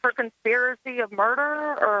me up for conspiracy of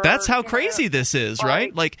murder? Or that's how crazy this is,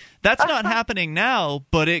 right? Like, that's not happening now,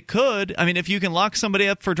 but it could. I mean, if you can lock somebody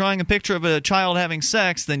up for drawing a picture of a child having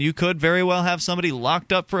sex, then you could very well have somebody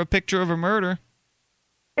locked up for a picture of a murder.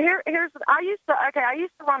 I used to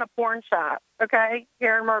run a porn shop,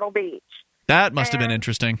 here in Myrtle Beach. That must have been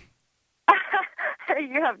interesting.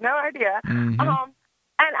 You have no idea. Mm-hmm.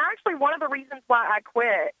 And actually, one of the reasons why I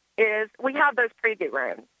quit is we have those preview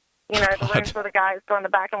rooms, the rooms where the guys go in the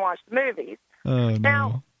back and watch the movies. Oh, no.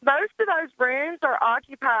 Now, most of those rooms are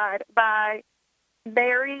occupied by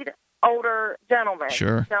married older gentlemen.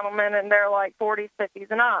 Sure. Gentlemen in their 40s,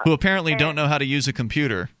 50s, and up. Who apparently don't know how to use a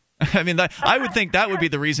computer. I mean, I would think that would be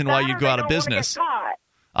the reason why you'd go out of business. They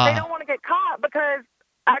don't want to get caught because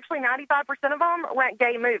actually 95% of them rent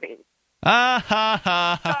gay movies. Ha ha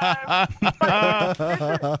ha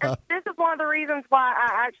ha. This is one of the reasons why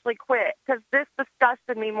I actually quit, because this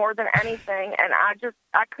disgusted me more than anything, and I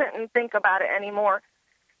couldn't think about it anymore.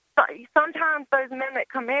 So, sometimes those men that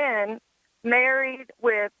come in married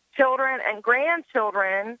with children and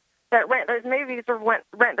grandchildren that rent those movies or rent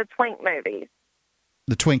the twink movies.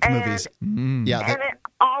 The twink movies. Yeah. And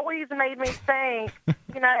always made me think,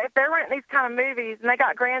 if they're renting these kind of movies and they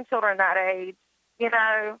got grandchildren that age,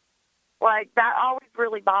 like that always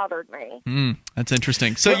really bothered me. That's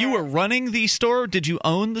interesting. So you were running the store? Did you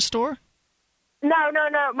own the store? No.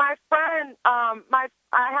 My friend, I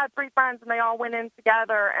had 3 friends, and they all went in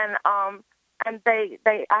together, and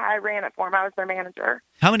I ran it for them. I was their manager.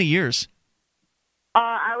 How many years?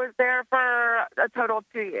 I was there for a total of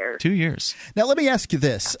 2 years. 2 years. Now, let me ask you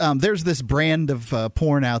this. There's this brand of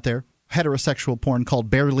porn out there, heterosexual porn, called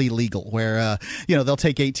Barely Legal, where they'll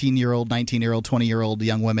take 18-year-old, 19-year-old, 20-year-old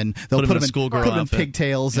young women. They'll put them in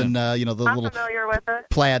pigtails and the little familiar with it.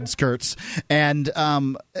 plaid skirts. And,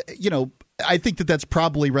 I think that's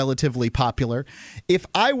probably relatively popular. If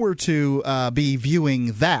I were to be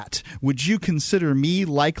viewing that, would you consider me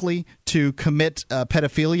likely to commit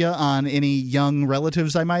pedophilia on any young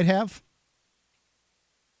relatives I might have?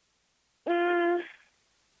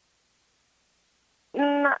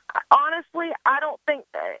 Honestly, I don't think.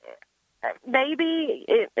 Maybe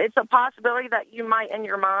it's a possibility that you might in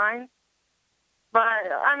your mind. But,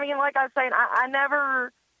 I mean, like I was saying, I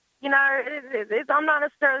never... I'm not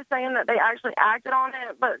necessarily saying that they actually acted on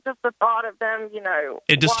it, but just the thought of them,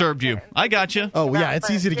 It disturbed you. I got you. Oh, yeah,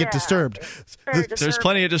 it's easy to get disturbed. There's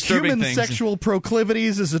plenty of disturbing things. Human sexual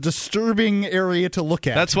proclivities is a disturbing area to look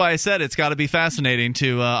at. That's why I said it's got to be fascinating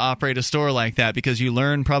to operate a store like that, because you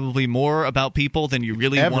learn probably more about people than you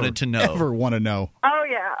really wanted to know. Ever want to know. Oh,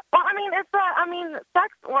 yeah. Well,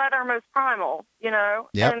 sex at our most primal,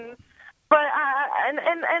 Yep. But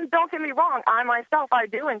and don't get me wrong, I myself, I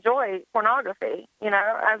do enjoy pornography.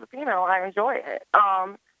 As a female, I enjoy it.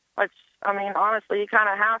 Which, honestly, you kind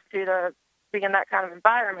of have to be in that kind of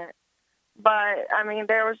environment. But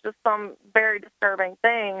there was just some very disturbing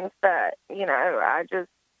things that I just.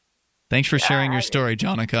 Thanks for sharing your story,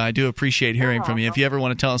 Jonica. I do appreciate hearing from you. If you ever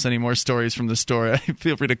want to tell us any more stories from the story,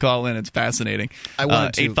 feel free to call in. It's fascinating.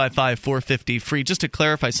 855-450-FREE. Just to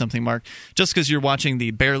clarify something, Mark, just because you're watching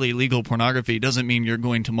the barely legal pornography doesn't mean you're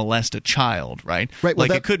going to molest a child, right? Right.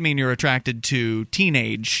 Well, it could mean you're attracted to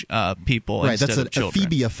teenage people instead of children. That's a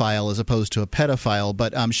phobiophile as opposed to a pedophile.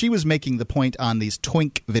 But she was making the point on these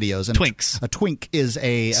twink videos. And Twinks. A twink is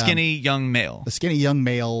a skinny young male. A skinny young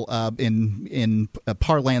male in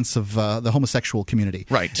parlance of the homosexual community.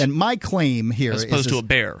 Right. And my claim here as opposed to a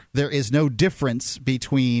bear. There is no difference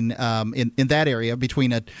between in that area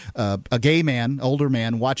between a gay man, older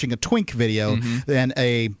man, watching a twink video than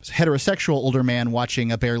a heterosexual older man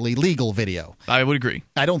watching a barely legal video. I would agree.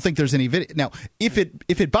 I don't think there's any video. Now, if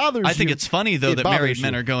it bothers you... I think it's funny, though, that married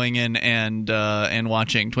men are going in and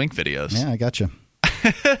watching twink videos. Yeah, I gotcha.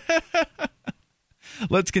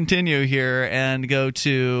 Let's continue here and go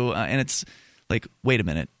to... and it's like, wait a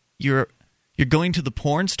minute. You're going to the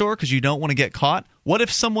porn store because you don't want to get caught? What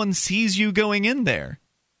if someone sees you going in there?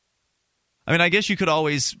 I guess you could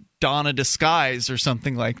always don a disguise or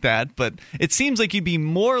something like that, but it seems like you'd be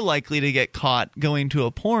more likely to get caught going to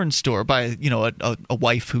a porn store by, a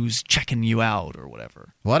wife who's checking you out or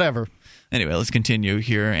whatever. Whatever. Anyway, let's continue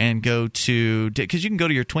here and go to... because you can go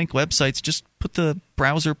to your twink websites, just put the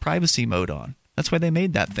browser privacy mode on. That's why they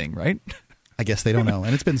made that thing, right? I guess they don't know,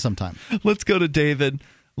 and it's been some time. Let's go to David,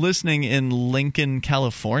 listening in Lincoln,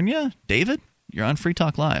 California. David, you're on Free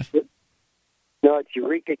Talk Live. No, it's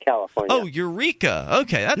Eureka, California. Oh, Eureka.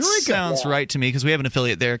 Okay, that sounds right to me because we have an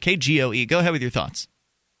affiliate there, KGOE. Go ahead with your thoughts.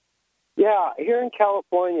 Yeah, here in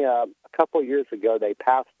California, a couple of years ago, they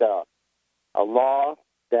passed a law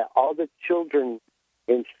that all the children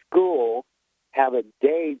in school have a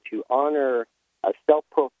day to honor a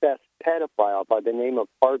self-professed pedophile by the name of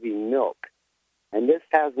Harvey Milk. And this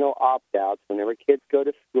has no opt-outs. Whenever kids go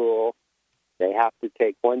to school, they have to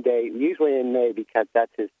take one day, usually in May because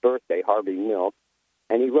that's his birthday, Harvey Milk.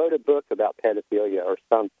 And he wrote a book about pedophilia or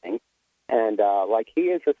something. And he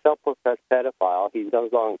is a self-professed pedophile. He no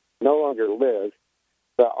longer lives.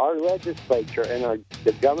 But our legislature and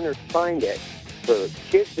the governor signed it for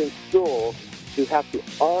kids in school to have to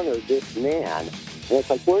honor this man. And it's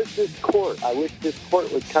like, where's this court? I wish this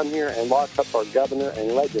court would come here and lock up our governor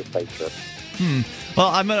and legislature. Well,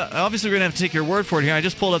 obviously we're going to have to take your word for it here. I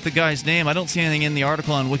just pulled up the guy's name. I don't see anything in the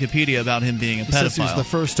article on Wikipedia about him being a pedophile. He says he was the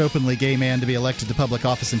first openly gay man to be elected to public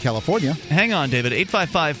office in California. Hang on, David.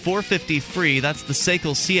 855-450-FREE. That's the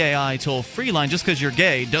SACL CAI toll-free line. Just because you're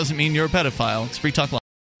gay doesn't mean you're a pedophile. It's Free Talk Live.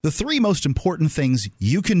 The 3 most important things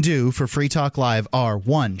you can do for Free Talk Live are,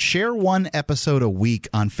 1, share 1 episode a week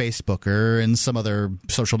on Facebook or in some other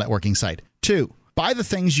social networking site. 2, Buy the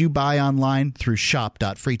things you buy online through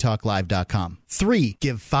shop.freetalklive.com. 3.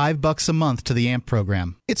 Give $5 a month to the AMP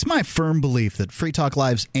program. It's my firm belief that Free Talk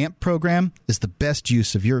Live's AMP program is the best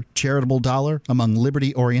use of your charitable dollar among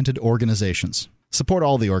liberty-oriented organizations. Support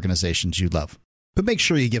all the organizations you love. But make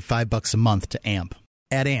sure you give $5 a month to AMP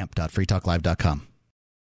at amp.freetalklive.com.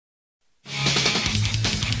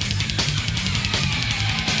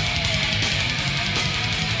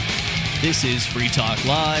 This is Free Talk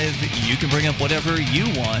Live. You can bring up whatever you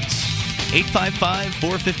want.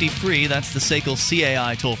 855-450-FREE. That's the SACL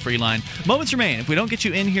CAI toll-free line. Moments remain. If we don't get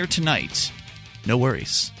you in here tonight, no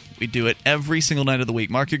worries. We do it every single night of the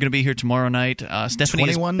week. Mark, you're going to be here tomorrow night. Stephanie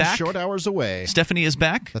 21 is back. short hours away. Stephanie is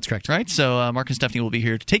back. That's correct. Right? So Mark and Stephanie will be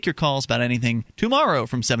here to take your calls about anything tomorrow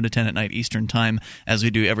from 7 to 10 at night Eastern Time, as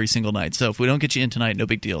we do every single night. So if we don't get you in tonight, no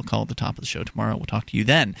big deal. Call at the top of the show tomorrow. We'll talk to you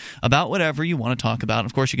then about whatever you want to talk about.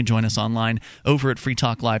 Of course, you can join us online over at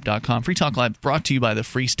freetalklive.com. Free Talk Live brought to you by the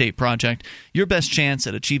Free State Project. Your best chance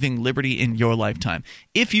at achieving liberty in your lifetime.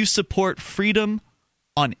 If you support freedom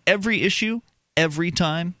on every issue, every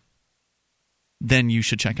time, then you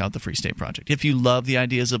should check out the Free State Project. If you love the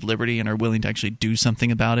ideas of liberty and are willing to actually do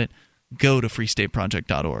something about it, go to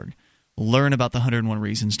freestateproject.org. Learn about the 101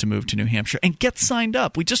 reasons to move to New Hampshire and get signed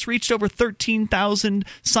up. We just reached over 13,000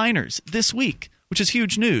 signers this week, which is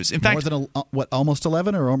huge news. In fact, more than almost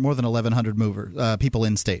 11 or more than 1,100 people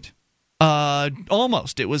in state?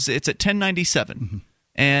 Almost. It's at 1097. Mm-hmm.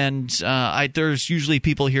 And there's usually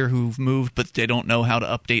people here who've moved, but they don't know how to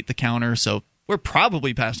update the counter, so we're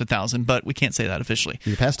probably past 1,000, but we can't say that officially.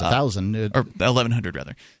 You're past 1,000. Or 1,100,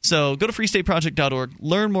 rather. So go to freestateproject.org.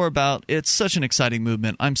 Learn more about it. It's such an exciting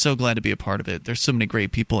movement. I'm so glad to be a part of it. There's so many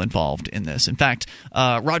great people involved in this. In fact,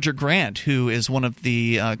 Roger Grant, who is one of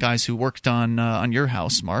the guys who worked on your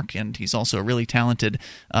house, Mark, and he's also a really talented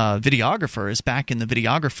videographer, is back in the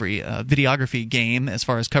videography game as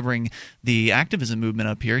far as covering the activism movement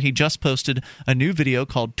up here. He just posted a new video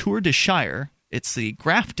called Tour de Shire. It's the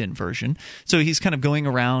Grafton version. So he's kind of going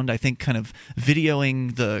around, I think, kind of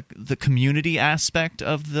videoing the community aspect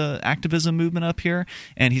of the activism movement up here.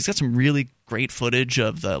 And he's got some really great footage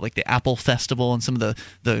of the Apple Festival and some of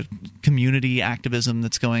the community activism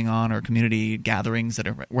that's going on, or community gatherings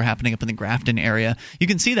that were happening up in the Grafton area. You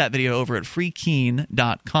can see that video over at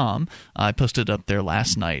freekeen.com. I posted it up there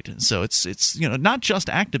last night. So it's not just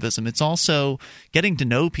activism, it's also getting to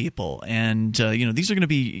know people. And these are going to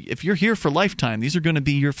be, if you're here for a lifetime, these are going to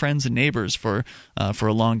be your friends and neighbors for a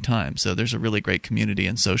long time. So there's a really great community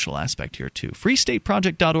and social aspect here too.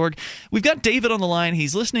 freestateproject.org. We've got David on the line.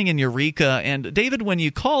 He's listening in Eureka. And David, when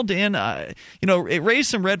you called in, it raised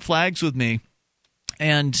some red flags with me.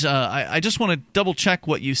 And I just want to double-check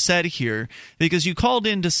what you said here, because you called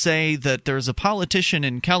in to say that there's a politician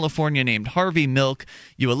in California named Harvey Milk.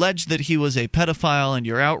 You alleged that he was a pedophile, and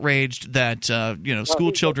you're outraged that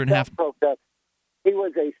school children have... He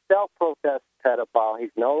was a self-professed pedophile. He's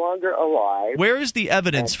no longer alive. Where is the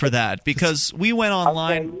evidence for that? Because we went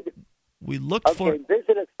online, we looked for...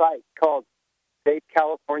 Visit a site called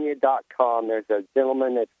SaveCalifornia.com. There's a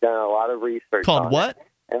gentleman that's done a lot of research called on what? It.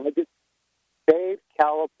 And I just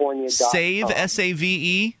SaveCalifornia.com. Save,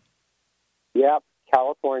 S-A-V-E? Yep,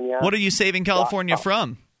 California. What are you saving California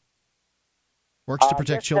from? Works to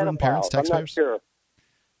protect children, parents, taxpayers? I'm not sure.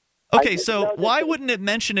 Okay, so why wouldn't it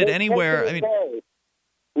mention it anywhere?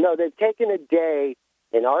 No, they've taken a day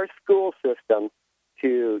in our school system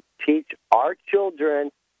to teach our children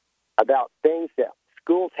about things that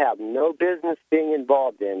schools have no business being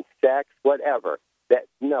involved in, sex, whatever.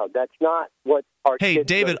 That's not what our kids Hey,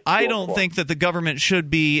 David, I don't think that the government should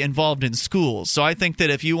be involved in schools. So I think that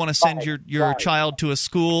if you want to send your child to a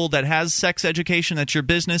school that has sex education, that's your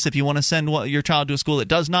business. If you want to send your child to a school that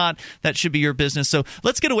does not, that should be your business. So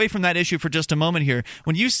let's get away from that issue for just a moment here.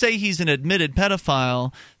 When you say he's an admitted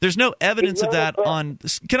pedophile, there's no evidence of that on...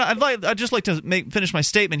 I'd just like to finish my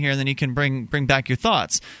statement here, and then you can bring back your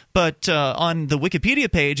thoughts. But on the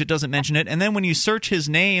Wikipedia page, it doesn't mention it. And then when you search his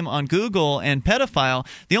name on Google and pedophile,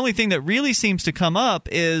 the only thing that really seems to come up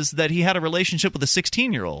is that he had a relationship with a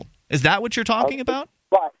 16-year-old. Is that what you're talking about?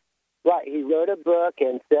 Right. He wrote a book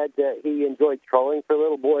and said that he enjoyed trolling for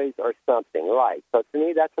little boys or something. Right. So to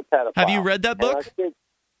me, that's a pedophile. Have you read that book?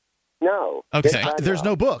 No. Okay. There's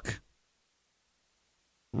no book.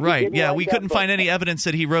 Right. didn't Yeah, write we that couldn't book. find any evidence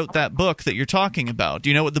that he wrote that book that you're talking about. Do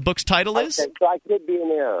you know what the book's title is? Okay, so I could be in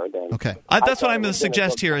error then. Okay. That's what I'm going to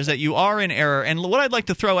suggest here, is that you are in error. And what I'd like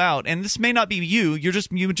to throw out, and this may not be you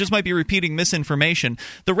just might be repeating misinformation.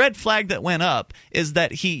 The red flag that went up is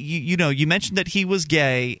that you mentioned that he was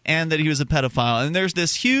gay and that he was a pedophile, and there's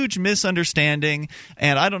this huge misunderstanding,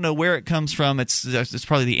 and I don't know where it comes from. It's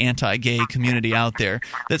probably the anti-gay community out there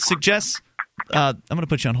that suggests. I'm going to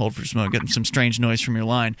put you on hold for just a moment. Getting some strange noise from your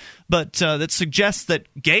line, but that suggests that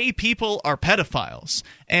gay people are pedophiles,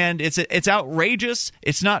 and it's outrageous.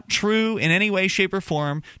 It's not true in any way, shape, or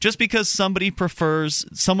form. Just because somebody prefers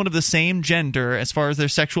someone of the same gender, as far as their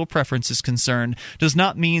sexual preference is concerned, does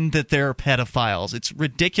not mean that they're pedophiles. It's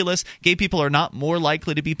ridiculous. Gay people are not more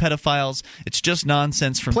likely to be pedophiles. It's just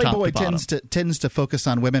nonsense from top to bottom. Playboy tends to focus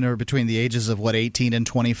on women who are between the ages of 18 and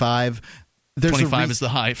 25. 25 is the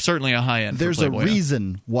high, certainly a high end. There's for Playboy, a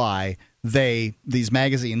reason why these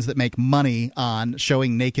magazines that make money on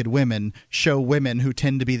showing naked women show women who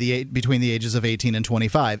tend to be between the ages of 18 and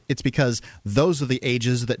 25. It's because those are the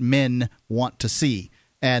ages that men want to see.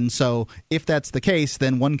 And so if that's the case,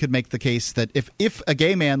 then one could make the case that if a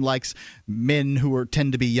gay man likes men who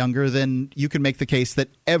tend to be younger, then you can make the case that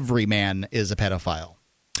every man is a pedophile.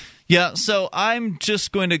 Yeah, so I'm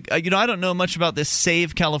just going to I don't know much about this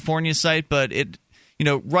Save California site, but it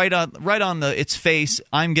right on its face,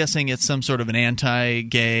 I'm guessing it's some sort of an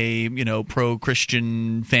anti-gay,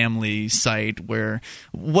 pro-Christian family site where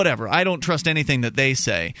whatever. I don't trust anything that they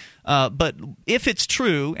say. But if it's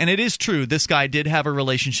true, and it is true, this guy did have a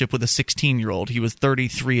relationship with a 16-year-old. He was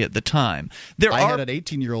 33 at the time. I had an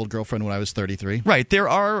 18-year-old girlfriend when I was 33. Right. There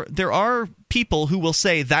are people who will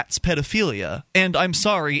say that's pedophilia, and I'm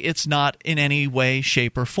sorry, it's not in any way,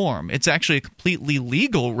 shape, or form. It's actually a completely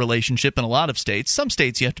legal relationship in a lot of states. Some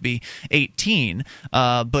states you have to be 18,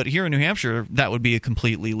 but here in New Hampshire, that would be a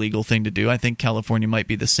completely legal thing to do. I think California might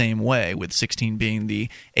be the same way, with 16 being the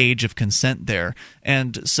age of consent there.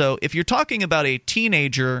 And so if you're talking about a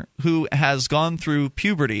teenager who has gone through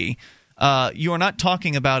puberty, you are not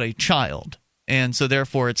talking about a child. And so,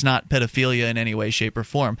 therefore, it's not pedophilia in any way, shape, or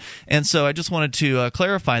form. And so I just wanted to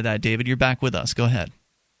clarify that, David. You're back with us. Go ahead.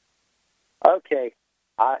 Okay.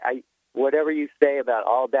 I whatever you say about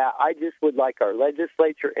all that, I just would like our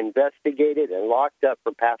legislature investigated and locked up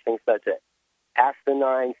for passing such an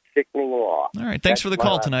asinine, sickening law. All right. Thanks for the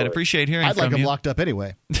call tonight. Appreciate hearing from you. I'd like them locked up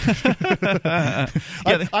anyway.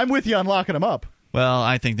 I'm with you on locking them up. Well,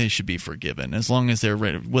 I think they should be forgiven as long as they're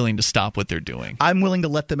willing to stop what they're doing. I'm willing to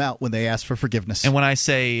let them out when they ask for forgiveness. And when I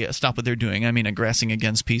say stop what they're doing, I mean aggressing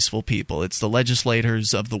against peaceful people. It's the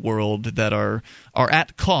legislators of the world that are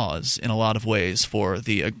at cause in a lot of ways for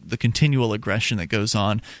the continual aggression that goes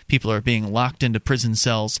on. People are being locked into prison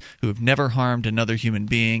cells who have never harmed another human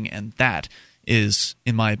being, and that is,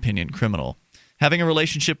 in my opinion, criminal. Having a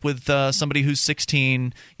relationship with somebody who's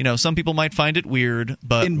 16, some people might find it weird,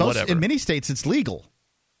 but whatever. In many states, it's legal.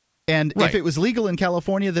 And right. If it was legal in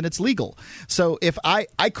California, then it's legal. So if I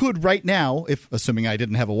could right now, assuming I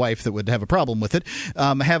didn't have a wife that would have a problem with it,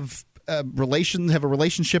 have a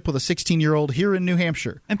relationship with a 16-year-old here in New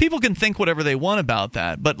Hampshire. And people can think whatever they want about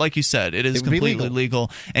that, but like you said, it is completely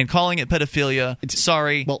legal. And calling it pedophilia,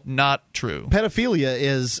 not true. Pedophilia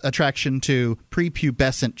is attraction to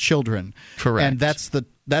prepubescent children. Correct. And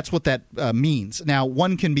that's what that means. Now,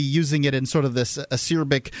 one can be using it in sort of this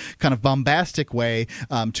acerbic, kind of bombastic way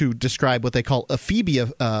to describe what they call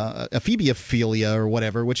ephebiophilia or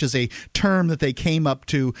whatever, which is a term that they came up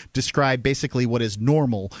to describe basically what is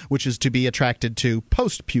normal, which is to be attracted to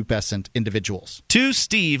post-pubescent individuals. To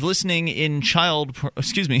Steve, listening in St.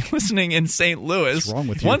 Louis, what's wrong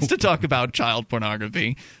with you? Wants to talk about child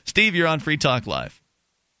pornography. Steve, you're on Free Talk Live.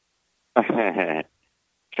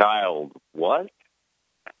 Child what?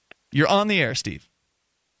 You're on the air, Steve.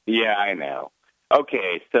 Yeah, I know.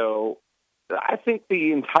 Okay, so I think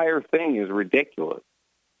the entire thing is ridiculous.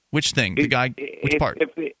 Which thing? Which part?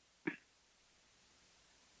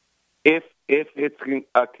 If it's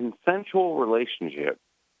a consensual relationship,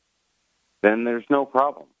 then there's no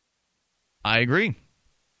problem. I agree.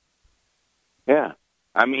 Yeah.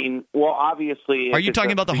 I mean, well, obviously... Are you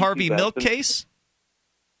talking about the Harvey Milk case?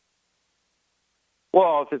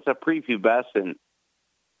 Well, if it's a prepubescent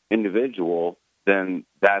individual, then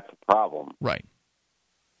that's a problem. Right.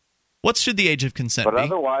 What should the age of consent be? But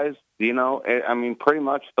otherwise, I mean, pretty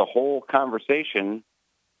much the whole conversation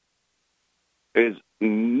is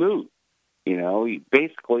moot.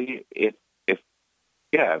 Basically, if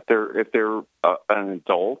they're an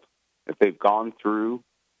adult, if they've gone through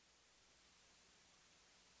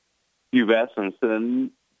pubescence,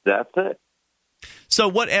 then that's it.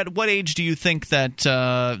 So, at what age do you think that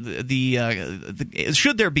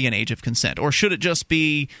should there be an age of consent, or should it just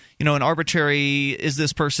be an arbitrary is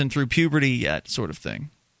this person through puberty yet sort of thing?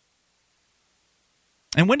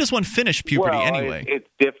 And when does one finish puberty anyway? It's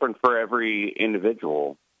different for every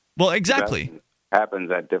individual. Well, exactly. That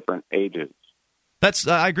happens at different ages.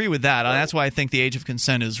 I agree with that. That's why I think the age of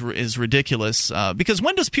consent is ridiculous. Because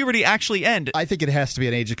when does puberty actually end? I think it has to be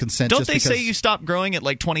an age of consent. Don't they say you stop growing at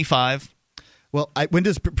like 25? Well, when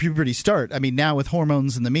does puberty start? I mean, now with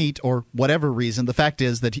hormones in the meat or whatever reason, the fact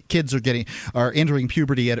is that kids are entering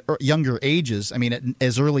puberty at younger ages. I mean,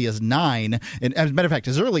 as early as 9, and as a matter of fact,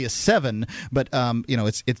 as early as 7. But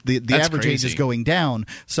the average age is going down.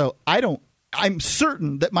 So I'm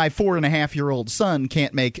certain that my 4.5-year-old son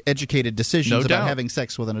can't make educated decisions about having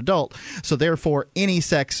sex with an adult. So therefore, any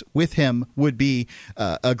sex with him would be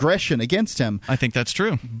aggression against him. I think that's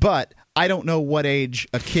true. But I don't know what age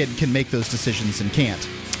a kid can make those decisions and can't.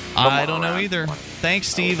 I don't know either. Thanks,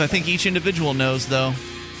 Steve. I think each individual knows, though.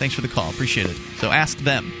 Thanks for the call. Appreciate it. So ask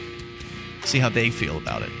them. See how they feel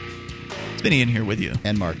about it. It's Vinny in here with you.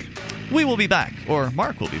 And Mark. We will be back, or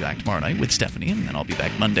Mark will be back tomorrow night with Stephanie, and then I'll be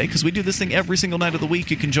back Monday, because we do this thing every single night of the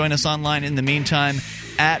week. You can join us online in the meantime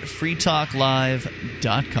at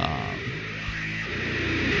freetalklive.com.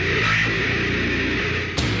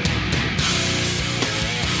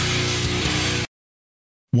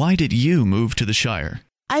 Why did you move to the Shire?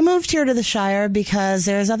 I moved here to the Shire because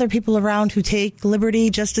there's other people around who take liberty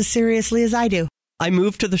just as seriously as I do. I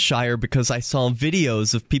moved to the Shire because I saw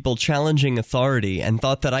videos of people challenging authority and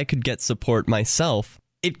thought that I could get support myself.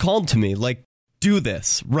 It called to me, like, do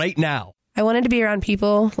this, right now. I wanted to be around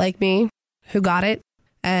people like me who got it,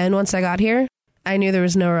 and once I got here, I knew there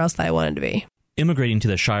was nowhere else that I wanted to be. Immigrating to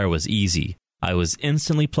the Shire was easy. I was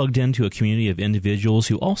instantly plugged into a community of individuals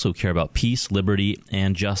who also care about peace, liberty,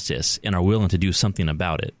 and justice, and are willing to do something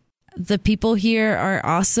about it. The people here are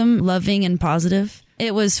awesome, loving, and positive.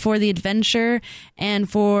 It was for the adventure and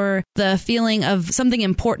for the feeling of something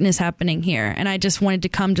important is happening here, and I just wanted to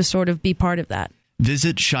come to sort of be part of that.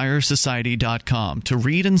 Visit ShireSociety.com to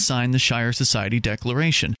read and sign the Shire Society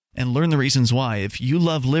Declaration and learn the reasons why, if you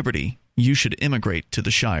love liberty, you should immigrate to the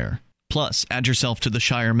Shire. Plus, add yourself to the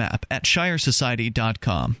Shire map at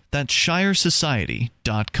ShireSociety.com. That's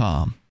ShireSociety.com.